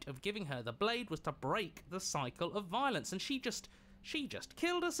point of giving her the blade was to break the cycle of violence, and she just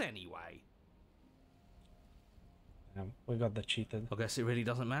killed us anyway. We got the cheated. I guess it really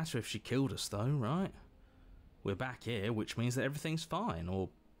doesn't matter if she killed us though, right? We're back here, which means that everything's fine, or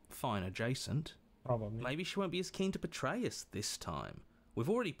fine adjacent. Probably. Maybe she won't be as keen to betray us this time. We've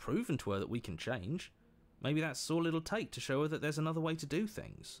already proven to her that we can change. Maybe that's all it'll take to show her that there's another way to do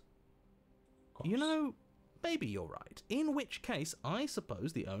things. You know, maybe you're right. In which case, I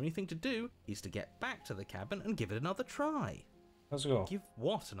suppose the only thing to do is to get back to the cabin and give it another try. Let's go. Give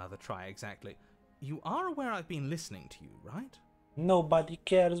what another try exactly? You are aware I've been listening to you, right? Nobody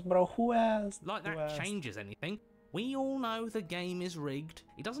cares, bro. Who asked? Like Who that asked? changes anything. We all know the game is rigged.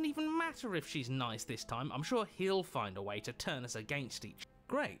 It doesn't even matter if she's nice this time. I'm sure he'll find a way to turn us against each.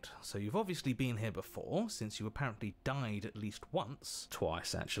 Great, so you've obviously been here before, since you apparently died at least once.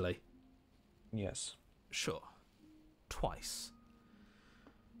 Twice, actually. Yes. Sure. Twice.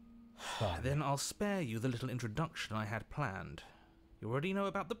 Fine. Then I'll spare you the little introduction I had planned. You already know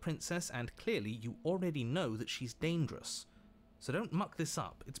about the princess, and clearly you already know that she's dangerous. So don't muck this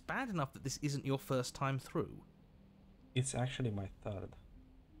up. It's bad enough that this isn't your first time through. It's actually my third.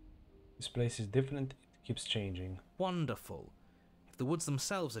 This place is different. It keeps changing. Wonderful. If the woods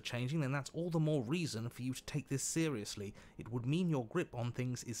themselves are changing, then that's all the more reason for you to take this seriously. It would mean your grip on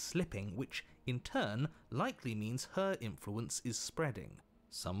things is slipping, which, in turn, likely means her influence is spreading.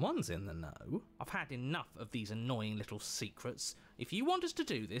 Someone's in the know. I've had enough of these annoying little secrets. If you want us to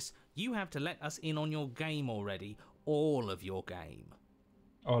do this, you have to let us in on your game already. All of your game.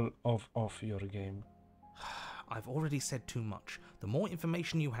 All of your game. I've already said too much. The more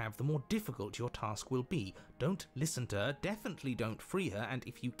information you have, the more difficult your task will be. Don't listen to her, definitely don't free her, and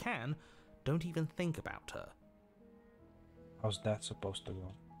if you can, don't even think about her. How's that supposed to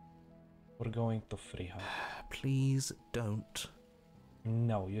go? We're going to free her. Please don't.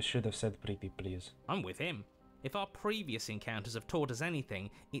 No, you should have said pretty please. I'm with him. If our previous encounters have taught us anything,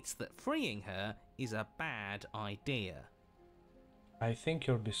 it's that freeing her is a bad idea. I think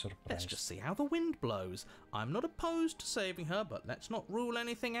you'll be surprised. Let's just see how the wind blows. I'm not opposed to saving her, but let's not rule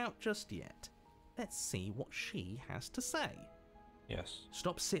anything out just yet. Let's see what she has to say. Yes.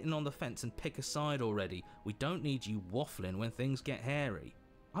 Stop sitting on the fence and pick a side already. We don't need you waffling when things get hairy.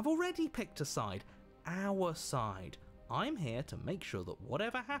 I've already picked a side. Our side. I'm here to make sure that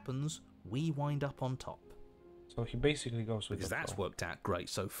whatever happens, we wind up on top. So he basically goes with Because the that's flow. worked out great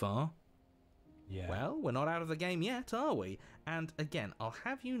so far. Yeah. Well, we're not out of the game yet, are we? And again, I'll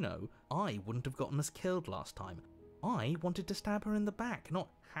have you know, I wouldn't have gotten us killed last time. I wanted to stab her in the back, not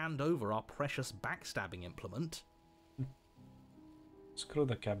hand over our precious backstabbing implement. Screw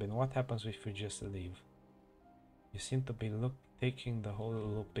the cabin. What happens if we just leave? You seem to be taking the whole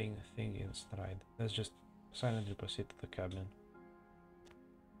looping thing in stride. Let's just silently proceed to the cabin.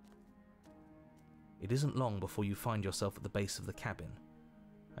 It isn't long before you find yourself at the base of the cabin.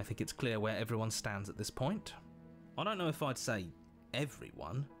 I think it's clear where everyone stands at this point. I don't know if I'd say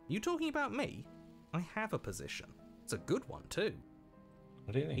everyone. You talking about me? I have a position. It's a good one too.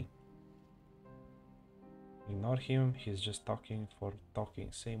 Really? Ignore him, he's just talking for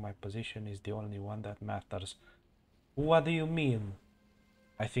talking. Say my position is the only one that matters. What do you mean?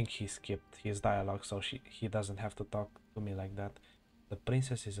 I think he skipped his dialogue, so he doesn't have to talk to me like that. The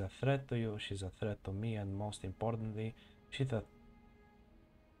princess is a threat to you, she's a threat to me, and most importantly, she's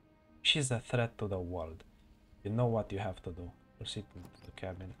a threat to the world. You know what you have to do. Proceed to the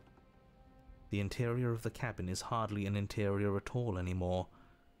cabin. The interior of the cabin is hardly an interior at all anymore.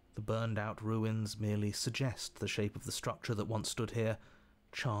 The burned out ruins merely suggest the shape of the structure that once stood here,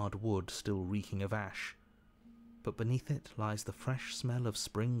 charred wood still reeking of ash. But beneath it lies the fresh smell of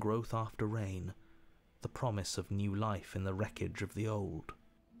spring growth after rain, the promise of new life in the wreckage of the old.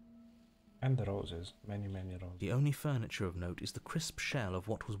 And the roses, many roses. The only furniture of note is the crisp shell of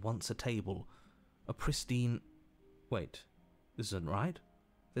what was once a table, a pristine... Wait, this isn't right.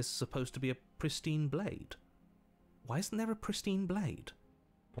 There's supposed to be a pristine blade. Why isn't there a pristine blade?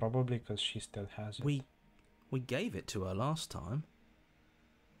 Probably because she still has it. We gave it to her last time.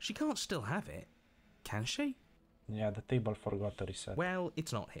 She can't still have it, can she? Yeah, the table forgot to reset. Well,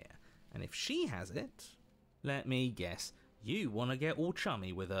 it's not here. And if she has it, let me guess, you want to get all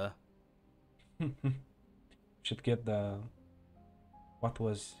chummy with her. Should get the... What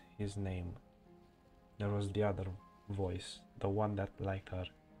was his name? There was the other voice. The one that liked her.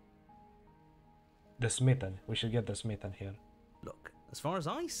 The Smitten. We should get the Smitten here. Look, as far as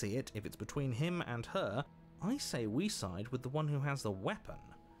I see it, if it's between him and her, I say we side with the one who has the weapon.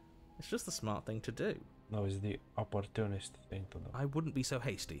 It's just the smart thing to do. No, it's the opportunist thing to do. I wouldn't be so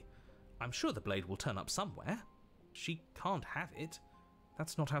hasty. I'm sure the blade will turn up somewhere. She can't have it.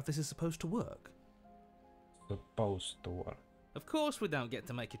 That's not how this is supposed to work. Supposed to work. Of course we don't get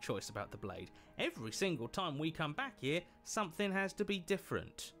to make a choice about the blade. Every single time we come back here, something has to be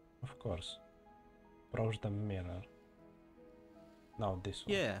different. Of course. Approach the mirror. No, this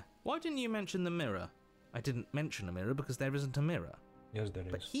one. Yeah, why didn't you mention the mirror? I didn't mention a mirror because there isn't a mirror. Yes, there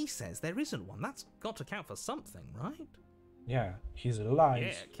is. But he says there isn't one. That's got to count for something, right? Yeah, his lies. Yeah,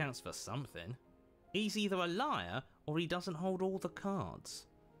 it counts for something. He's either a liar or he doesn't hold all the cards.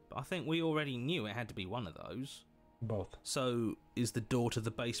 But I think we already knew it had to be one of those. Both. So, is the door to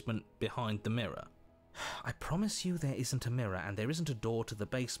the basement behind the mirror? I promise you there isn't a mirror, and there isn't a door to the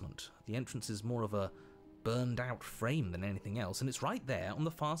basement. The entrance is more of a burned-out frame than anything else, and it's right there on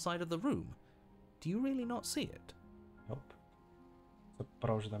the far side of the room. Do you really not see it? Nope. Let's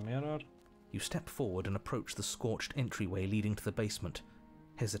approach the mirror. You step forward and approach the scorched entryway leading to the basement,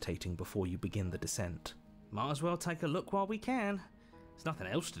 hesitating before you begin the descent. Might as well take a look while we can. There's nothing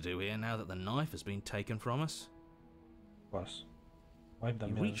else to do here now that the knife has been taken from us. Of course. Wipe the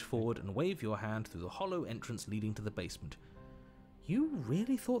You mirror. reach forward and wave your hand through the hollow entrance leading to the basement. You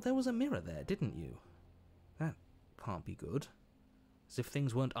really thought there was a mirror there, didn't you? That can't be good. As if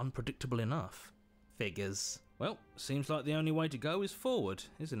things weren't unpredictable enough. Figures. Well, seems like the only way to go is forward,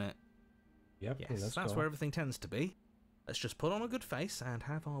 isn't it? Yep, Yes, let's that's go. where everything tends to be. Let's just put on a good face and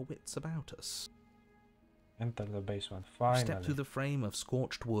have our wits about us. Enter the basement, You finally. step through the frame of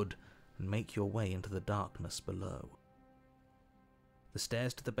scorched wood and make your way into the darkness below. The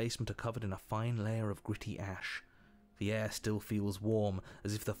stairs to the basement are covered in a fine layer of gritty ash. The air still feels warm,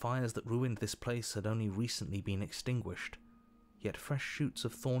 as if the fires that ruined this place had only recently been extinguished. Yet fresh shoots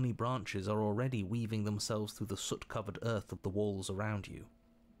of thorny branches are already weaving themselves through the soot-covered earth of the walls around you.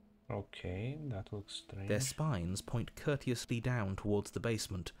 Okay, that looks strange. Their spines point courteously down towards the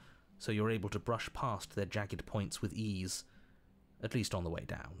basement, so you're able to brush past their jagged points with ease, at least on the way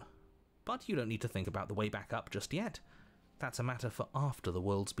down. But you don't need to think about the way back up just yet. That's a matter for after the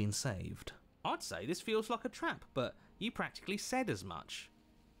world's been saved. I'd say this feels like a trap, but you practically said as much.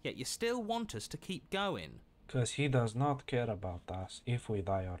 Yet you still want us to keep going. Because he does not care about us if we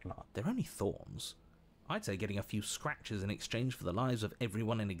die or not. They're only thorns. I'd say getting a few scratches in exchange for the lives of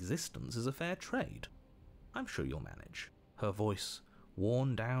everyone in existence is a fair trade. I'm sure you'll manage. Her voice,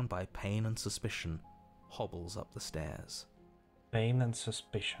 worn down by pain and suspicion, hobbles up the stairs. Pain and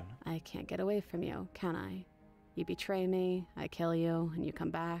suspicion. I can't get away from you, can I? You betray me, I kill you, and you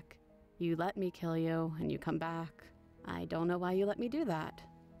come back. You let me kill you, and you come back. I don't know why you let me do that.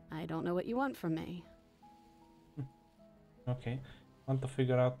 I don't know what you want from me. Okay. Want to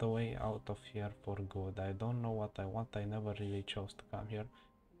figure out the way out of here for good. I don't know what I want. I never really chose to come here.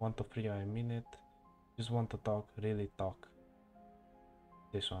 Want to free you, I mean it. Just want to talk, really talk.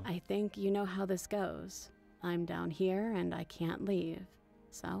 This one. I think you know how this goes. I'm down here and I can't leave.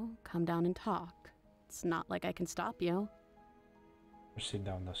 So, come down and talk. It's not like I can stop you. Proceed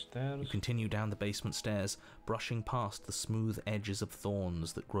down the You stairs. continue down the basement stairs, brushing past the smooth edges of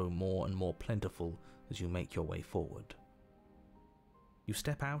thorns that grow more and more plentiful as you make your way forward. You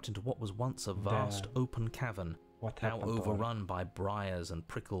step out into what was once a vast Damn. open cavern, What now happened to her? overrun by briars and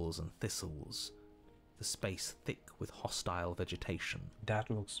prickles and thistles, the space thick with hostile vegetation. That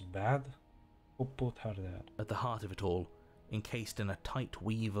looks bad. Who put her there? At the heart of it all, encased in a tight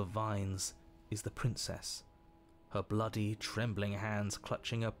weave of vines, is the princess, her bloody, trembling hands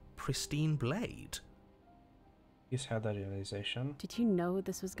clutching a pristine blade. He's had a realization. Did you know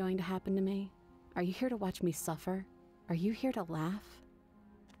this was going to happen to me? Are you here to watch me suffer? Are you here to laugh?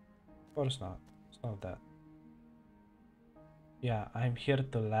 Of course not. It's not that. Yeah, I'm here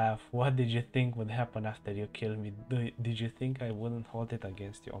to laugh. What did you think would happen after you kill me? Did you think I wouldn't hold it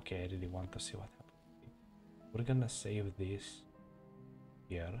against you? Okay, I really want to see what happens. We're gonna save this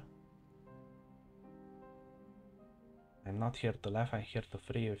here. I'm not here to laugh, I'm here to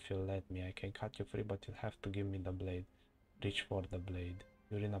free you if you'll let me. I can cut you free, but you'll have to give me the blade. Reach for the blade.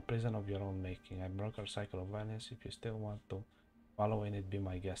 You're in a prison of your own making. I broke our cycle of violence. If you still want to follow in it, be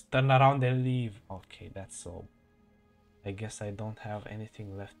my guest. Turn around and leave. Okay, that's so. I guess I don't have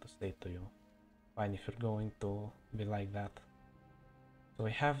anything left to say to you. Fine, if you're going to be like that. So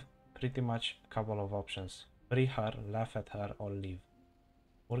we have pretty much a couple of options. Free her, laugh at her, or leave.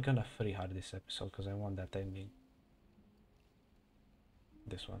 We're gonna free her this episode because I want that ending.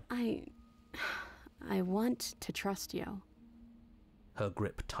 This one. I want to trust you. Her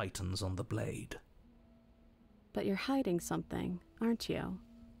grip tightens on the blade. But you're hiding something, aren't you?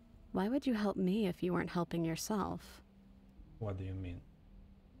 Why would you help me if you weren't helping yourself? What do you mean?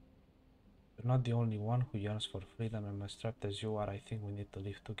 You're not the only one who yearns for freedom, and as trapped as you are, I think we need to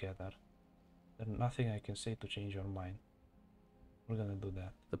live together. There's nothing I can say to change your mind. We're gonna do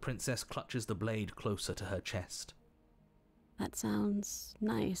that. The princess clutches the blade closer to her chest. That sounds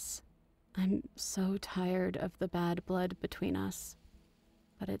nice. I'm so tired of the bad blood between us.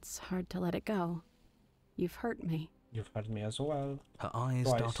 But it's hard to let it go. You've hurt me. You've hurt me as well. Her eyes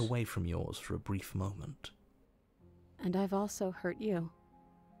Twice. dart away from yours for a brief moment. And I've also hurt you.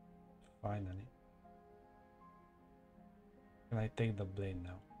 Finally. Can I take the blade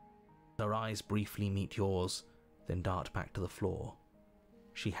now? Her eyes briefly meet yours, then dart back to the floor.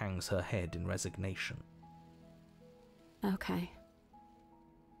 She hangs her head in resignation. Okay.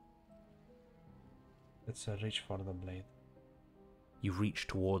 Let's reach for the blade. You reach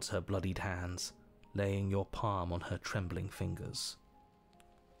towards her bloodied hands, laying your palm on her trembling fingers.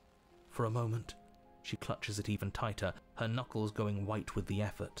 For a moment, she clutches it even tighter, her knuckles going white with the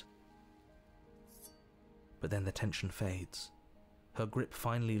effort. But then the tension fades. Her grip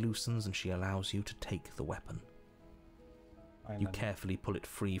finally loosens and she allows you to take the weapon. You carefully pull it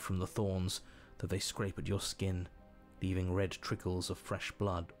free from the thorns, though they scrape at your skin, leaving red trickles of fresh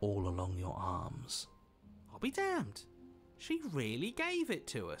blood all along your arms. I'll be damned. She really gave it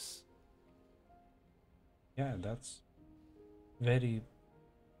to us. Yeah, that's very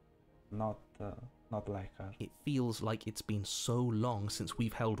not like her. It feels like it's been so long since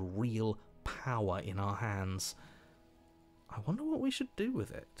we've held real power in our hands. I wonder what we should do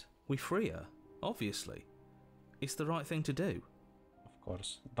with it. We free her, obviously. It's the right thing to do. Of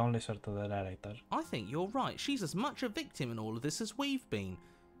course, don't listen to the narrator. I think you're right. She's as much a victim in all of this as we've been.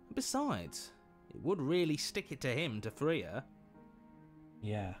 Besides, it would really stick it to him to free her.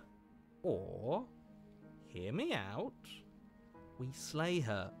 Yeah. Or, hear me out, we slay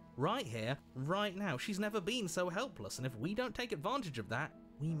her. Right here, right now. She's never been so helpless, and if we don't take advantage of that,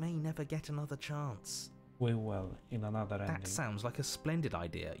 we may never get another chance. We will, in another ending. That sounds like a splendid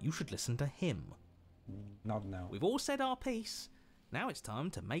idea. You should listen to him. Not now. We've all said our piece. Now it's time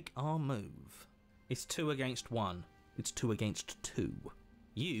to make our move. It's 2 against 1. It's 2 against 2.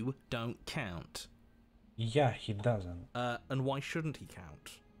 You don't count. Yeah, he doesn't. And why shouldn't he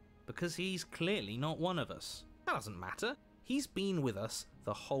count? Because he's clearly not one of us. That doesn't matter. He's been with us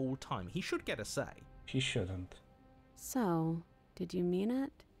the whole time. He should get a say. He shouldn't. So, did you mean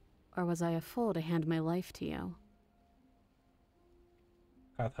it? Or was I a fool to hand my life to you?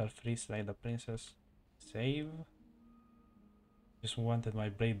 Cut her free, slay the princess. Save. Just wanted my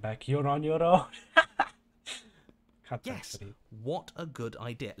blade back. You're on your own. Cut her Yes, free. what a good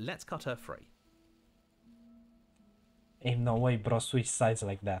idea. Let's cut her free. Ain't no way, bro. Switch sides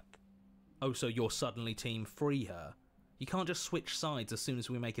like that. Oh, so you're suddenly team free her? You can't just switch sides as soon as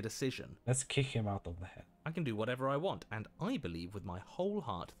we make a decision. Let's kick him out of the head. I can do whatever I want, and I believe with my whole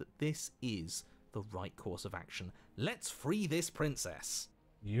heart that this is the right course of action. Let's free this princess.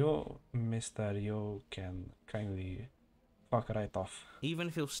 You, mister, you can kindly fuck right off. Even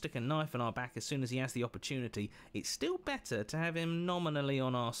if he'll stick a knife in our back as soon as he has the opportunity, it's still better to have him nominally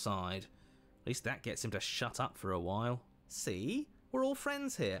on our side. At least that gets him to shut up for a while. See? We're all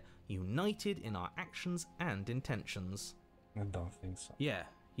friends here, united in our actions and intentions. I don't think so. Yeah,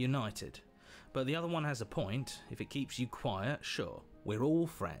 united. But the other one has a point. If it keeps you quiet, sure, we're all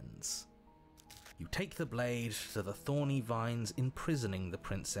friends. You take the blade to the thorny vines imprisoning the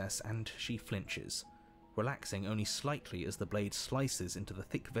princess, and she flinches, relaxing only slightly as the blade slices into the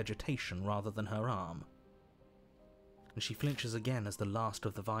thick vegetation rather than her arm. And she flinches again as the last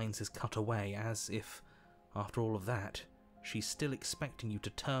of the vines is cut away, as if, after all of that, she's still expecting you to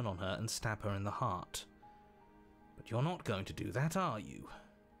turn on her and stab her in the heart. But you're not going to do that, are you?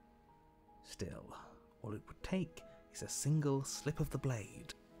 Still, all it would take is a single slip of the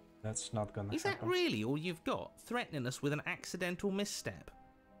blade. That's not gonna Is that happen. really all you've got? Threatening us with an accidental misstep?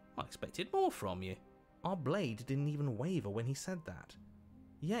 I expected more from you. Our blade didn't even waver when he said that.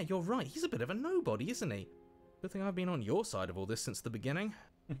 Yeah, you're right, he's a bit of a nobody, isn't he? Good thing I've been on your side of all this since the beginning.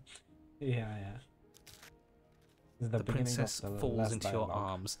 Yeah. It's The beginning of princess the falls last into your dialogue.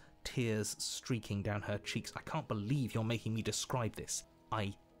 arms, tears streaking down her cheeks. I can't believe you're making me describe this.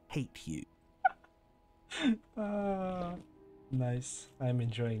 I hate you. Nice. I'm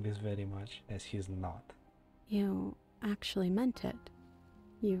enjoying this very much, as he's not. You actually meant it.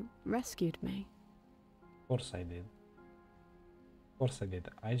 You rescued me. Of course I did. Of course I did.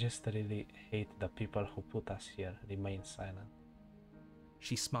 I just really hate the people who put us here. Remain silent.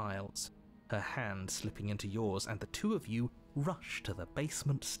 She smiles, her hand slipping into yours, and the two of you rush to the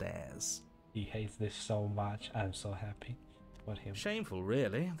basement stairs. He hates this so much. I'm so happy for him. Shameful,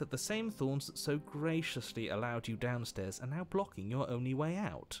 really, that the same thorns that so graciously allowed you downstairs are now blocking your only way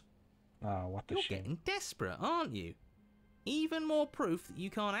out. Ah, what a You're shame. getting desperate, aren't you? Even more proof that you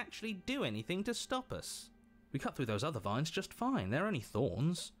can't actually do anything to stop us. We cut through those other vines just fine. They're only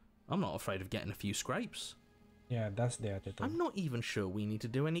thorns. I'm not afraid of getting a few scrapes. Yeah, that's the attitude. I'm not even sure we need to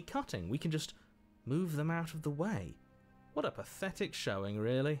do any cutting. We can just move them out of the way. What a pathetic showing,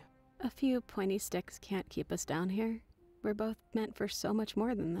 really. A few pointy sticks can't keep us down here. We're both meant for so much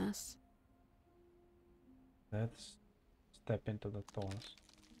more than this. Let's step into the thorns.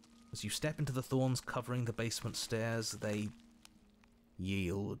 As you step into the thorns covering the basement stairs, they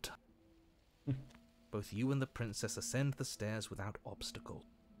yield. Both you and the princess ascend the stairs without obstacle.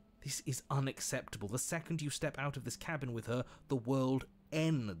 This is unacceptable. The second you step out of this cabin with her, the world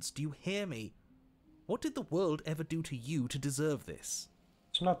ends. Do you hear me? What did the world ever do to you to deserve this?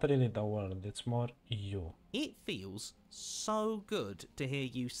 It's not really the world, it's more you. It feels so good to hear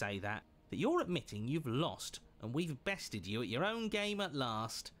you say that you're admitting you've lost and we've bested you at your own game at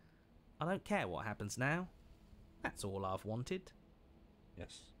last. I don't care what happens now. That's all I've wanted.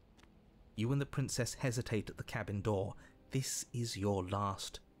 Yes. You and the princess hesitate at the cabin door. This is your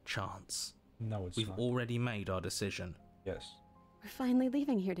last chance. No, it's We've not. already made our decision. Yes. We're finally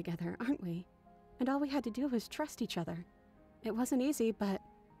leaving here together, aren't we? And all we had to do was trust each other. It wasn't easy, but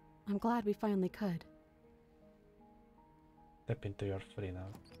I'm glad we finally could. Step into your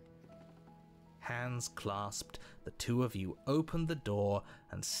freedom. Hands clasped, the two of you open the door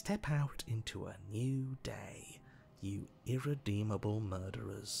and step out into a new day, you irredeemable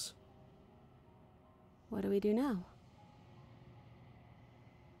murderers. What do we do now?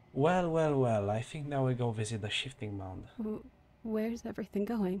 Well, I think now we go visit the shifting mound. Where's everything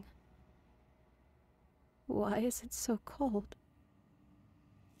going? Why is it so cold?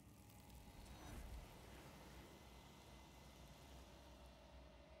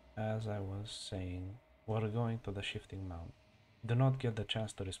 As I was saying, we're going to the shifting mound. Do not get the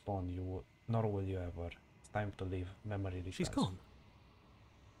chance to respond, nor will you ever. It's time to leave. Memory returns. She's gone.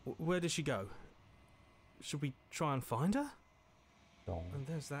 Where did she go? Should we try and find her? Don't. And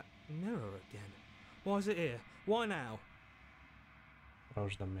there's that mirror again. Why is it here? Why now?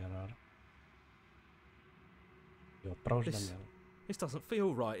 Approach the mirror. You approach the mirror. This doesn't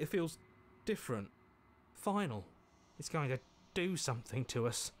feel right. It feels different. Final. It's going to do something to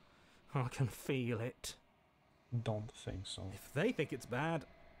us. I can feel it. Don't think so. If they think it's bad,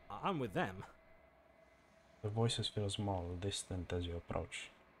 I'm with them. The voices feel small, distant as you approach.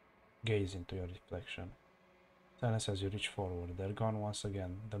 Gaze into your reflection. Silence as you reach forward. They're gone once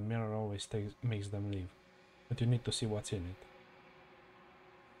again. The mirror always makes them leave. But you need to see what's in it.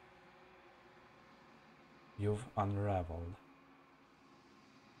 You've unraveled.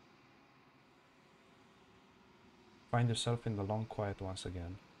 Find yourself in the long quiet once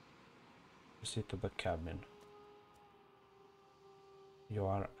again. You sit at the cabin. You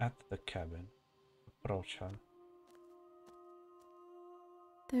are at the cabin. Approach her.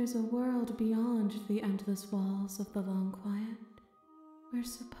 There's a world beyond the endless walls of the long quiet. We're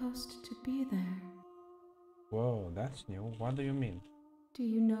supposed to be there. Whoa, that's new. What do you mean? Do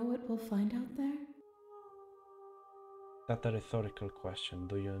you know what we'll find out there? That's a rhetorical question.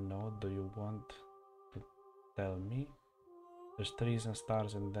 Do you know? Do you want to tell me? There's trees and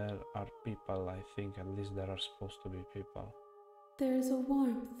stars and there are people, I think. At least there are supposed to be people. There is a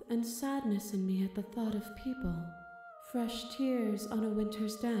warmth and sadness in me at the thought of people. Fresh tears on a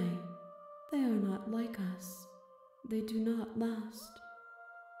winter's day. They are not like us. They do not last.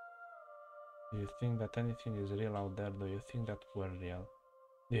 Do you think that anything is real out there? Do you think that we're real?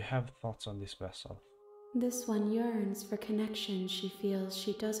 Do you have thoughts on this vessel? This one yearns for connection she feels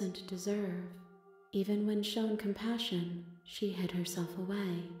she doesn't deserve. Even when shown compassion, she hid herself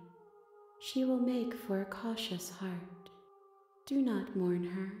away. She will make for a cautious heart. Do not mourn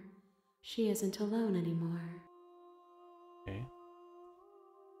her. She isn't alone anymore. Okay.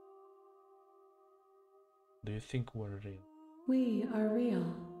 Do you think we're real? We are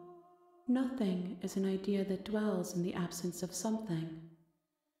real. Nothing is an idea that dwells in the absence of something.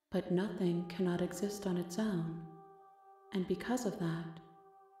 But nothing cannot exist on its own. And because of that,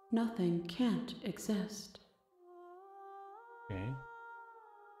 nothing can't exist. Okay.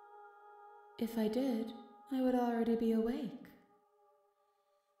 If I did, I would already be awake.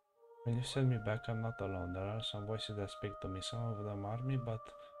 When you send me back, I'm not alone. There are some voices that speak to me. Some of them are me, but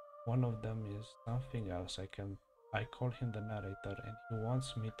one of them is something else. I call him the narrator, and he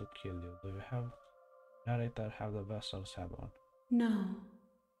wants me to kill you. Do you have narrator? Have the vessels have one? No,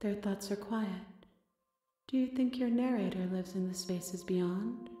 their thoughts are quiet. Do you think your narrator lives in the spaces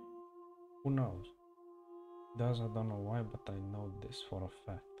beyond? Who knows? I don't know why, but I know this for a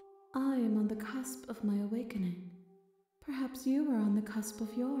fact. I am on the cusp of my awakening. Perhaps you are on the cusp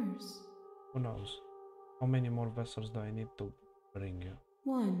of yours. Who knows? How many more vessels do I need to bring you?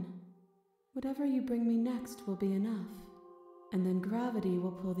 One. Whatever you bring me next will be enough, and then gravity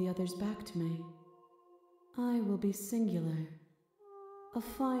will pull the others back to me. I will be singular. A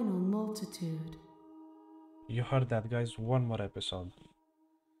final multitude. You heard that, guys. One more episode.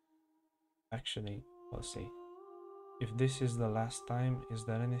 Actually, we'll see. If this is the last time, is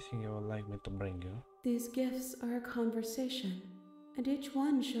there anything you would like me to bring you? These gifts are a conversation, and each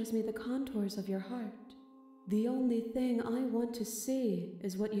one shows me the contours of your heart. The only thing I want to see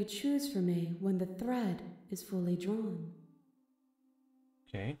is what you choose for me when the thread is fully drawn.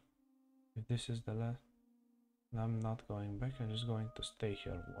 Okay. If this is the last, I'm not going back. I'm just going to stay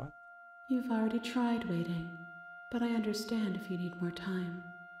here. What? You've already tried waiting, but I understand if you need more time.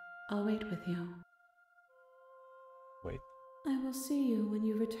 I'll wait with you. Wait. I will see you when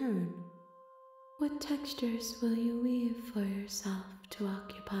you return. What textures will you weave for yourself to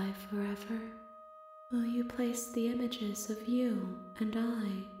occupy forever? Will you place the images of you and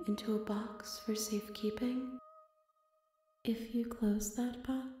I into a box for safekeeping? If you close that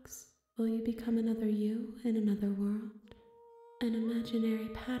box, will you become another you in another world? An imaginary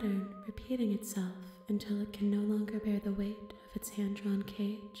pattern repeating itself until it can no longer bear the weight of its hand-drawn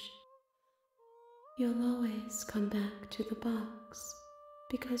cage? You'll always come back to the box,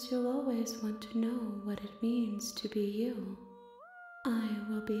 because you'll always want to know what it means to be you. I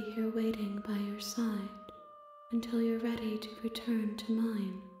will be here waiting by your side until you're ready to return to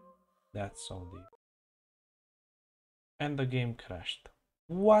mine. That's so deep. And the game crashed.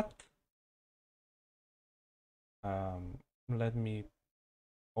 What? Let me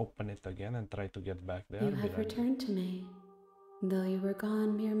open it again and try to get back there. You have returned to me. Though you were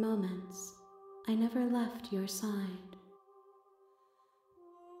gone mere moments, I never left your side.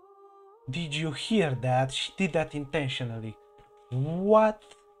 Did you hear that? She did that intentionally. What?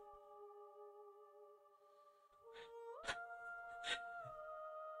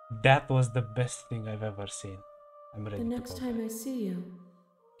 That was the best thing I've ever seen. I'm ready The to next go time back. I see you,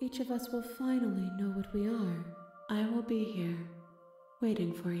 each of us will finally know what we are. I will be here,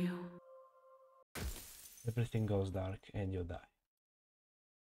 waiting for you. Everything goes dark and you die.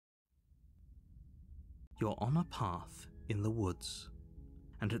 You're on a path in the woods,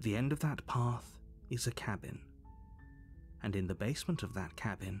 and at the end of that path is a cabin. And in the basement of that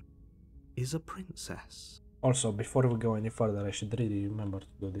cabin is a princess. Also, before we go any further, I should really remember to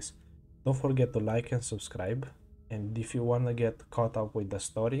do this. Don't forget to like and subscribe. And if you want to get caught up with the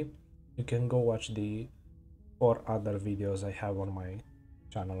story, you can go watch the 4 other videos I have on my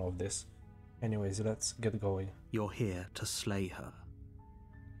channel of this. Anyways, let's get going. You're here to slay her.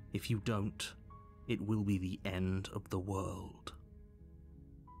 If you don't, it will be the end of the world.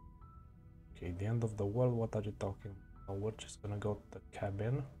 Okay, the end of the world, what are you talking about? We're just gonna go to the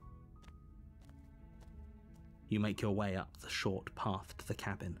cabin. You make your way up the short path to the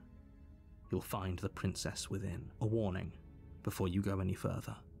cabin. You'll find the princess within. A warning before you go any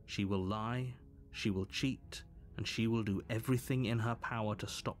further. She will lie, she will cheat, and she will do everything in her power to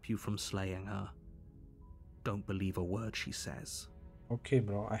stop you from slaying her. Don't believe a word she says. Okay,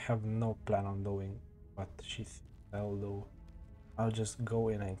 bro, I have no plan on doing what she thinks I'll do. I'll just go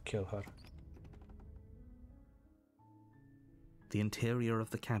in and kill her. The interior of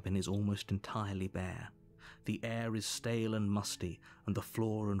the cabin is almost entirely bare. The air is stale and musty, and the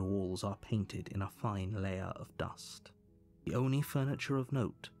floor and walls are painted in a fine layer of dust. The only furniture of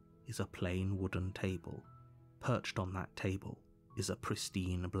note is a plain wooden table. Perched on that table is a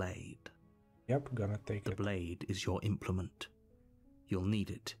pristine blade. Yep, gonna take The it. blade is your implement. You'll need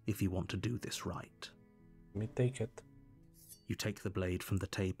it if you want to do this right. Let me take it. You take the blade from the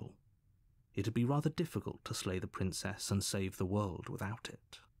table. It'd be rather difficult to slay the princess and save the world without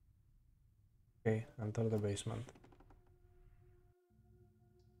it. Okay, enter the basement.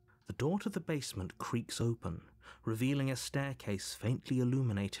 The door to the basement creaks open, revealing a staircase faintly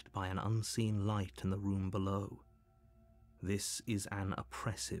illuminated by an unseen light in the room below. This is an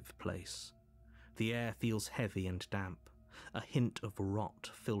oppressive place. The air feels heavy and damp, a hint of rot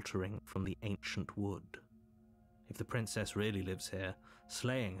filtering from the ancient wood. If the princess really lives here,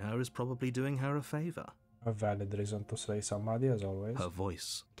 slaying her is probably doing her a favor. A valid reason to slay somebody, as always. Her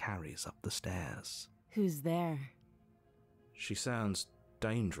voice carries up the stairs. Who's there? She sounds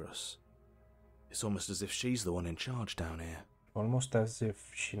dangerous. It's almost as if she's the one in charge down here. Almost as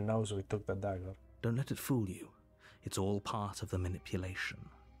if she knows we took the dagger. Don't let it fool you. It's all part of the manipulation.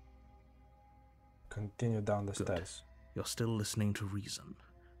 Continue down the Good. stairs. You're still listening to reason.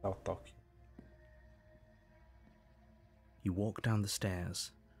 Without talking. You walk down the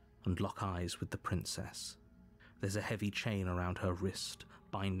stairs and lock eyes with the princess. There's a heavy chain around her wrist,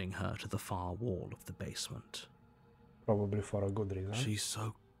 binding her to the far wall of the basement. Probably for a good reason. She's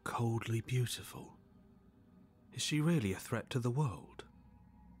so coldly beautiful. Is she really a threat to the world?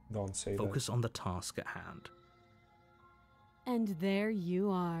 Don't say Focus on the task at hand. And there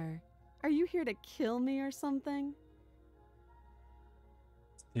you are. Are you here to kill me or something?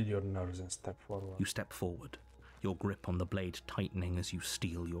 that. Steal your nerves and step forward. You step forward, your grip on the blade tightening as you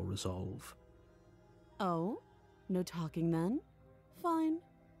steel your resolve. Oh? No talking then? Fine.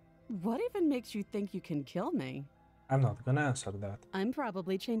 What even makes you think you can kill me? I'm not gonna answer that. I'm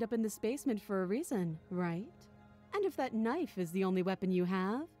probably chained up in this basement for a reason, right? And if that knife is the only weapon you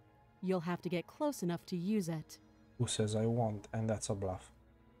have, You'll have to get close enough to use it. Who says I won't? And that's a bluff.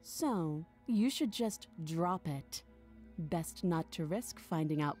 So, you should just drop it. Best not to risk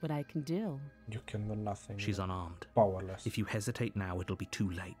finding out what I can do. You can do nothing. She's unarmed. Powerless. If you hesitate now, it'll be too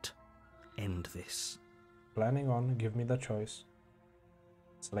late. End this. Planning on, give me the choice.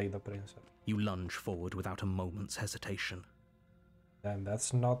 Slay the princess. You lunge forward without a moment's hesitation. Then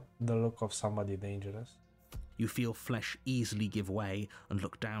that's not the look of somebody dangerous. You feel flesh easily give way and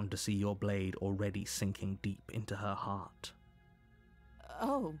look down to see your blade already sinking deep into her heart.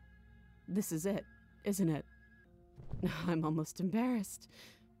 Oh, this is it, isn't it? I'm almost embarrassed.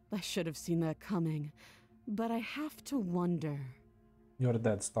 I should have seen that coming. But I have to wonder. You're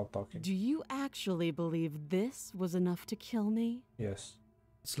dead, stop talking. Do you actually believe this was enough to kill me? Yes.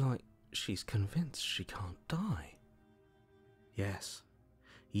 It's like she's convinced she can't die. Yes.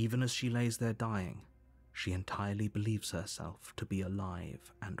 Even as she lays there dying, she entirely believes herself to be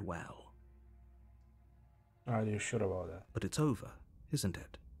alive and well. Are you sure about that? But it's over, isn't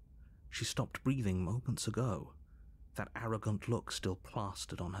it? She stopped breathing moments ago, that arrogant look still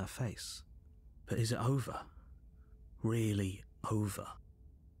plastered on her face. But is it over? Really over?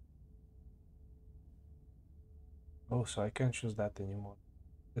 Oh, so I can't choose that anymore.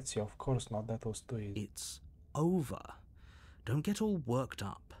 Let's see, of course not, that was too easy. It's over. Don't get all worked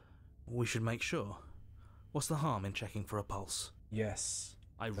up. We should make sure. What's the harm in checking for a pulse? Yes.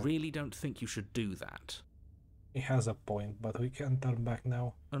 I really don't think you should do that. He has a point, but we can't turn back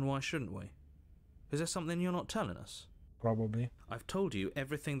now. And why shouldn't we? Is there something you're not telling us? Probably. I've told you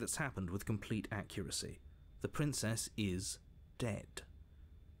everything that's happened with complete accuracy. The princess is dead.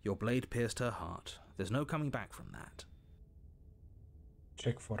 Your blade pierced her heart. There's no coming back from that.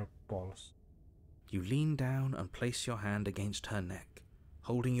 Check for a pulse. You lean down and place your hand against her neck,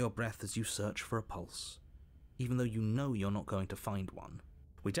 holding your breath as you search for a pulse, even though you know you're not going to find one.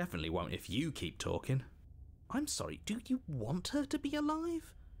 We definitely won't if you keep talking. I'm sorry, do you want her to be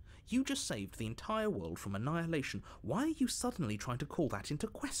alive? You just saved the entire world from annihilation. Why are you suddenly trying to call that into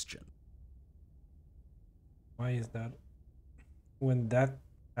question? Why is that? When that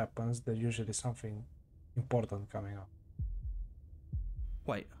happens, there's usually something important coming up.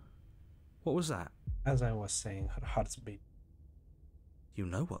 Wait, what was that? As I was saying, her heart's beat. You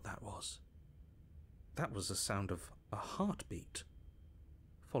know what that was. That was the sound of a heartbeat,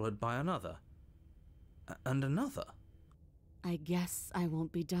 followed by another, and another. I guess I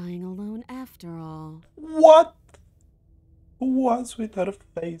won't be dying alone after all. What? What's with her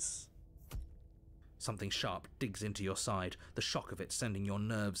face? Something sharp digs into your side, the shock of it sending your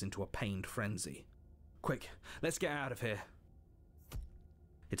nerves into a pained frenzy. Quick, let's get out of here.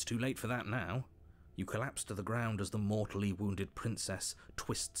 It's too late for that now. You collapse to the ground as the mortally wounded princess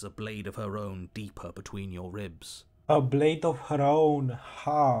twists a blade of her own deeper between your ribs. A blade of her own?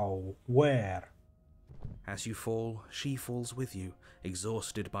 How? Where? As you fall, she falls with you,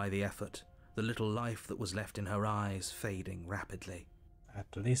 exhausted by the effort, the little life that was left in her eyes fading rapidly.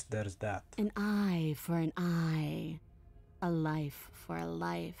 At least there's that. An eye for an eye. A life for a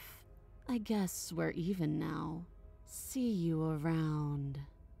life. I guess we're even now. See you around.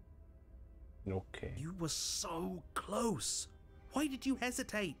 Okay. You were so close. Why did you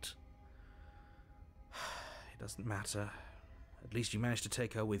hesitate? It doesn't matter. At least you managed to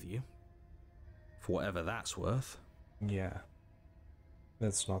take her with you. For whatever that's worth. Yeah.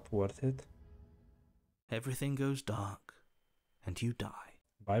 That's not worth it. Everything goes dark, and you die.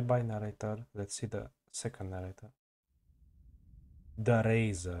 Bye-bye, narrator. Let's see the second narrator. The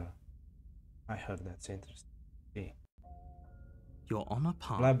Razor. I heard that's interesting. See. You're on a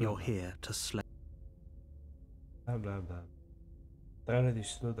path. Blah, blah, You're blah. here to slay. Blah blah blah. I already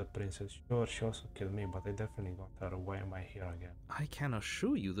slew the princess. Sure, she also killed me, but I definitely got her. Why am I here again? I can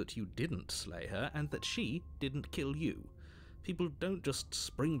assure you that you didn't slay her, and that she didn't kill you. People don't just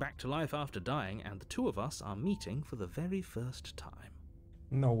spring back to life after dying, and the two of us are meeting for the very first time.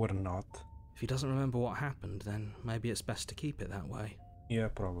 No, we're not. If he doesn't remember what happened, then maybe it's best to keep it that way. Yeah,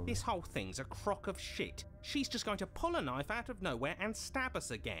 probably. This whole thing's a crock of shit. She's just going to pull a knife out of nowhere and stab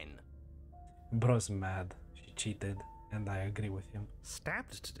us again. Bro's mad. She cheated, and I agree with him.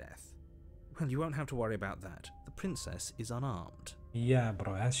 Stabbed to death? Well, you won't have to worry about that. The princess is unarmed. Yeah,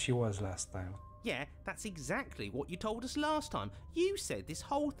 bro, as she was last time. Yeah, that's exactly what you told us last time. You said this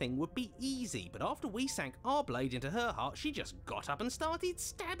whole thing would be easy, but after we sank our blade into her heart, she just got up and started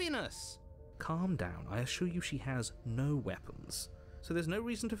stabbing us. Calm down. I assure you she has no weapons, so there's no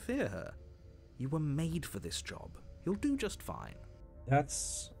reason to fear her. You were made for this job. You'll do just fine.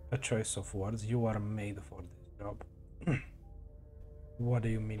 That's a choice of words. You are made for this job. What do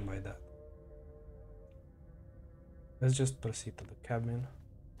you mean by that? Let's just proceed to the cabin.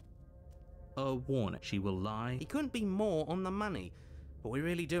 a warning. She will lie. He couldn't be more on the money. But we're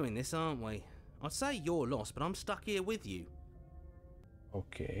really doing this, aren't we? I'd say you're lost, but I'm stuck here with you.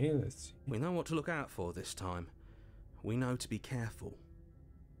 Okay, let's see. We know what to look out for this time. We know to be careful.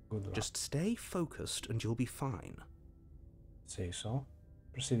 Good luck. Just stay focused and you'll be fine. Say so.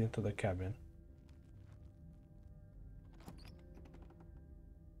 Proceed into the cabin.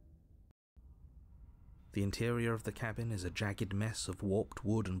 The interior of the cabin is a jagged mess of warped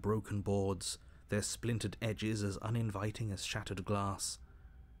wood and broken boards, their splintered edges as uninviting as shattered glass.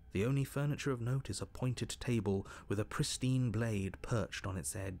 The only furniture of note is a pointed table with a pristine blade perched on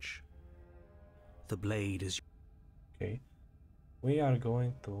its edge. The blade is... Okay. We are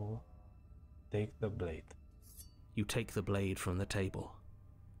going to take the blade. You take the blade from the table.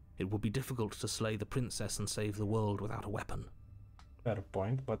 It would be difficult to slay the princess and save the world without a weapon. Fair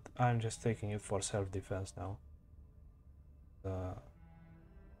point, but I'm just taking it for self-defense now.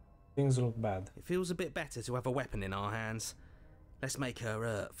 Things look bad. It feels a bit better to have a weapon in our hands. Let's make her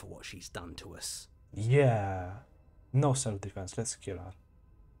hurt for what she's done to us. Yeah. No self-defense. Let's kill her.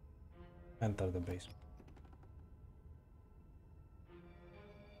 Enter the basement.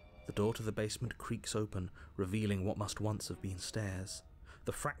 The door to the basement creaks open, revealing what must once have been stairs.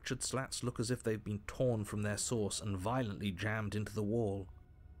 The fractured slats look as if they've been torn from their source and violently jammed into the wall.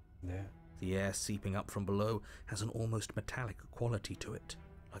 There. The air seeping up from below has an almost metallic quality to it,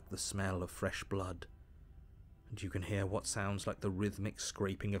 like the smell of fresh blood. And you can hear what sounds like the rhythmic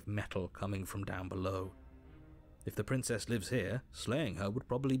scraping of metal coming from down below. If the princess lives here, slaying her would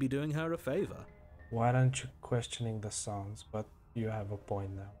probably be doing her a favour. Why aren't you questioning the sounds? But you have a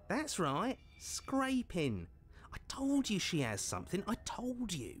point now. That's right. Scraping. I told you she has something. I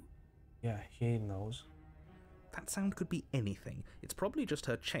told you. Yeah, he knows. That sound could be anything. It's probably just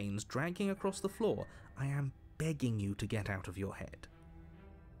her chains dragging across the floor. I am begging you to get out of your head.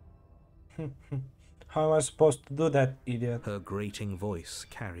 How am I supposed to do that, idiot? Her grating voice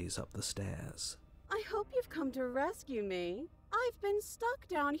carries up the stairs. I hope you've come to rescue me. I've been stuck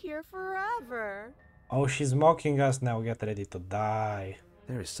down here forever. Oh, she's mocking us now. Get ready to die.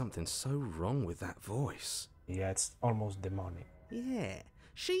 There is something so wrong with that voice. Yeah, it's almost demonic. Yeah,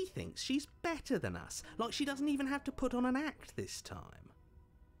 she thinks she's better than us, like she doesn't even have to put on an act this time.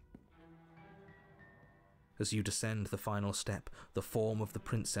 As you descend the final step, the form of the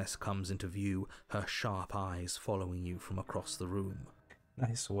princess comes into view, her sharp eyes following you from across the room.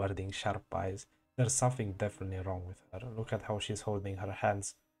 Nice wording, sharp eyes. There's something definitely wrong with her. Look at how she's holding her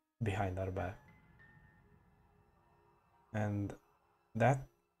hands behind her back. And that...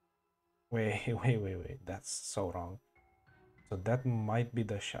 Wait. That's so wrong. So that might be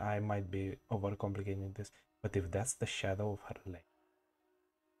the... I might be overcomplicating this. But if that's the shadow of her leg...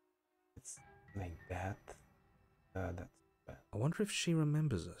 It's like that... that's bad. I wonder if she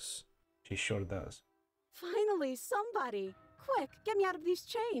remembers us. She sure does. Finally, somebody! Quick, get me out of these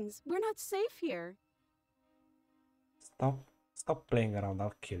chains. We're not safe here. Stop playing around.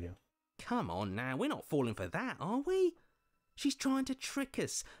 I'll kill you. Come on now, we're not falling for that, are we? She's trying to trick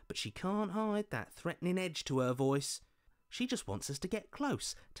us, but she can't hide that threatening edge to her voice. She just wants us to get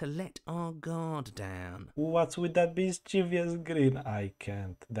close, to let our guard down. What's with that mischievous grin? I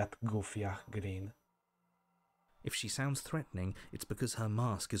can't. That goofy grin. If she sounds threatening, it's because her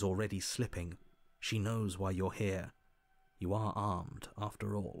mask is already slipping. She knows why you're here. You are armed,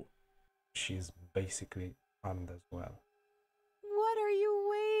 after all. She's basically armed as well. What are you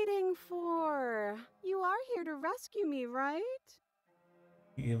waiting for? You are here to rescue me, right?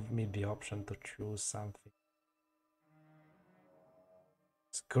 Give me the option to choose something.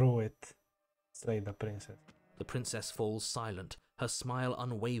 Screw it. Slay the princess. The princess falls silent, her smile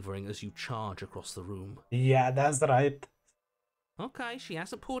unwavering as you charge across the room. Yeah, that's right. Okay, she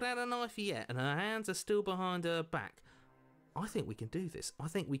hasn't pulled out a knife yet, and her hands are still behind her back. I think we can do this. I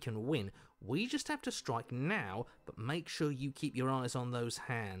think we can win. We just have to strike now, but make sure you keep your eyes on those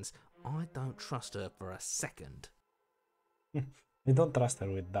hands. I don't trust her for a second. You don't trust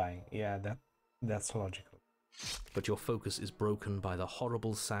her with dying. Yeah, that's logical. But your focus is broken by the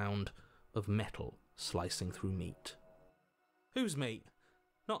horrible sound of metal slicing through meat. Whose meat?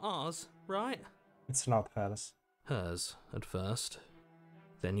 Not ours, right? It's not hers. Hers at first,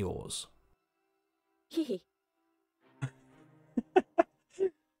 then yours. Hehe.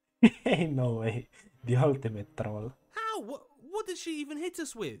 Hey, no way. The ultimate troll. How? What did she even hit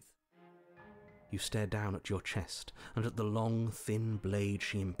us with? You stare down at your chest and at the long, thin blade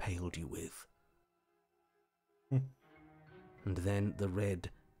she impaled you with. And then the red,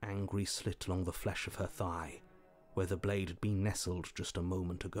 angry slit along the flesh of her thigh, where the blade had been nestled just a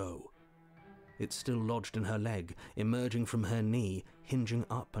moment ago. It's still lodged in her leg, emerging from her knee, hinging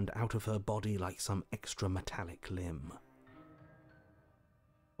up and out of her body like some extra metallic limb.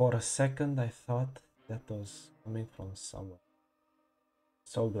 For a second I thought that was coming from somewhere.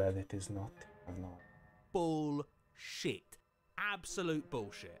 So glad it is not. No. Bullshit. Absolute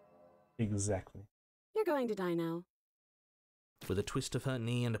bullshit. Exactly. You're going to die now. With a twist of her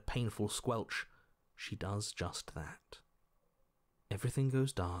knee and a painful squelch, she does just that. Everything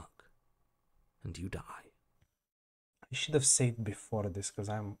goes dark, and you die. I should have saved before this, because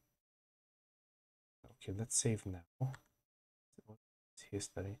I'm... Okay, let's save now. What's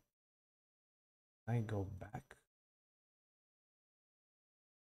history? Can I go back?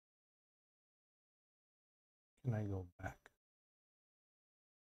 Can I go back?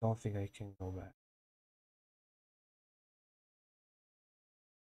 Don't think I can go back.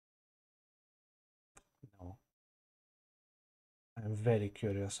 No. I'm very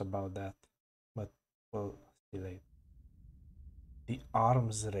curious about that, but we'll see later. The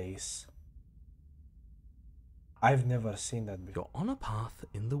arms race. I've never seen that before. You're on a path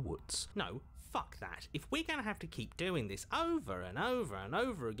in the woods. No, fuck that. If we're gonna have to keep doing this over and over and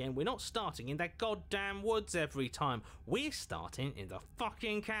over again, we're not starting in that goddamn woods every time. We're starting in the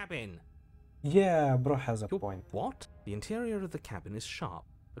fucking cabin. Yeah, bro has a point. What? The interior of the cabin is sharp.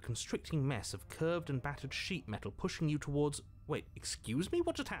 A constricting mess of curved and battered sheet metal pushing you towards... Wait, excuse me?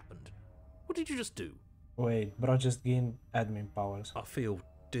 What just happened? What did you just do? Wait, bro just gained admin powers. I feel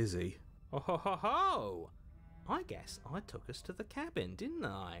dizzy. Oh ho ho ho! I guess I took us to the cabin, didn't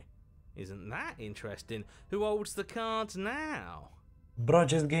I? Isn't that interesting? Who holds the cards now? Bro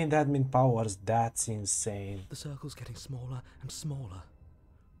just gained admin powers. That's insane. The circle's getting smaller and smaller.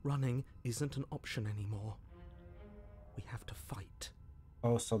 Running isn't an option anymore. We have to fight.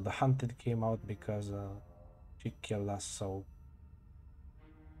 Oh, so the hunted came out because she killed us so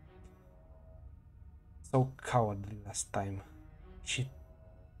cowardly last time. She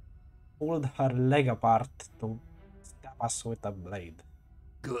pulled her leg apart to stab us with a blade.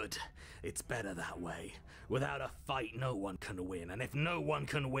 Good. It's better that way. Without a fight, no one can win, and if no one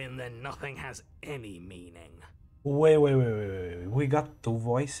can win, then nothing has any meaning. Wait. We got two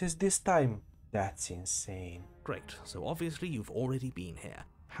voices this time? That's insane. Great, so obviously you've already been here.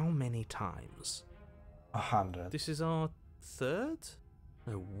 How many times? 100. This is our third?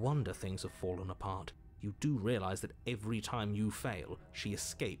 No wonder things have fallen apart. You do realize that every time you fail, she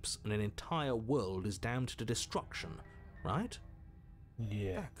escapes and an entire world is damned to destruction, right?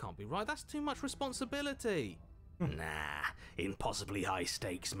 Yeah. That can't be right, that's too much responsibility. Nah, impossibly high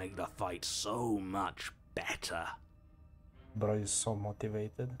stakes make the fight so much better. Bro is so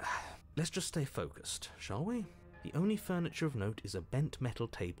motivated. Let's just stay focused, shall we? The only furniture of note is a bent metal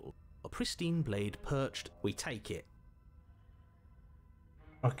table. A pristine blade perched. We take it.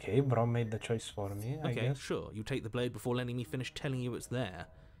 Okay, bro made the choice for me, I guess. Sure. You take the blade before letting me finish telling you it's there.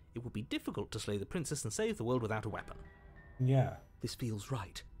 It would be difficult to slay the princess and save the world without a weapon. Yeah. This feels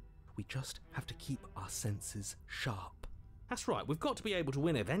right. We just have to keep our senses sharp. That's right, we've got to be able to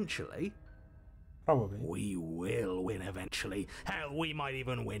win eventually. Probably. We will win eventually. Hell, we might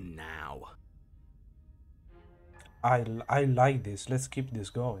even win now. I like this. Let's keep this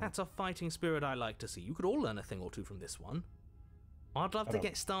going. That's a fighting spirit I like to see. You could all learn a thing or two from this one. I'd love to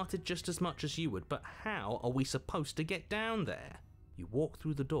get started just as much as you would, but how are we supposed to get down there? You walk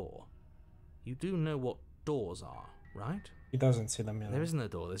through the door. You do know what doors are, right? He doesn't see the mirror. There isn't a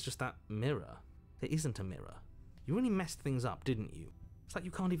door, there's just that mirror. There isn't a mirror. You really messed things up, didn't you? It's like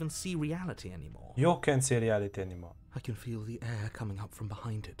you can't even see reality anymore. You can't see reality anymore. I can feel the air coming up from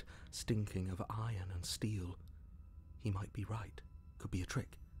behind it, stinking of iron and steel. He might be right. Could be a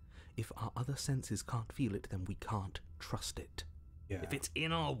trick. If our other senses can't feel it, then we can't trust it. Yeah. If it's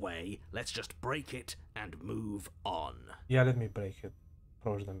in our way, let's just break it and move on. Yeah, let me break it.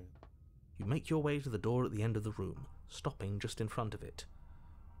 Approach the mirror. You make your way to the door at the end of the room, stopping just in front of it.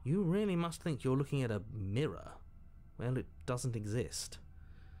 You really must think you're looking at a mirror. Well, it doesn't exist.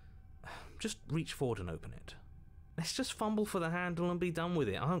 Just reach forward and open it. Let's just fumble for the handle and be done with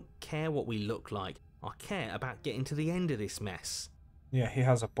it. I don't care what we look like. I care about getting to the end of this mess. Yeah, he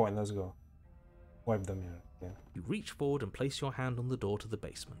has a point. Let's go. Wipe the mirror. Yeah. You reach forward and place your hand on the door to the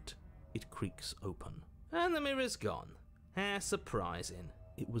basement. It creaks open. And the mirror's gone. How surprising.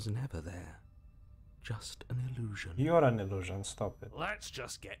 It was never there. Just an illusion. You're an illusion. Stop it. Let's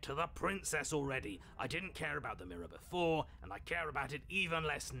just get to the princess already. I didn't care about the mirror before, and I care about it even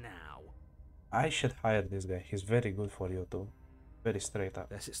less now. I should hire this guy. He's very good for you too. Very straight up.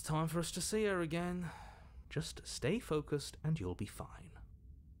 Guess it's time for us to see her again. Just stay focused and you'll be fine.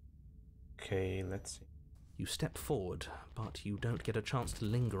 Okay, let's see. You step forward, but you don't get a chance to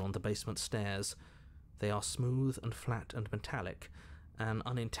linger on the basement stairs. They are smooth and flat and metallic, an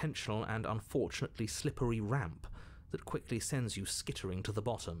unintentional and unfortunately slippery ramp that quickly sends you skittering to the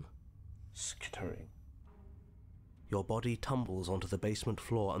bottom. Skittering. Your body tumbles onto the basement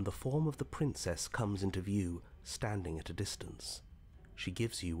floor and the form of the princess comes into view, standing at a distance. She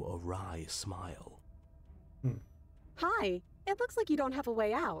gives you a wry smile. Hi, it looks like you don't have a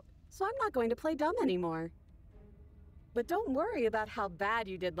way out, so I'm not going to play dumb anymore. But don't worry about how bad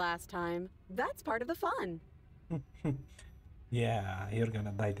you did last time. That's part of the fun. Yeah, you're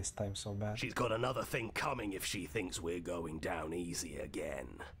gonna die this time so bad. She's got another thing coming if she thinks we're going down easy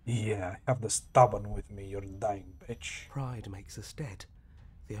again. Yeah, have the stubborn with me, you're dying bitch. Pride makes us dead.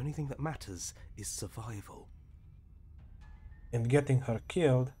 The only thing that matters is survival. And getting her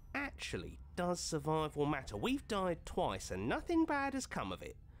killed. Actually, does survival matter? We've died twice and nothing bad has come of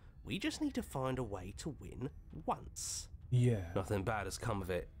it. We just need to find a way to win once. Yeah. Nothing bad has come of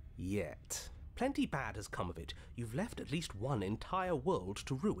it yet. Plenty bad has come of it. You've left at least one entire world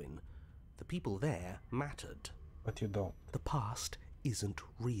to ruin. The people there mattered. But you don't. The past isn't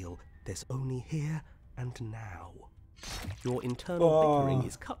real. There's only here and now. Your internal bickering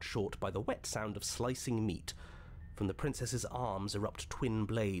is cut short by the wet sound of slicing meat. From the princess's arms erupt twin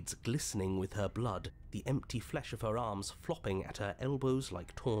blades, glistening with her blood, the empty flesh of her arms flopping at her elbows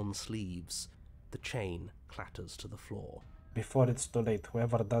like torn sleeves. The chain clatters to the floor. Before it's too late,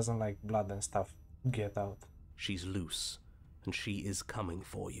 whoever doesn't like blood and stuff, get out. She's loose, and she is coming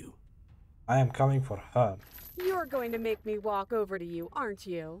for you. I am coming for her. You're going to make me walk over to you, aren't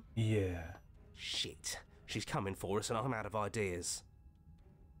you? Yeah. Shit. She's coming for us and I'm out of ideas.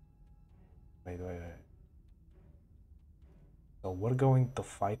 Wait. So we're going to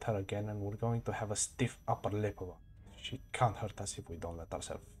fight her again and we're going to have a stiff upper lip. She can't hurt us if we don't let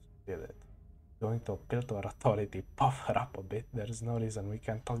ourselves feel it. Going to appeal to her authority, puff her up a bit. There's no reason we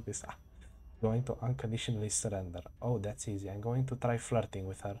can't talk this. Going to unconditionally surrender. Oh, that's easy. I'm going to try flirting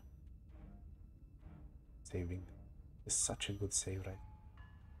with her. Saving. It's such a good save, right?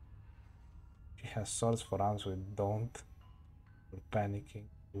 She has swords for arms with don't. We're panicking.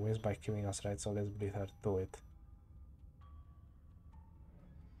 She wins by killing us, right? So let's bleed her to it.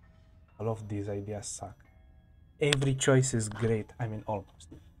 All of these ideas suck. Every choice is great. I mean, almost.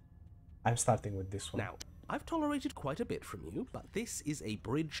 I'm starting with this one. Now, I've tolerated quite a bit from you, but this is a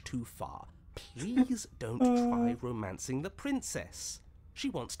bridge too far. Please don't try romancing the princess. She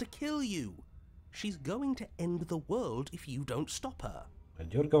wants to kill you. She's going to end the world if you don't stop her. Well,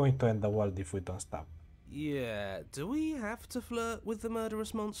 you're going to end the world if we don't stop. Yeah, do we have to flirt with the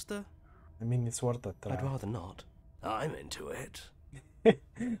murderous monster? I mean, it's worth a try. I'd rather not. I'm into it.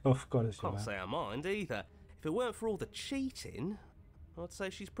 Of course you Can't are. say I mind either. If it weren't for all the cheating, I'd say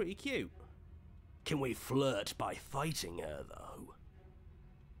she's pretty cute. Can we flirt by fighting her, though?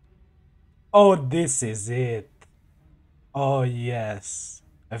 Oh, this is it. Oh, yes.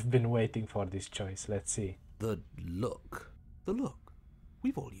 I've been waiting for this choice. Let's see. The look. The look.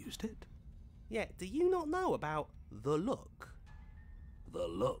 We've all used it. Yeah, do you not know about the look? The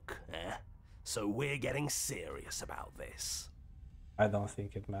look, eh? So we're getting serious about this. I don't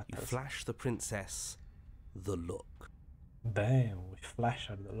think it matters. You flash the princess the look. Damn, we flash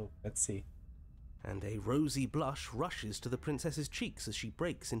her the look. Let's see. And a rosy blush rushes to the princess's cheeks as she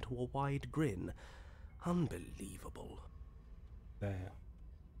breaks into a wide grin. Unbelievable. Damn.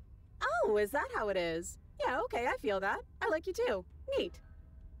 Oh, is that how it is? Yeah, okay, I feel that. I like you too. Neat.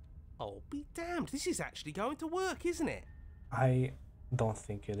 Oh, be damned. This is actually going to work, isn't it? I don't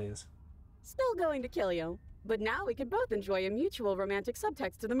think it is. Still going to kill you. But now we can both enjoy a mutual romantic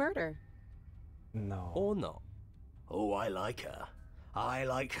subtext to the murder. No. Or not. Oh, I like her. I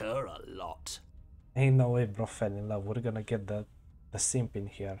like her a lot. Ain't no way bro fell in love. We're gonna get the simp in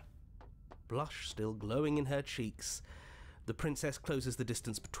here. Blush still glowing in her cheeks. The princess closes the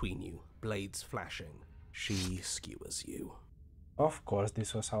distance between you, blades flashing. She skewers you. Of course,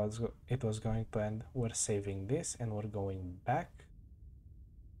 this was how it was going to end. We're saving this and we're going back.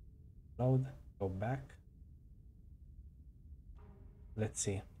 Load, go back. Let's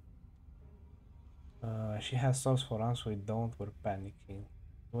see. She has swords for arms, we don't, we're panicking.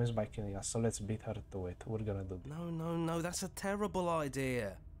 She wins by killing us, so let's beat her to it. We're gonna do this. No, that's a terrible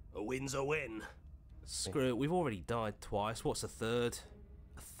idea. A win's a win. Screw it, we've already died twice. What's a third?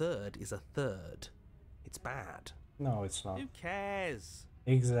 A third is a third. It's bad. No, it's not. Who cares?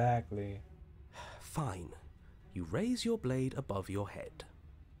 Exactly. Fine. You raise your blade above your head.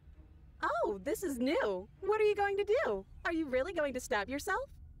 Oh, this is new. What are you going to do? Are you really going to stab yourself?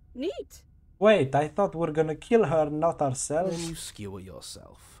 Neat. Wait, I thought we're gonna kill her, not ourselves. Then you skewer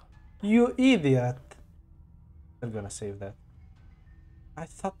yourself. You idiot. Still gonna save that. I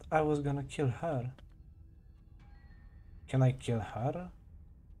thought I was gonna kill her. Can I kill her?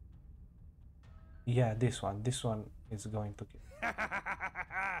 Yeah, this one. This one is going to kill.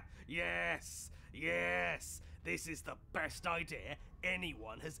 Yes, yes. This is the best idea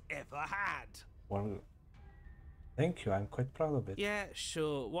anyone has ever had. Well, thank you. I'm quite proud of it. Yeah,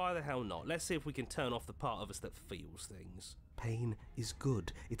 sure. Why the hell not? Let's see if we can turn off the part of us that feels things. Pain is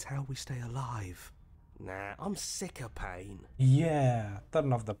good. It's how we stay alive. Nah, I'm sick of pain. Yeah,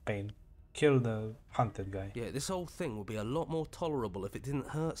 turn off the pain. Kill the hunted guy. Yeah, this whole thing would be a lot more tolerable if it didn't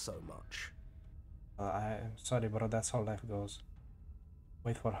hurt so much. I'm sorry, bro. That's how life goes.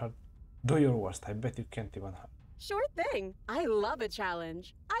 Wait for her. Do your worst. I bet you can't even hurt. Sure thing. I love a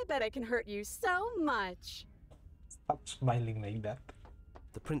challenge. I bet I can hurt you so much. Stop smiling like that.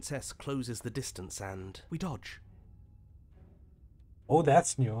 The princess closes the distance and we dodge. Oh,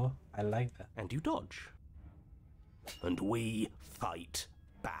 that's new. I like that. And you dodge. And we fight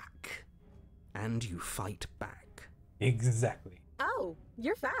back. And you fight back. Exactly. Oh,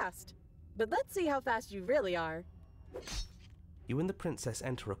 you're fast. But let's see how fast you really are. You and the princess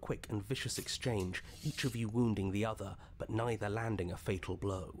enter a quick and vicious exchange, each of you wounding the other, but neither landing a fatal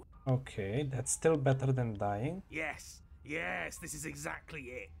blow. Okay, that's still better than dying. Yes, yes, this is exactly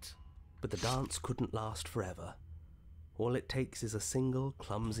it. But the dance couldn't last forever. All it takes is a single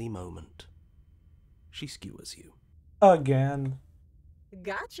clumsy moment. She skewers you. Again.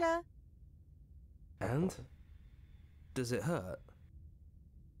 Gotcha. And? Does it hurt?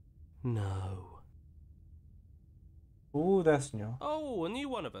 No. Ooh, that's new. Oh, a new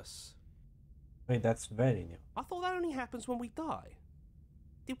one of us. Wait, that's very new. I thought that only happens when we die.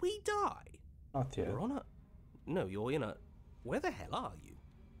 Did we die? Not yet. You're on a... No, you're in a... Where the hell are you?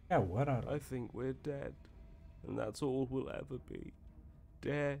 Yeah, what are I think we're dead. And that's all we'll ever be.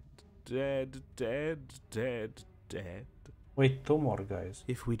 Dead, dead, dead, dead, dead. Wait, 2 more guys.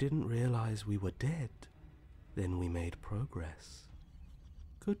 If we didn't realize we were dead, then we made progress.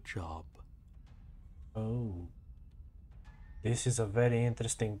 Good job. Oh. This is a very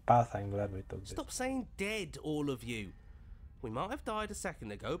interesting path. I'm glad we took this. Stop saying dead, all of you. We might have died a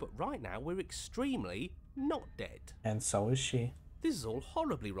second ago, but right now we're extremely not dead. And so is she. This is all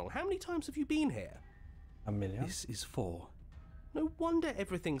horribly wrong. How many times have you been here? 1 million. This is 4. No wonder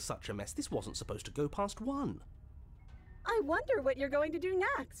everything's such a mess. This wasn't supposed to go past 1. I wonder what you're going to do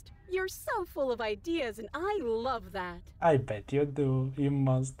next. You're so full of ideas, and I love that. I bet you do, you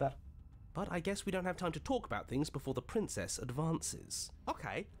monster. But I guess we don't have time to talk about things before the princess advances.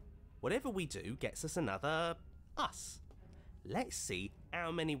 Okay, whatever we do gets us another us. Let's see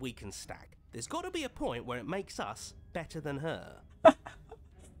how many we can stack. There's got to be a point where it makes us better than her.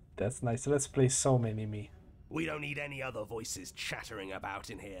 That's nice. Let's play so many me. We don't need any other voices chattering about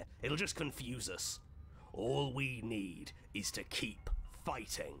in here. It'll just confuse us. All we need is to keep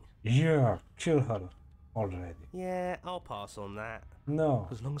fighting. Yeah, kill her already. Yeah, I'll pass on that. No.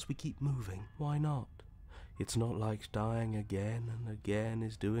 As long as we keep moving, why not? It's not like dying again and again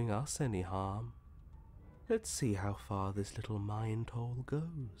is doing us any harm. Let's see how far this little mind hole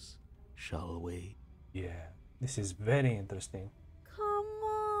goes, shall we? Yeah, this is very interesting. Come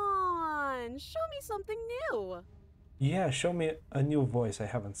on, show me something new. Yeah, show me a new voice I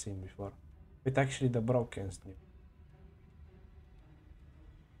haven't seen before. With actually the Broken's new.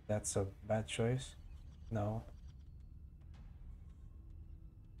 That's a bad choice. No.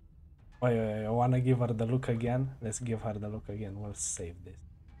 Wait, I wanna give her the look again. Let's give her the look again. We'll save this.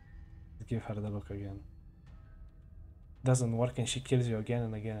 Let's give her the look again. Doesn't work and she kills you again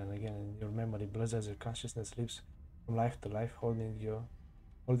and again and again, and your memory blurs as your consciousness leaps from life to life, holding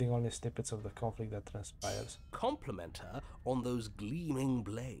only snippets of the conflict that transpires. Compliment her on those gleaming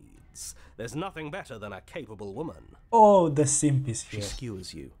blades. There's nothing better than a capable woman. Oh, the simp is She here.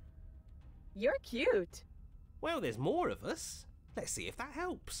 skewers you. You're cute. Well, there's more of us. Let's see if that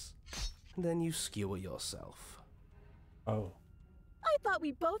helps. And then you skewer yourself. Oh. I thought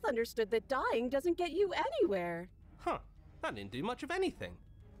we both understood that dying doesn't get you anywhere. Huh, that didn't do much of anything.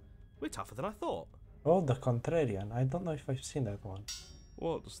 We're tougher than I thought. Oh, the Contrarian. I don't know if I've seen that one.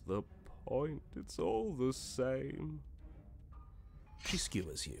 What's the point? It's all the same. She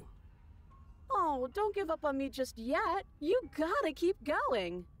skewers you. Oh, don't give up on me just yet. You gotta keep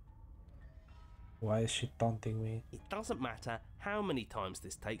going. Why is she taunting me? It doesn't matter how many times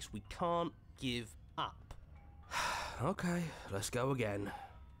this takes, we can't give up. Okay, let's go again.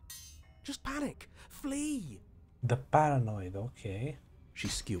 Just panic. Flee. The paranoid, okay. She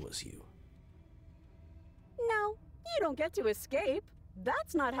skewers you. No, you don't get to escape.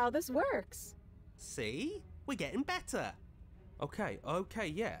 That's not how this works. See? We're getting better. Okay,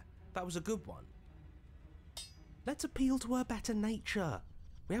 yeah. That was a good one. Let's appeal to her better nature.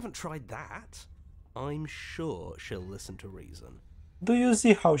 We haven't tried that. I'm sure she'll listen to reason. Do you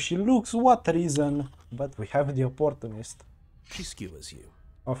see how she looks? What reason? But we have the opportunist. She skewers you.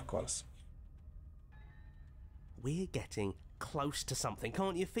 Of course. We're getting close to something,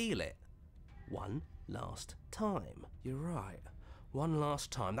 can't you feel it? One last time. You're right. One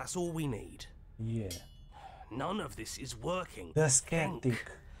last time, that's all we need. Yeah. None of this is working. The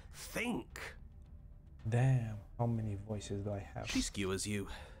skeptic. Think. Damn, how many voices do I have? She skewers you.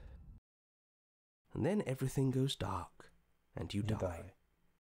 And then everything goes dark, and you die.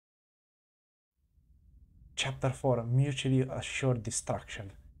 Chapter 4, Mutually Assured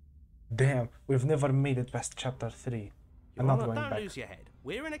Destruction. Damn, we've never made it past Chapter 3. I'm not going back. Don't lose your head.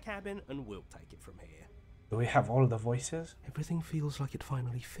 We're in a cabin, and we'll take it from here. Do we have all the voices? Everything feels like it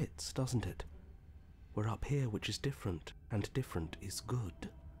finally fits, doesn't it? We're up here, which is different, and different is good.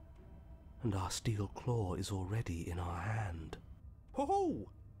 And our steel claw is already in our hand. Ho-ho!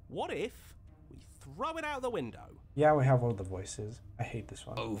 What if we throw it out the window? Yeah, we have all the voices. I hate this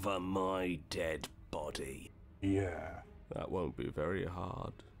one. Over my dead body. Yeah. That won't be very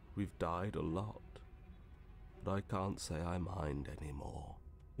hard. We've died a lot. But I can't say I mind anymore.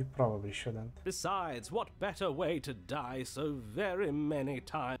 You probably shouldn't. Besides, what better way to die so very many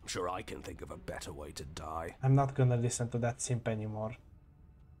times? I'm sure I can think of a better way to die. I'm not gonna listen to that simp anymore.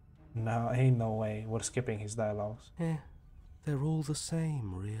 No, ain't no way. We're skipping his dialogues. They're all the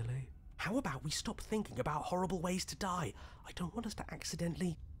same, really. How about we stop thinking about horrible ways to die? I don't want us to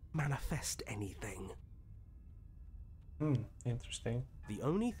accidentally manifest anything. Interesting. The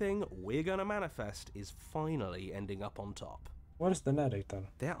only thing we're gonna manifest is finally ending up on top. Where's the narrator?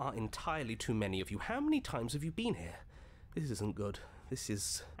 There are entirely too many of you. How many times have you been here? This isn't good. This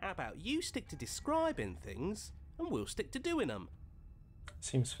is... How about you stick to describing things, and we'll stick to doing them?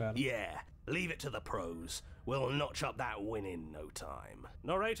 Seems fair. Yeah, leave it to the pros. We'll notch up that win in no time.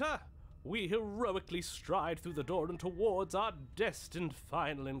 Narrator, we heroically stride through the door and towards our destined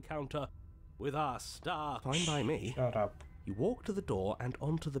final encounter with our star. Fine by me. Shut up. You walk to the door and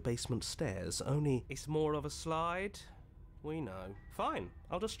onto the basement stairs, only it's more of a slide. We know. Fine,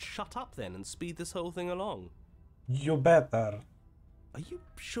 I'll just shut up then and speed this whole thing along. You better. Are you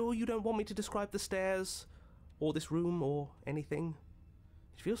sure you don't want me to describe the stairs, or this room, or anything?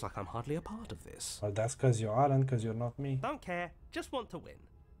 It feels like I'm hardly a part of this. Well, that's because you aren't, because you're not me. Don't care, just want to win.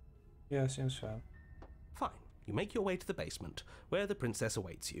 Yeah, seems fair. Fine, you make your way to the basement, where the princess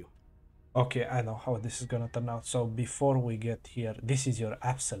awaits you. Okay, I know how this is gonna turn out. So before we get here, this is your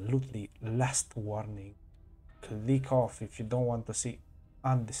absolutely last warning. Click off if you don't want to see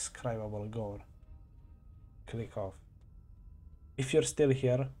undescribable gore. Click off. If you're still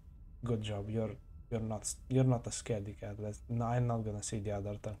here, good job. You're not a scaredy cat. No, I'm not gonna see the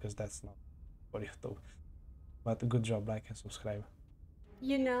other turn because that's not for YouTube. But good job, like and subscribe.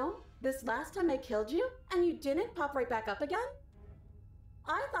 You know, this last time I killed you, and you didn't pop right back up again?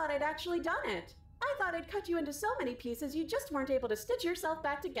 I thought I'd actually done it. I thought I'd cut you into so many pieces you just weren't able to stitch yourself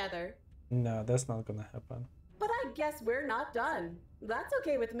back together. No, that's not gonna happen. But I guess we're not done. That's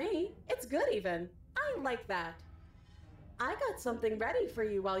okay with me. It's good even. I like that. I got something ready for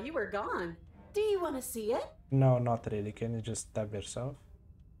you while you were gone. Do you want to see it? No, not really. Can you just stab yourself?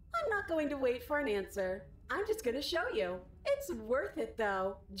 I'm not going to wait for an answer. I'm just going to show you. It's worth it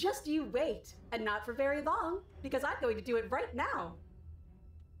though. Just you wait. And not for very long, because I'm going to do it right now.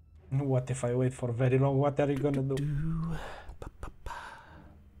 What if I wait for very long? What are you gonna do?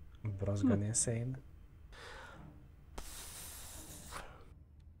 Bro's gone insane.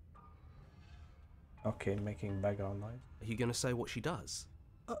 Okay, making background noise. Are you going to say what she does?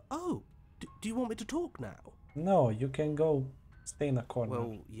 Do you want me to talk now? No, you can go stay in a corner.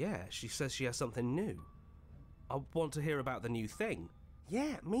 Well, yeah, she says she has something new. I want to hear about the new thing.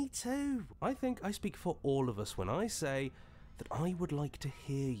 Yeah, me too. I think I speak for all of us when I say that I would like to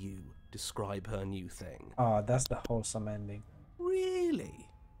hear you describe her new thing. Ah, that's the wholesome ending. Really?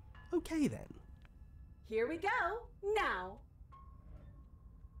 Okay then. Here we go. Now.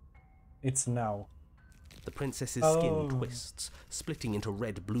 It's now. The princess's skin twists, splitting into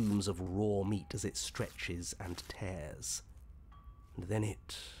red blooms of raw meat as it stretches and tears. And then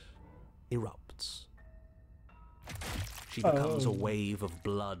it erupts. She becomes a wave of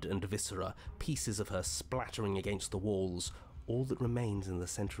blood and viscera, pieces of her splattering against the walls. All that remains in the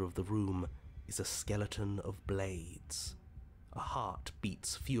center of the room is a skeleton of blades. A heart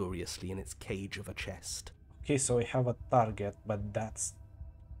beats furiously in its cage of a chest. Okay, so we have a target, but that's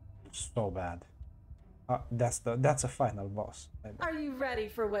so bad. That's a final boss. Are you ready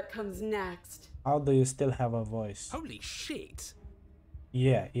for what comes next? How do you still have a voice? Holy shit!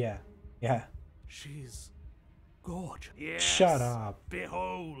 Yeah. She's gorgeous. Yes. Shut up.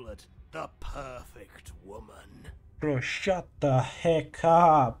 Behold, the perfect woman. Bro, shut the heck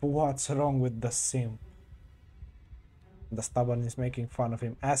up. What's wrong with the sim? The stubborn is making fun of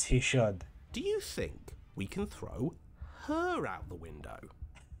him, as he should. Do you think we can throw her out the window?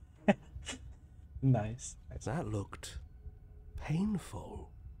 Nice. That looked painful.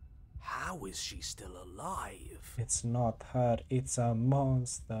 How is she still alive? It's not her, it's a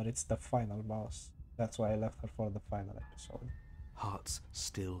monster. It's the final boss. That's why I left her for the final episode. Heart's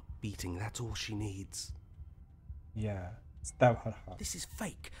still beating, that's all she needs. Yeah, stab her heart. This is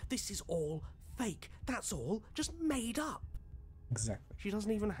fake. This is all fake. That's all just made up. Exactly. She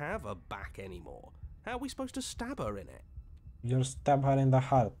doesn't even have a back anymore. How are we supposed to stab her in it? You'll stab her in the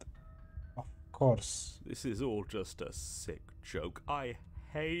heart. Of course. This is all just a sick joke. I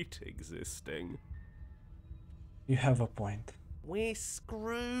hate existing. You have a point. We're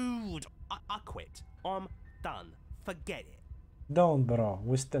screwed. I quit. I'm done. Forget it. Don't, bro.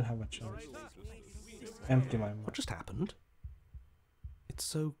 We still have a chance. Empty my mind. What just happened? It's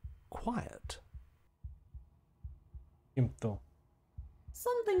so quiet. Him too.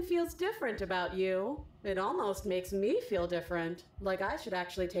 Something feels different about you. It almost makes me feel different. Like I should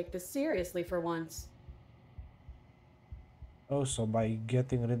actually take this seriously for once. Also, by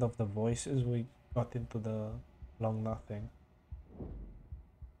getting rid of the voices, we got into the long nothing.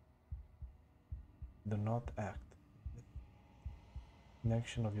 Do not act.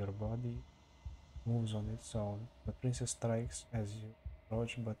 Connection of your body moves on its own. The princess strikes as you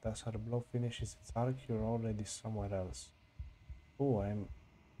approach, but as her blow finishes its arc, you're already somewhere else. Oh, I'm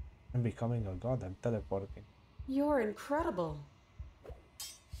becoming a god. I'm teleporting. You're incredible.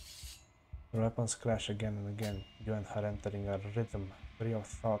 Your weapons crash again and again, you and her entering a rhythm, free of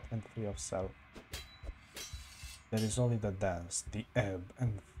thought and free of self. There is only the dance, the ebb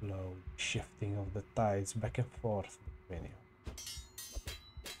and flow, shifting of the tides back and forth between you.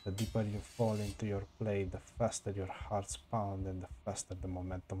 The deeper you fall into your play, the faster your hearts pound and the faster the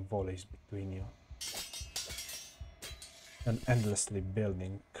momentum volleys between you. An endlessly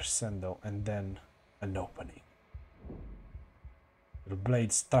building crescendo and then an opening. Your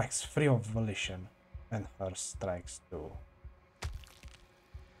blade strikes free of volition, and hers strikes too.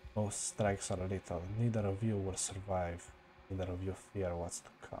 Both strikes are lethal. Neither of you will survive. Neither of you fear what's to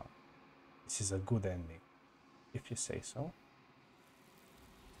come. This is a good ending, if you say so.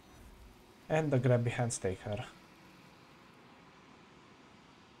 And the grabby hands take her.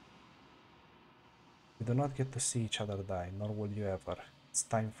 You do not get to see each other die, nor will you ever. It's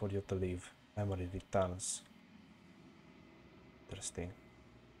time for you to leave. Memory returns. Interesting.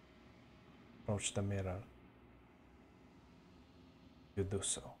 Approach the mirror. You do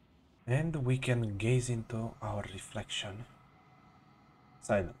so. And we can gaze into our reflection.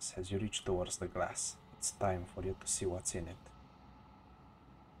 Silence as you reach towards the glass. It's time for you to see what's in it.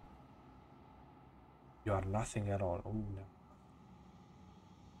 You are nothing at all. Oh no.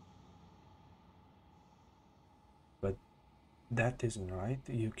 But that isn't right.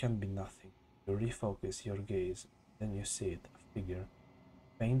 You can be nothing. You refocus your gaze, then you see it, a figure,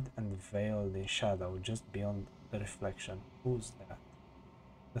 faint and veiled in shadow just beyond the reflection. Who's that?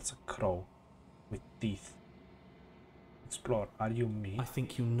 That's a crow with teeth. Explore, are you me? I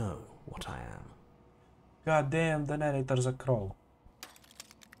think you know what I am. God damn, the narrator's a crow.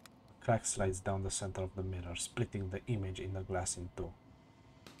 A crack slides down the center of the mirror, splitting the image in the glass in two.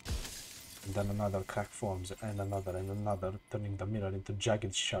 And then another crack forms, and another, turning the mirror into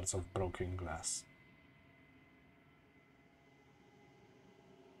jagged shards of broken glass.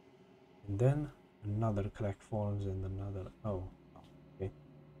 And then another crack forms, and another. Oh, okay.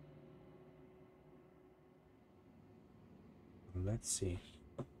 Let's see.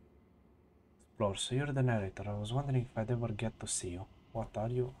 Explore. So you're the narrator. I was wondering if I'd ever get to see you. What are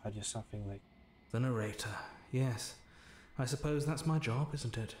you? Are you something like... The narrator, yes. I suppose that's my job,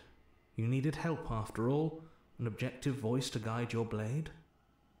 isn't it? You needed help after all, an objective voice to guide your blade.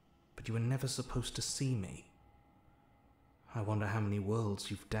 But you were never supposed to see me. I wonder how many worlds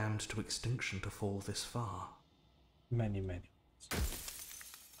you've damned to extinction to fall this far. Many, many.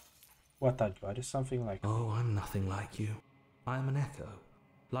 What are you? Are you something like... Oh, I'm nothing like you. I am an echo.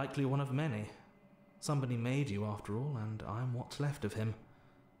 Likely one of many. Somebody made you after all, and I'm what's left of him.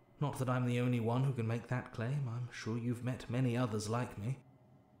 Not that I'm the only one who can make that claim. I'm sure you've met many others like me.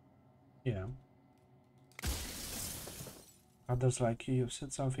 Yeah. Others like you, you've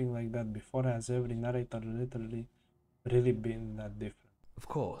said something like that before. Has every narrator literally really been that different? Of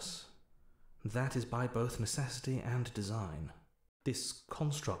course. That is by both necessity and design. This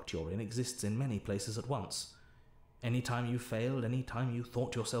construct you're in exists in many places at once. Any time you failed, any time you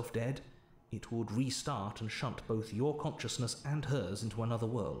thought yourself dead, It would restart and shunt both your consciousness and hers into another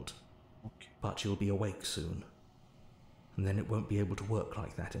world. Okay. But you'll be awake soon. And then it won't be able to work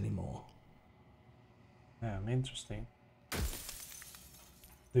like that anymore. Yeah, interesting.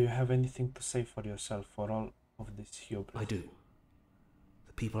 Do you have anything to say for yourself for all of this hubris? I do.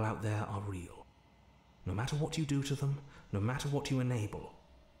 The people out there are real. No matter what you do to them, no matter what you enable,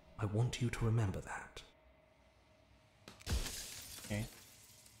 I want you to remember that. Okay.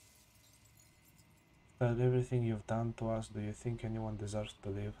 After everything you've done to us, do you think anyone deserves to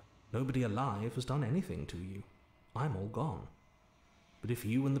live? Nobody alive has done anything to you. I'm all gone. But if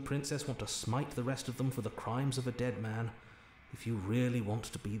you and the princess want to smite the rest of them for the crimes of a dead man, if you really want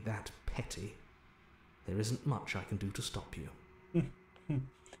to be that petty, there isn't much I can do to stop you.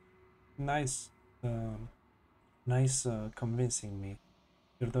 Nice, convincing me.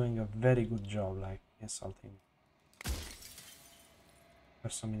 You're doing a very good job, like, insulting me.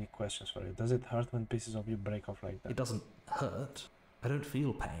 There's so many questions for you. Does it hurt when pieces of you break off like that? It doesn't hurt. I don't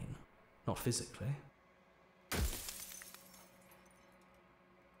feel pain. Not physically.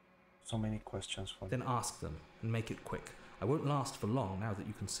 So many questions for you. Then ask them, and make it quick. I won't last for long now that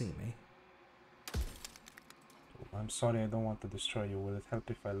you can see me. I'm sorry, I don't want to destroy you. Will it help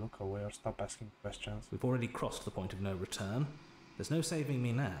if I look away or stop asking questions? We've already crossed the point of no return. There's no saving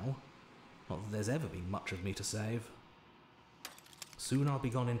me now. Not that there's ever been much of me to save. Soon I'll be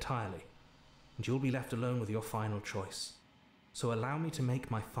gone entirely, and you'll be left alone with your final choice. So allow me to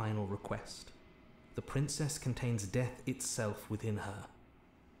make my final request. The princess contains death itself within her,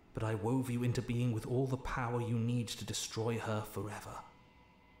 but I wove you into being with all the power you need to destroy her forever.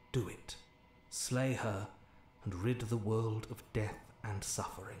 Do it. Slay her, and rid the world of death and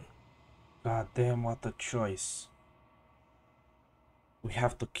suffering. God damn, what a choice. We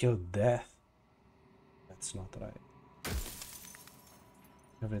have to kill death. That's not right.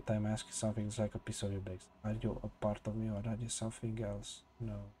 Every time I ask you something, it's like a piece of your breaks. Are you a part of me or are you something else?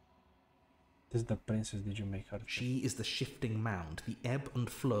 No. This is the princess, did you make her? She is the shifting mound, the ebb and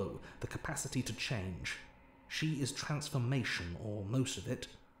flow, the capacity to change. She is transformation, or most of it.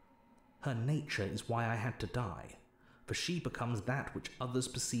 Her nature is why I had to die, for she becomes that which others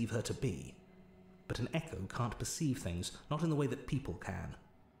perceive her to be. But an echo can't perceive things, not in the way that people can.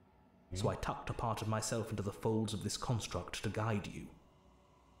 So I tucked a part of myself into the folds of this construct to guide you.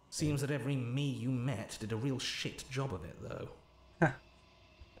 Seems that every me you met did a real shit job of it, though.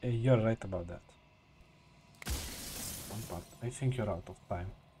 You're right about that. One part. I think you're out of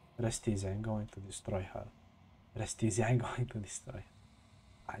time. Rest easy, I'm going to destroy her. Rest easy, I'm going to destroy her.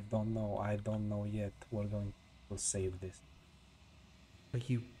 I don't know yet. We're going to save this. Are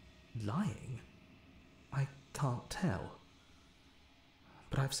you lying? I can't tell.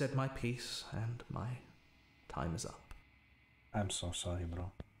 But I've said my piece, and my time is up. I'm so sorry,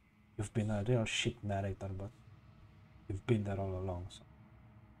 bro. You've been a real shit narrator, but you've been there all along, so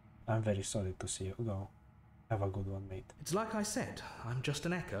I'm very sorry to see you go. Have a good one, mate. It's like I said, I'm just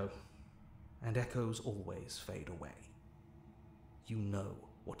an echo, and echoes always fade away. You know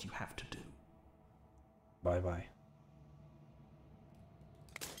what you have to do. Bye-bye.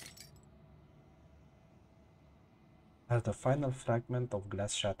 As the final fragment of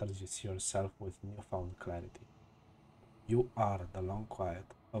glass shatters, you see yourself with newfound clarity. You are the Long Quiet,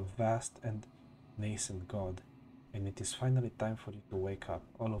 a vast and nascent god, and it is finally time for you to wake up.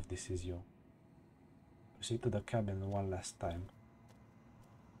 All of this is you. Proceed to the cabin one last time.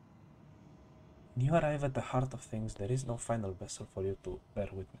 When you arrive at the heart of things, there is no final vessel for you to bear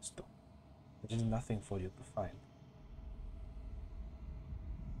witness to. There is nothing for you to find.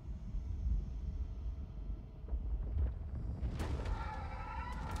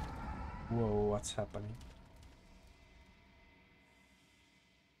 Whoa, what's happening?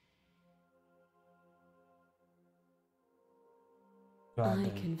 I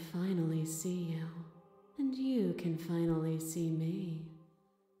can finally see you, and you can finally see me.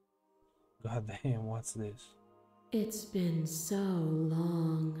 God damn, what's this? It's been so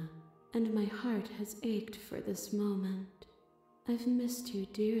long, and my heart has ached for this moment. I've missed you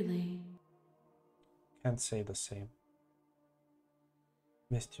dearly. Can't say the same.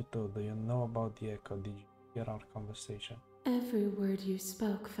 Missed you too. Do you know about the echo? Did you hear our conversation? Every word you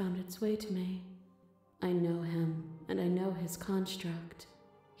spoke found its way to me. I know him, and I know his construct.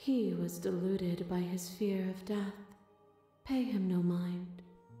 He was deluded by his fear of death. Pay him no mind.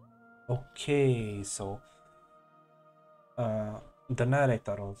 Okay, so the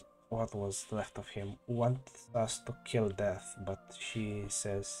narrator, what was left of him, wants us to kill death, but she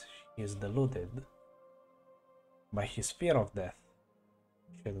says he is deluded by his fear of death.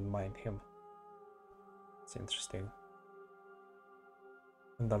 Shouldn't mind him. It's interesting.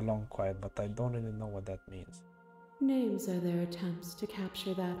 and a long quiet, but I don't really know what that means. Names are their attempts to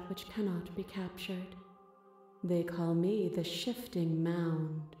capture that which cannot be captured. They call me the Shifting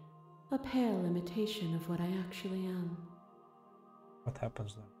Mound, a pale imitation of what I actually am. What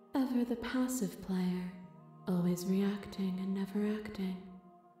happens then? Ever the passive player, always reacting and never acting.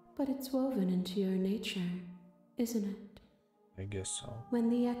 But it's woven into your nature, isn't it? I guess so. When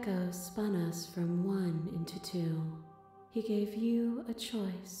the echo spun us from one into two, he gave you a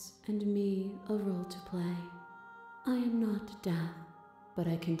choice and me a role to play. I am not death, but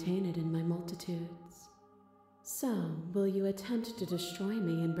I contain it in my multitudes. So, will you attempt to destroy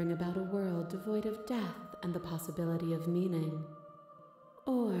me and bring about a world devoid of death and the possibility of meaning?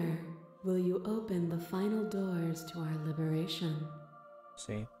 Or will you open the final doors to our liberation?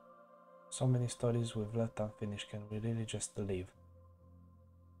 See? So many stories we've left unfinished. Can we really just leave?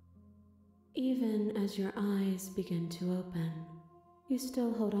 Even as your eyes begin to open, you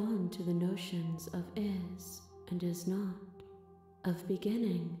still hold on to the notions of is and is not, of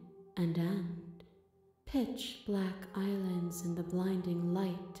beginning and end, pitch black islands in the blinding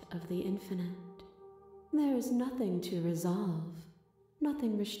light of the infinite. There is nothing to resolve,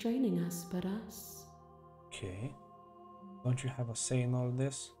 nothing restraining us but us. Okay. Don't you have a say in all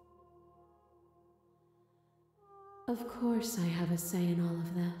this? Of course I have a say in all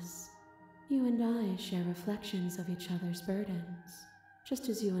of this. You and I share reflections of each other's burdens, just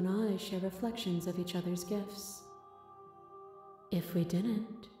as you and I share reflections of each other's gifts. If we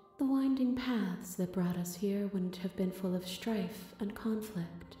didn't, the winding paths that brought us here wouldn't have been full of strife and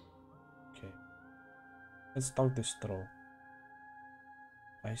conflict. Okay. Let's talk this through.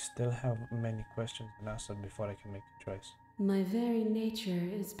 I still have many questions unanswered before I can make a choice. My very nature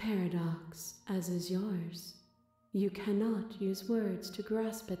is paradox, as is yours. You cannot use words to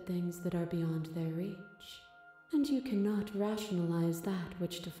grasp at things that are beyond their reach, and you cannot rationalize that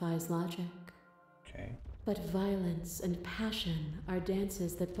which defies logic. Okay. But violence and passion are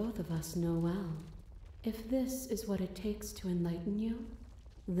dances that both of us know well. If this is what it takes to enlighten you,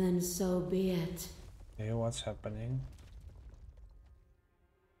 then so be it. Okay, what's happening?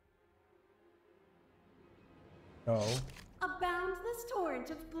 Oh. A boundless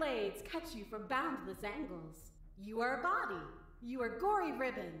torrent of blades cut you from boundless angles. You are a body. You are gory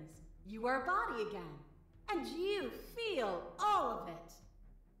ribbons. You are a body again. And you feel all of it.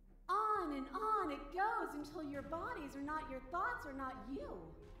 On and on it goes until your bodies are not your thoughts, are not you.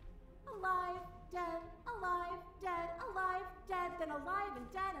 Alive, dead, alive, dead, alive, dead, then alive and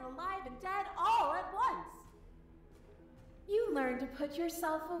dead and alive and dead all at once. You learn to put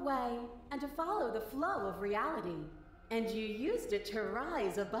yourself away and to follow the flow of reality. And you used it to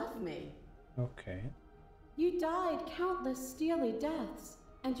rise above me. Okay. You died countless steely deaths,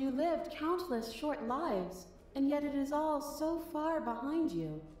 and you lived countless short lives, and yet it is all so far behind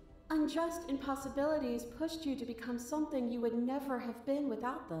you. Unjust impossibilities pushed you to become something you would never have been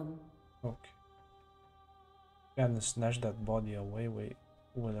without them. Okay. And snatch that body away, we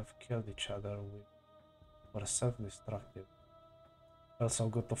would have killed each other. We were self-destructive. Felt so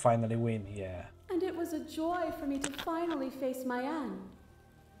good to finally win, yeah. And it was a joy for me to finally face my end.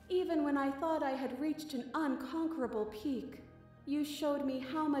 Even when I thought I had reached an unconquerable peak, you showed me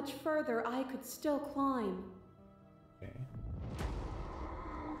how much further I could still climb. Okay.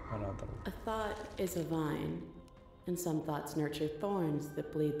 Another. A thought is a vine, and some thoughts nurture thorns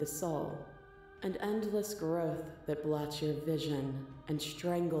that bleed the soul, and endless growth that blots your vision and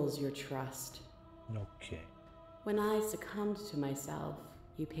strangles your trust. Okay. When I succumbed to myself,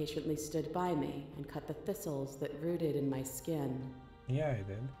 you patiently stood by me and cut the thistles that rooted in my skin. Yeah, I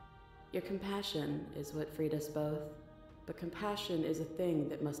did. Your compassion is what freed us both, but compassion is a thing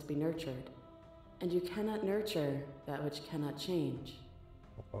that must be nurtured, and you cannot nurture that which cannot change.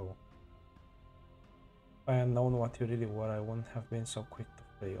 Oh. If I had known what you really were, I wouldn't have been so quick to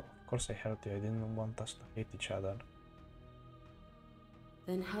flee. Of course I helped you, I didn't want us to hate each other.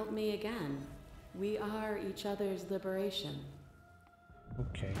 Then help me again. We are each other's liberation.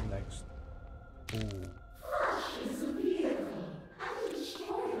 Okay, next. Ooh. Flesh is a vehicle, and the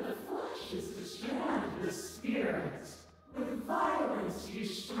destroyer of the flesh is the strand of the spirit. With violence you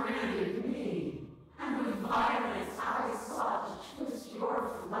stranded me, and with violence I sought to twist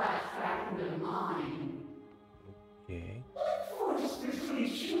your flesh back into mine. Okay. Forced between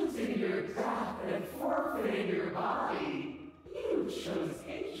choosing your death and forfeiting your body, you chose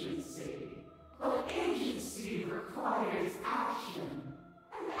agency. But agency requires action,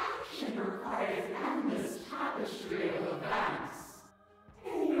 and action requires an endless tapestry of events.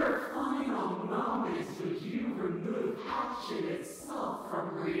 In your final moments, would you remove action itself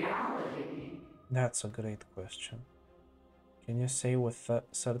from reality? That's a great question. Can you say with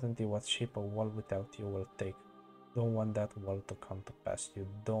certainty what shape a wall without you will take? Don't want that wall to come to pass. You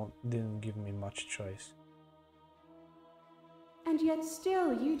didn't give me much choice. And yet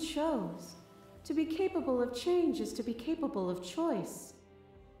still you chose. To be capable of change is to be capable of choice.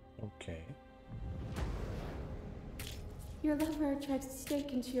 Okay. Your lover drives a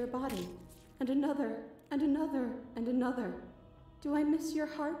stake into your body, and another, and another, and another. Do I miss your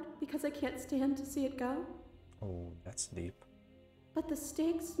heart because I can't stand to see it go? Oh, that's deep. But the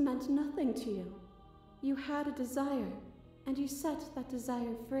stakes meant nothing to you. You had a desire, and you set that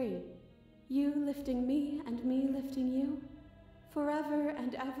desire free. You lifting me and me lifting you. Forever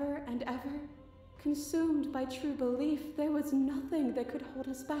and ever and ever. Consumed by true belief, there was nothing that could hold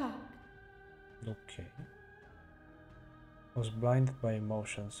us back. Okay. I was blinded by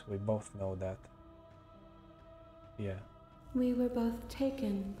emotions, we both know that. Yeah. We were both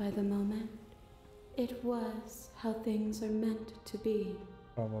taken by the moment. It was how things are meant to be.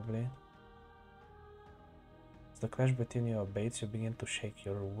 Probably. As the clash between you abates, you begin to shake,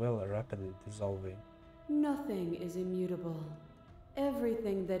 your will rapidly dissolving. Nothing is immutable.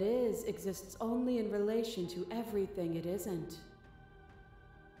 Everything that is exists only in relation to everything it isn't.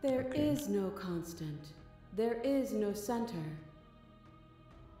 There is no constant. There is no center.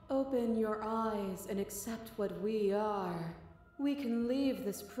 Open your eyes and accept what we are. We can leave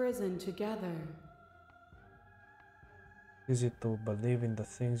this prison together. Easy to believe in the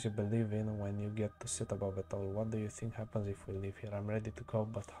things you believe in when you get to sit above it all. What do you think happens if we leave here? I'm ready to go,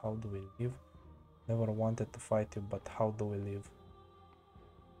 but how do we leave? Never wanted to fight you, but how do we leave?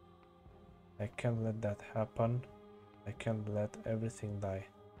 I can't let that happen. I can't let everything die.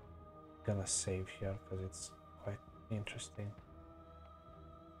 I'm gonna save here because it's quite interesting.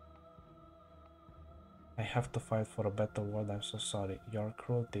 I have to fight for a better world. I'm so sorry. Your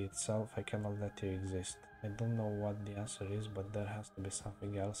cruelty itself, I cannot let you exist. I don't know what the answer is, but there has to be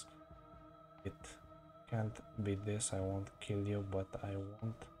something else. It can't be this. I won't kill you, but I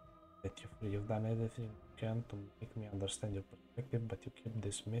won't let you free. You've done everything you can to make me understand your perspective, but you keep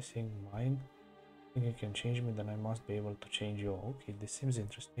dismissing mine. Think you can change me, then I must be able to change you. Okay, this seems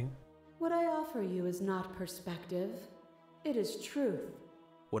interesting. What I offer you is not perspective. It is truth.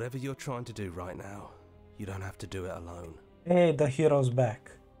 Whatever you're trying to do right now, you don't have to do it alone. Hey, the hero's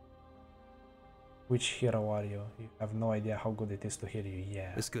back. Which hero are you? You have no idea how good it is to hear you,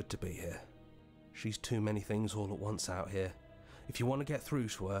 yeah. It's good to be here. She's too many things all at once out here. If you want to get through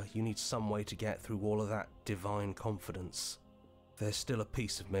to her, you need some way to get through all of that divine confidence. There's still a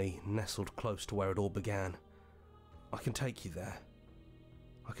piece of me nestled close to where it all began. I can take you there.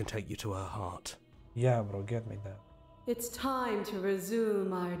 I can take you to her heart. Yeah, bro, get me there. It's time to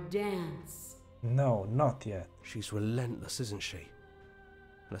resume our dance. No, not yet. She's relentless, isn't she?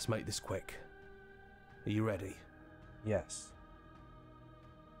 Let's make this quick. Are you ready? Yes.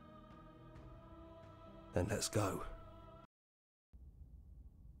 Then let's go.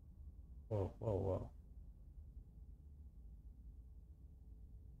 Whoa, whoa, whoa.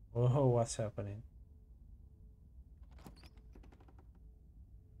 Whoa, what's happening?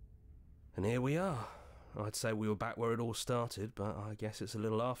 And here we are. I'd say we were back where it all started, but I guess it's a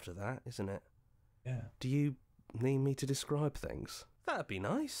little after that, isn't it? Yeah. Do you need me to describe things? That'd be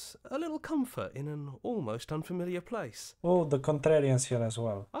nice. A little comfort in an almost unfamiliar place. Oh, the Contrarian's here as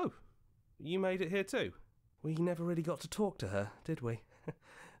well. Oh, you made it here too? We never really got to talk to her, did we?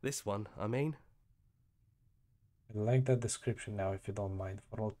 This one, I mean. I like that description now, if you don't mind,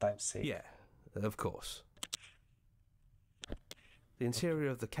 for all time's sake. Yeah, of course. The interior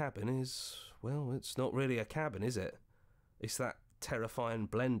of the cabin is, well, it's not really a cabin, is it? It's that terrifying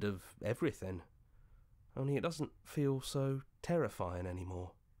blend of everything. Only it doesn't feel so terrifying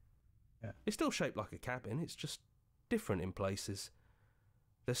anymore. Yeah. It's still shaped like a cabin, it's just different in places.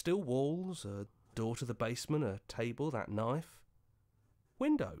 There's still walls, a door to the basement, a table, that knife.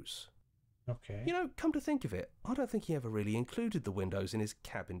 Windows. Okay. You know, come to think of it, I don't think he ever really included the windows in his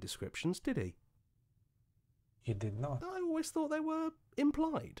cabin descriptions, did he? He did not. I always thought they were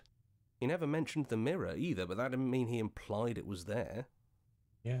implied. He never mentioned the mirror either, but that didn't mean he implied it was there.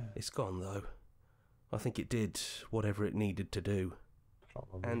 Yeah. It's gone, though. I think it did whatever it needed to do.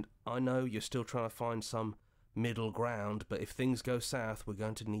 Probably. And I know you're still trying to find some middle ground, but if things go south, we're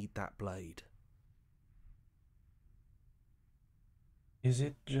going to need that blade. Is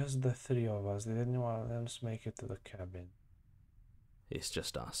it just the three of us? Did anyone else make it to the cabin? It's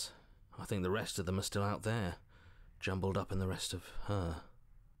just us. I think the rest of them are still out there, jumbled up in the rest of her.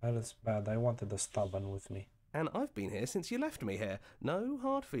 Well, it's bad. I wanted a stubborn with me. And I've been here since you left me here. No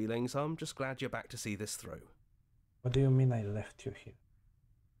hard feelings, I'm just glad you're back to see this through. What do you mean I left you here?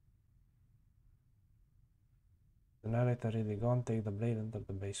 The narrator really gone, take the blade, enter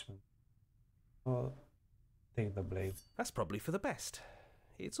the basement. Well, take the blade. That's probably for the best.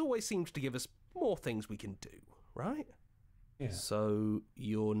 It's always seems to give us more things we can do, right? Yeah. So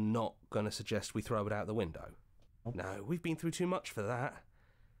you're not going to suggest we throw it out the window? Nope. No, we've been through too much for that.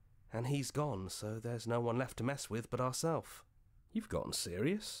 And he's gone, so there's no one left to mess with but ourselves. You've gotten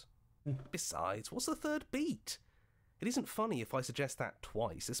serious. Besides, what's the third beat? It isn't funny if I suggest that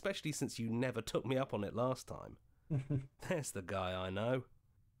twice, especially since you never took me up on it last time. There's the guy I know.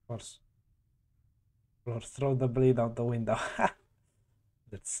 Of course. Or throw the blade out the window.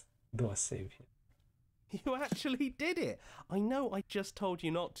 Let's do a save here. You actually did it! I know I just told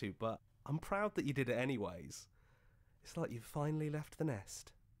you not to, but I'm proud that you did it anyways. It's like you've finally left the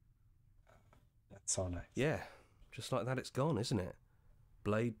nest. That's so nice. Yeah, just like that it's gone, isn't it?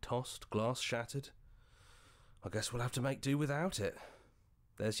 Blade tossed, glass shattered. I guess we'll have to make do without it.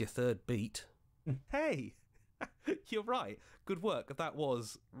 There's your third beat. Hey! You're right. Good work. That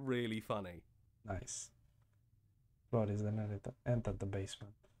was really funny. Nice. Floor is the narrator. Enter the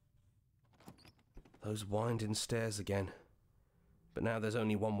basement. Those winding stairs again. But now there's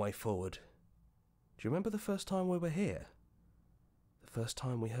only one way forward. Do you remember the first time we were here? The first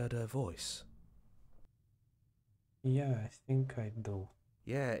time we heard her voice? Yeah, I think I do.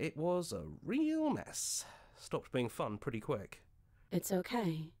 Yeah, it was a real mess. Stopped being fun pretty quick. It's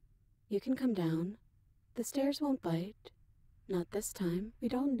okay. You can come down. The stairs won't bite. Not this time. We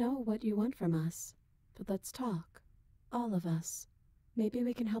don't know what you want from us. But let's talk. All of us. Maybe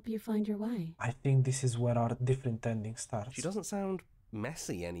we can help you find your way. I think this is where our different ending starts. She doesn't sound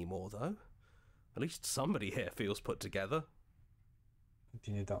messy anymore, though. At least somebody here feels put together.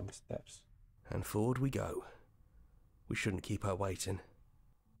 Continue down the steps. And forward we go. We shouldn't keep her waiting.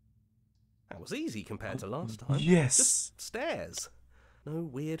 That was easy compared to last time. Yes! Just stairs. No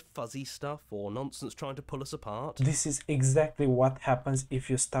weird fuzzy stuff or nonsense trying to pull us apart. This is exactly what happens if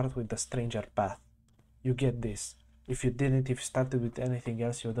you start with the stranger path. You get this. If you didn't, if you started with anything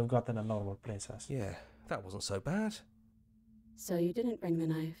else, you would have gotten a normal princess. Yeah, that wasn't so bad. So you didn't bring the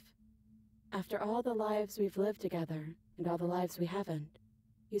knife. After all the lives we've lived together, and all the lives we haven't,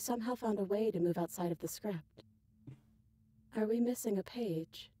 you somehow found a way to move outside of the script. Are we missing a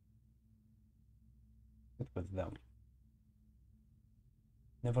page? Sit with them.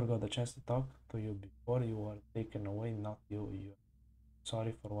 Never got a chance to talk to you before you were taken away, not you.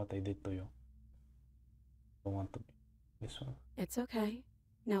 Sorry for what I did to you. Don't want to be this one. It's okay.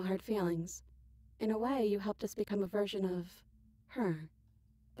 No hard feelings. In a way, you helped us become a version of her.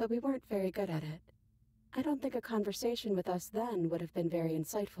 But we weren't very good at it. I don't think a conversation with us then would have been very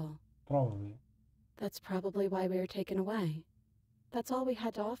insightful. Probably. That's probably why we were taken away. That's all we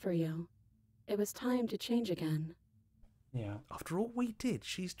had to offer you. It was time to change again. Yeah. After all we did,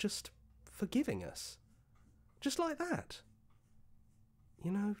 she's just forgiving us. Just like that.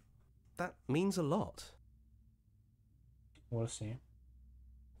 You know, that means a lot. We'll see.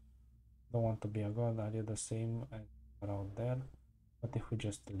 Don't want to be a god. Are you the same as around there? What if we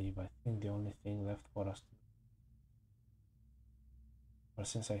just leave? I think the only thing left for us to do. Or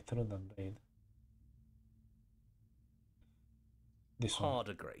since I threw the blade. This one. Hard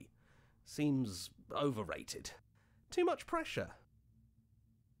agree. Seems overrated. Too much pressure.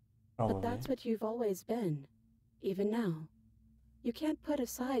 Probably. But that's what you've always been. Even now. You can't put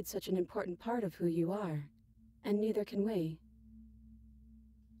aside such an important part of who you are. And neither can we.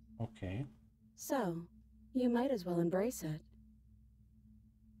 Okay. So, you might as well embrace it.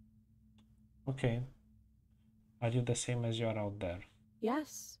 Okay. Are you the same as you are out there?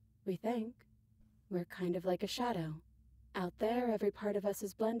 Yes, we think. We're kind of like a shadow. Out there, every part of us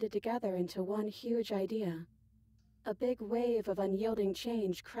is blended together into one huge idea. A big wave of unyielding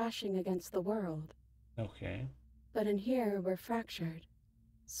change crashing against the world. Okay. But in here, we're fractured.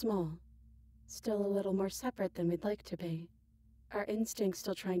 Small. Still a little more separate than we'd like to be. Our instincts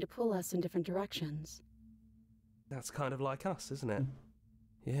still trying to pull us in different directions. That's kind of like us, isn't it?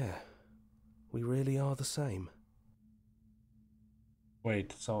 Yeah. We really are the same.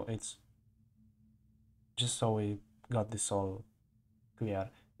 Wait, so it's... Just so we got this all clear.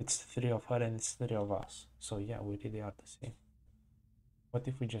 It's 3 of her and it's 3 of us. So yeah, we really are the same. What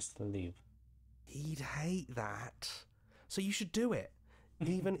if we just leave? He'd hate that. So you should do it.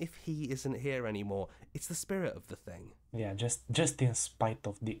 Even if he isn't here anymore, it's the spirit of the thing. Yeah, just in spite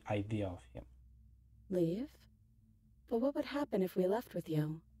of the idea of him. Leave? But what would happen if we left with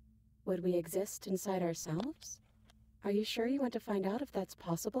you? Would we exist inside ourselves? Are you sure you want to find out if that's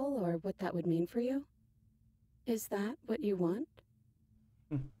possible or what that would mean for you? Is that what you want?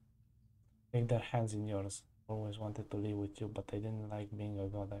 Take their hands in yours. Always wanted to live with you, but I didn't like being a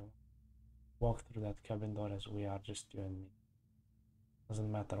god. walk through that cabin door as we are, just you and me.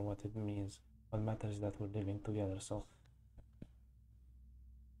 Doesn't matter what it means. What matters is that we're living together. So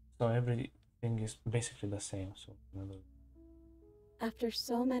everything is basically the same. So after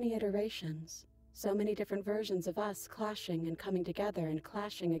so many iterations, so many different versions of us clashing and coming together and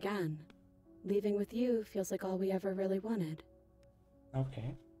clashing again, leaving with you feels like all we ever really wanted.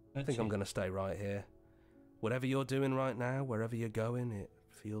 Okay. I think I'm going to stay right here. Whatever you're doing right now, wherever you're going, it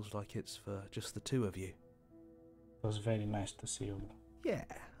feels like it's for just the two of you. It was very nice to see you. Yeah,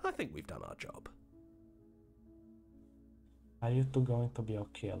 I think we've done our job. Are you two going to be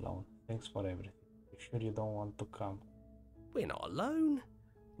okay alone? Thanks for everything. You sure you don't want to come? We're not alone.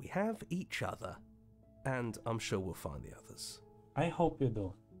 We have each other. And I'm sure we'll find the others. I hope you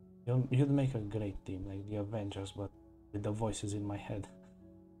do. You'd make a great team, like the Avengers, but with the voices in my head.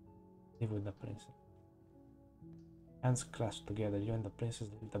 Live with the princess. Hands clasped together, you and the princess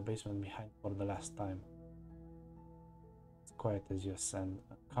leave the basement behind for the last time. It's quiet as you ascend,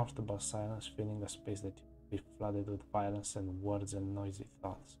 a comfortable silence filling a space that you be flooded with violence and words and noisy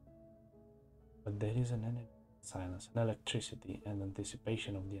thoughts. But there is an energy in silence, an electricity and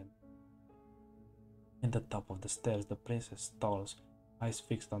anticipation of the end. In the top of the stairs, the princess stalls, eyes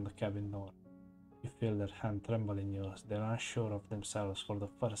fixed on the cabin door. You feel their hand tremble in yours. They're unsure of themselves for the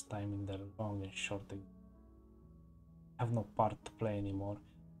first time in their long and short existence. They have no part to play anymore,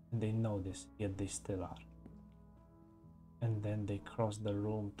 and they know this, yet they still are. And then they cross the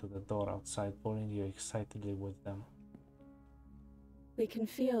room to the door outside, pulling you excitedly with them. We can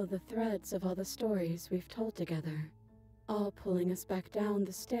feel the threads of all the stories we've told together, all pulling us back down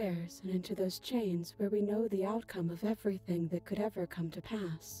the stairs and into those chains where we know the outcome of everything that could ever come to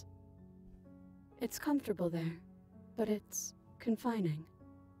pass. It's comfortable there, but it's confining.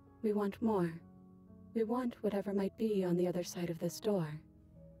 We want more. We want whatever might be on the other side of this door.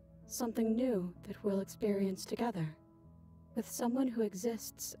 Something new that we'll experience together, with someone who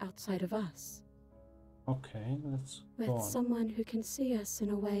exists outside of us. Okay, let's go on. With someone who can see us in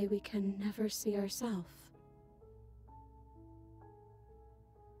a way we can never see ourselves.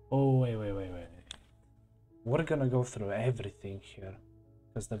 Oh, wait. We're gonna go through everything here,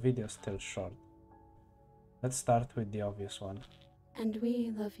 because the video is still short. Let's start with the obvious one. And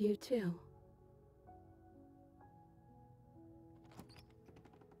we love you too.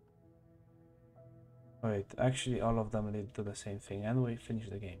 Wait, actually all of them lead to the same thing, and we finish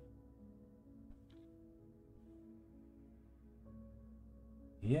the game.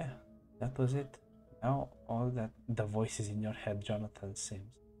 Yeah, that was it. Now all that, the voices in your head, Jonathan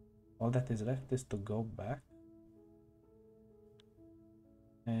Sims. All that is left is to go back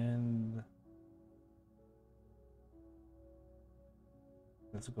and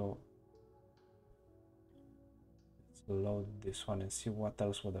let's go. Let's load this one and see what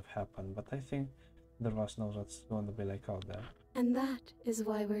else would have happened, but I think Dervas knows what's going to be like out there. And that is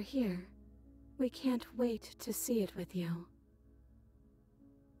why we're here. We can't wait to see it with you.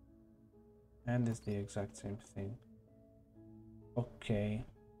 And it's the exact same thing. Okay.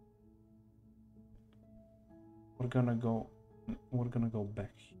 We're gonna go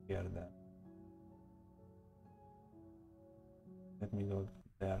back here then. Let me go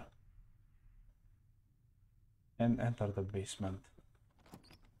there. And enter the basement.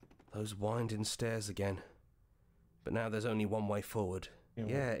 Those winding stairs again. But now there's only one way forward.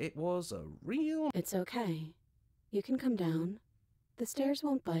 Yeah, it was a real... It's okay. You can come down. The stairs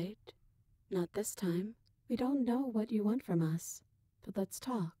won't bite. Not this time. We don't know what you want from us. But let's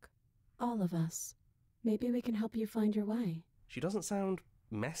talk. All of us. Maybe we can help you find your way. She doesn't sound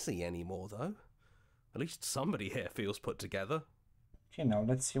messy anymore, though. At least somebody here feels put together. Okay, now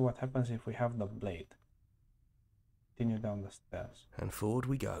let's see what happens if we have the blade. Continue down the stairs. And forward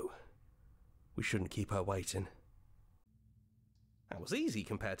we go. We shouldn't keep her waiting. That was easy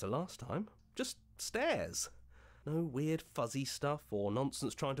compared to last time. Just stairs. No weird fuzzy stuff or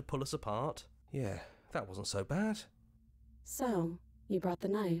nonsense trying to pull us apart. Yeah, that wasn't so bad. So, you brought the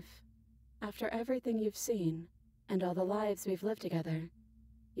knife. After everything you've seen, and all the lives we've lived together,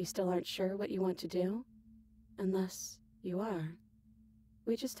 you still aren't sure what you want to do? Unless you are.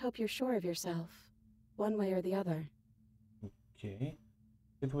 We just hope you're sure of yourself, one way or the other. Okay.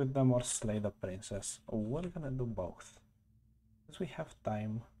 Sit with them or slay the princess. We're gonna do both. Because we have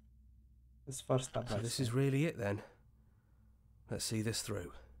time. Let's first start. So this is really it then. Let's see this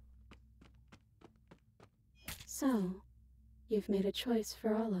through. So, you've made a choice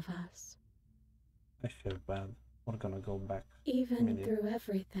for all of us. I feel bad. We're gonna go back. Even through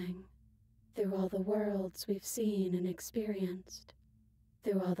everything. Through all the worlds we've seen and experienced.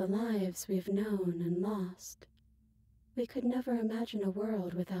 Through all the lives we've known and lost. We could never imagine a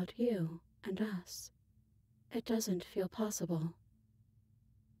world without you. and us. It doesn't feel possible.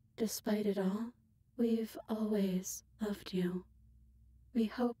 Despite it all, we've always loved you. We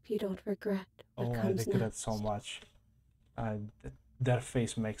hope you don't regret what Oh, I comes regret next. so much. Their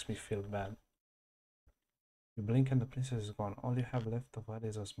face makes me feel bad. You blink and the princess is gone. All you have left of her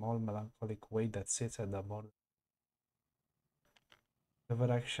is a small melancholic weight that sits at the bottom.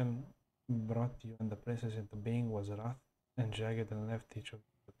 Whatever action brought you and the princess into being was wrath and jagged and left each of you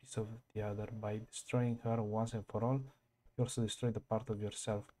a piece of the other. By destroying her once and for all, you also destroyed a part of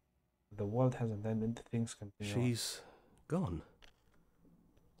yourself. The world hasn't ended, things continue. She's gone.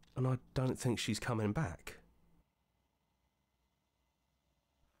 And I don't think she's coming back.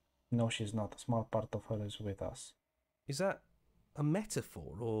 No, she's not. A small part of her is with us. Is that a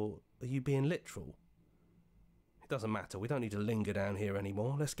metaphor, or are you being literal? It doesn't matter. We don't need to linger down here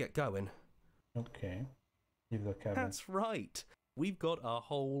anymore. Let's get going. Okay. Leave the cabin. That's right. We've got a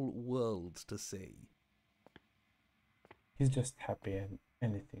whole world to see. He's just happy and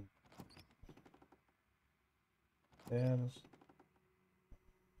anything. There's...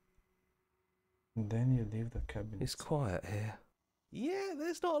 And then you leave the cabin. It's quiet here. Yeah,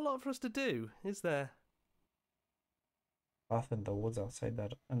 there's not a lot for us to do, is there? Path in the woods outside are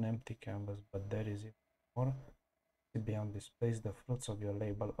an empty canvas, but there is even more. Beyond this place, the fruits of your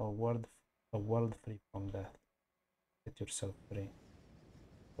labor, a world free from death. Set yourself free.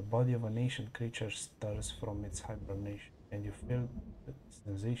 The body of an ancient creature stirs from its hibernation, and you feel the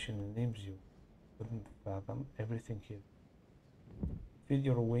sensation in limbs you couldn't fathom. Everything here. Feel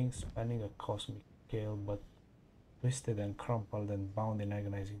your wings spanning a cosmic scale, but twisted and crumpled and bound in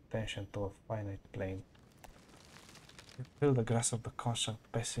agonizing tension to a finite plane. You feel the grasp of the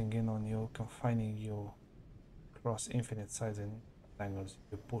construct pressing in on you, confining you across infinite sides and angles.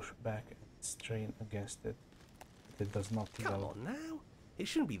 You push back and strain against it, but it does not Come develop. on now. It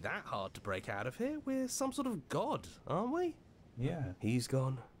shouldn't be that hard to break out of here. We're some sort of god, aren't we? Yeah. He's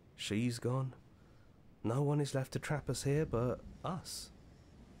gone. She's gone. No one is left to trap us here but us.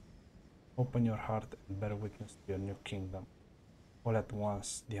 Open your heart and bear witness to your new kingdom. All at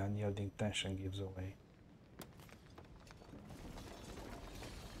once, the unyielding tension gives away.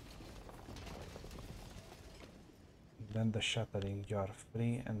 Then the shattering, you are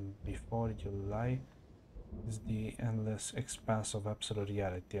free, and before you lie is the endless expanse of absolute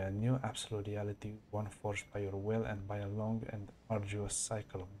reality, a new absolute reality, one forged by your will and by a long and arduous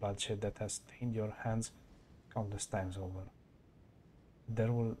cycle of bloodshed that has stained your hands countless times over.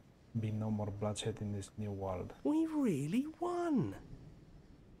 There will be no more bloodshed in this new world. We really won.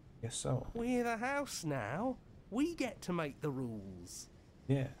 Guess so. We're the house now. We get to make the rules.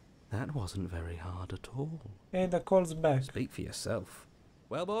 Yeah. That wasn't very hard at all. Hey, the call's back. Speak for yourself.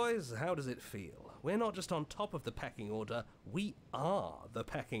 Well, boys, how does it feel? We're not just on top of the pecking order, we are the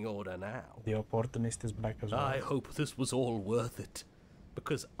pecking order now. The opportunist is back as well. I hope this was all worth it,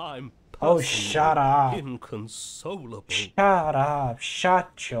 because I'm Oh, shut up. inconsolable. Shut up.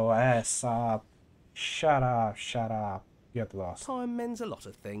 Shut your ass up. Shut up. Shut up. Get lost. Time mends a lot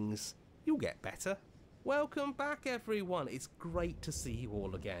of things. You'll get better. Welcome back, everyone. It's great to see you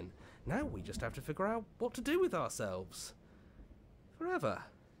all again. Now we just have to figure out what to do with ourselves. Forever.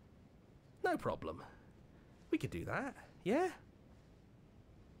 No problem. We could do that, yeah?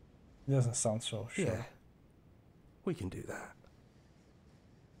 It doesn't sound so sure. Yeah. We can do that.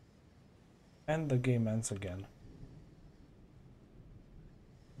 And the game ends again.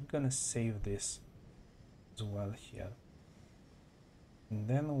 I'm gonna save this as well here. And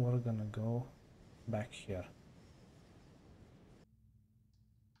then we're gonna go back here.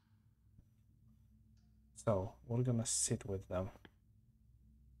 So we're gonna sit with them.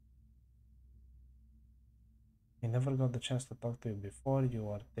 I never got the chance to talk to you before. You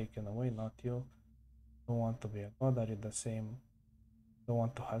are taken away, not you. Don't want to be a god. Are you the same? Don't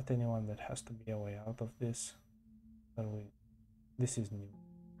want to hurt anyone. There has to be a way out of this. This is new.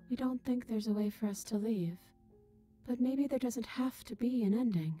 We don't think there's a way for us to leave. But maybe there doesn't have to be an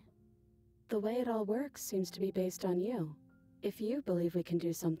ending. The way it all works seems to be based on you. If you believe we can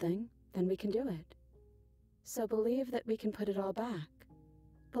do something, then we can do it. So believe that we can put it all back.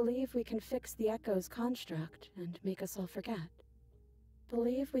 Believe we can fix the Echo's construct and make us all forget.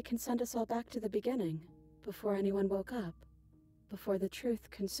 Believe we can send us all back to the beginning, before anyone woke up, before the truth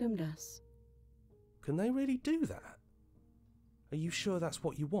consumed us. Can they really do that? Are you sure that's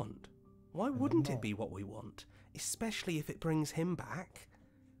what you want? Why wouldn't it be what we want? Especially if it brings him back.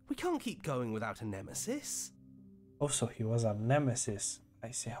 We can't keep going without a nemesis. Also, he was our nemesis.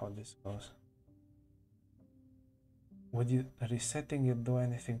 I see how this goes. Would you resetting it do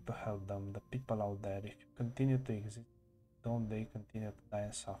anything to help them, the people out there? If you continue to exist, don't they continue to die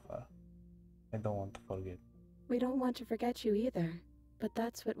and suffer? I don't want to forget. We don't want to forget you either, but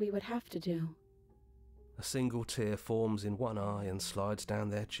that's what we would have to do. A single tear forms in one eye and slides down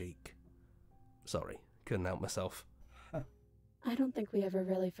their cheek. Sorry, couldn't help myself. I don't think we ever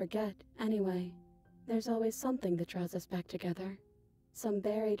really forget, anyway. There's always something that draws us back together. Some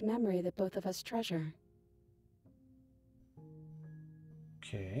buried memory that both of us treasure.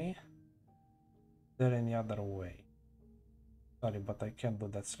 Okay. Is there any other way? Sorry, but I can't do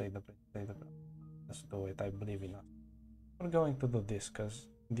that. Slay the Prince. Let's do it. I believe in us. We're going to do this because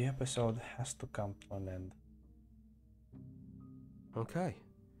the episode has to come to an end. Okay.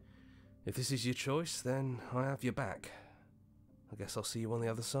 If this is your choice, then I have your back. I guess I'll see you on the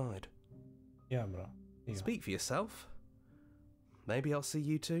other side. Yeah, bro. See you. Speak for yourself. Maybe I'll see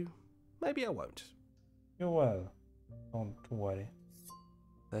you too. Maybe I won't. You will. Don't worry.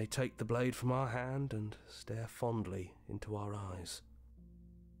 They take the blade from our hand and stare fondly into our eyes.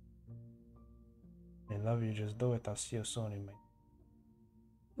 I love you. Just do it. I'll see you soon, mate.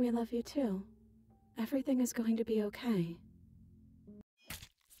 We love you too. Everything is going to be okay.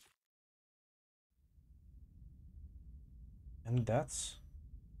 And that's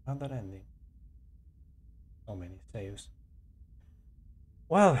another ending. So many saves.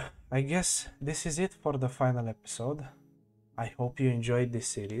 Well, I guess this is it for the final episode. I hope you enjoyed this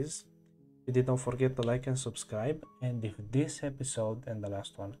series. If you did, don't forget to like and subscribe. And if this episode and the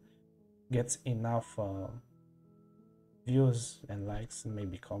last one gets enough views and likes and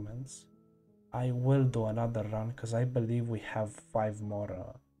maybe comments, I will do another run because I believe we have 5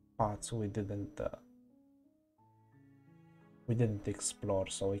 more parts we didn't explore,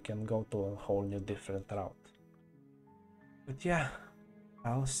 so we can go to a whole new different route. But yeah,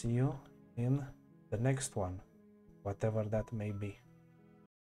 I'll see you in the next one, whatever that may be.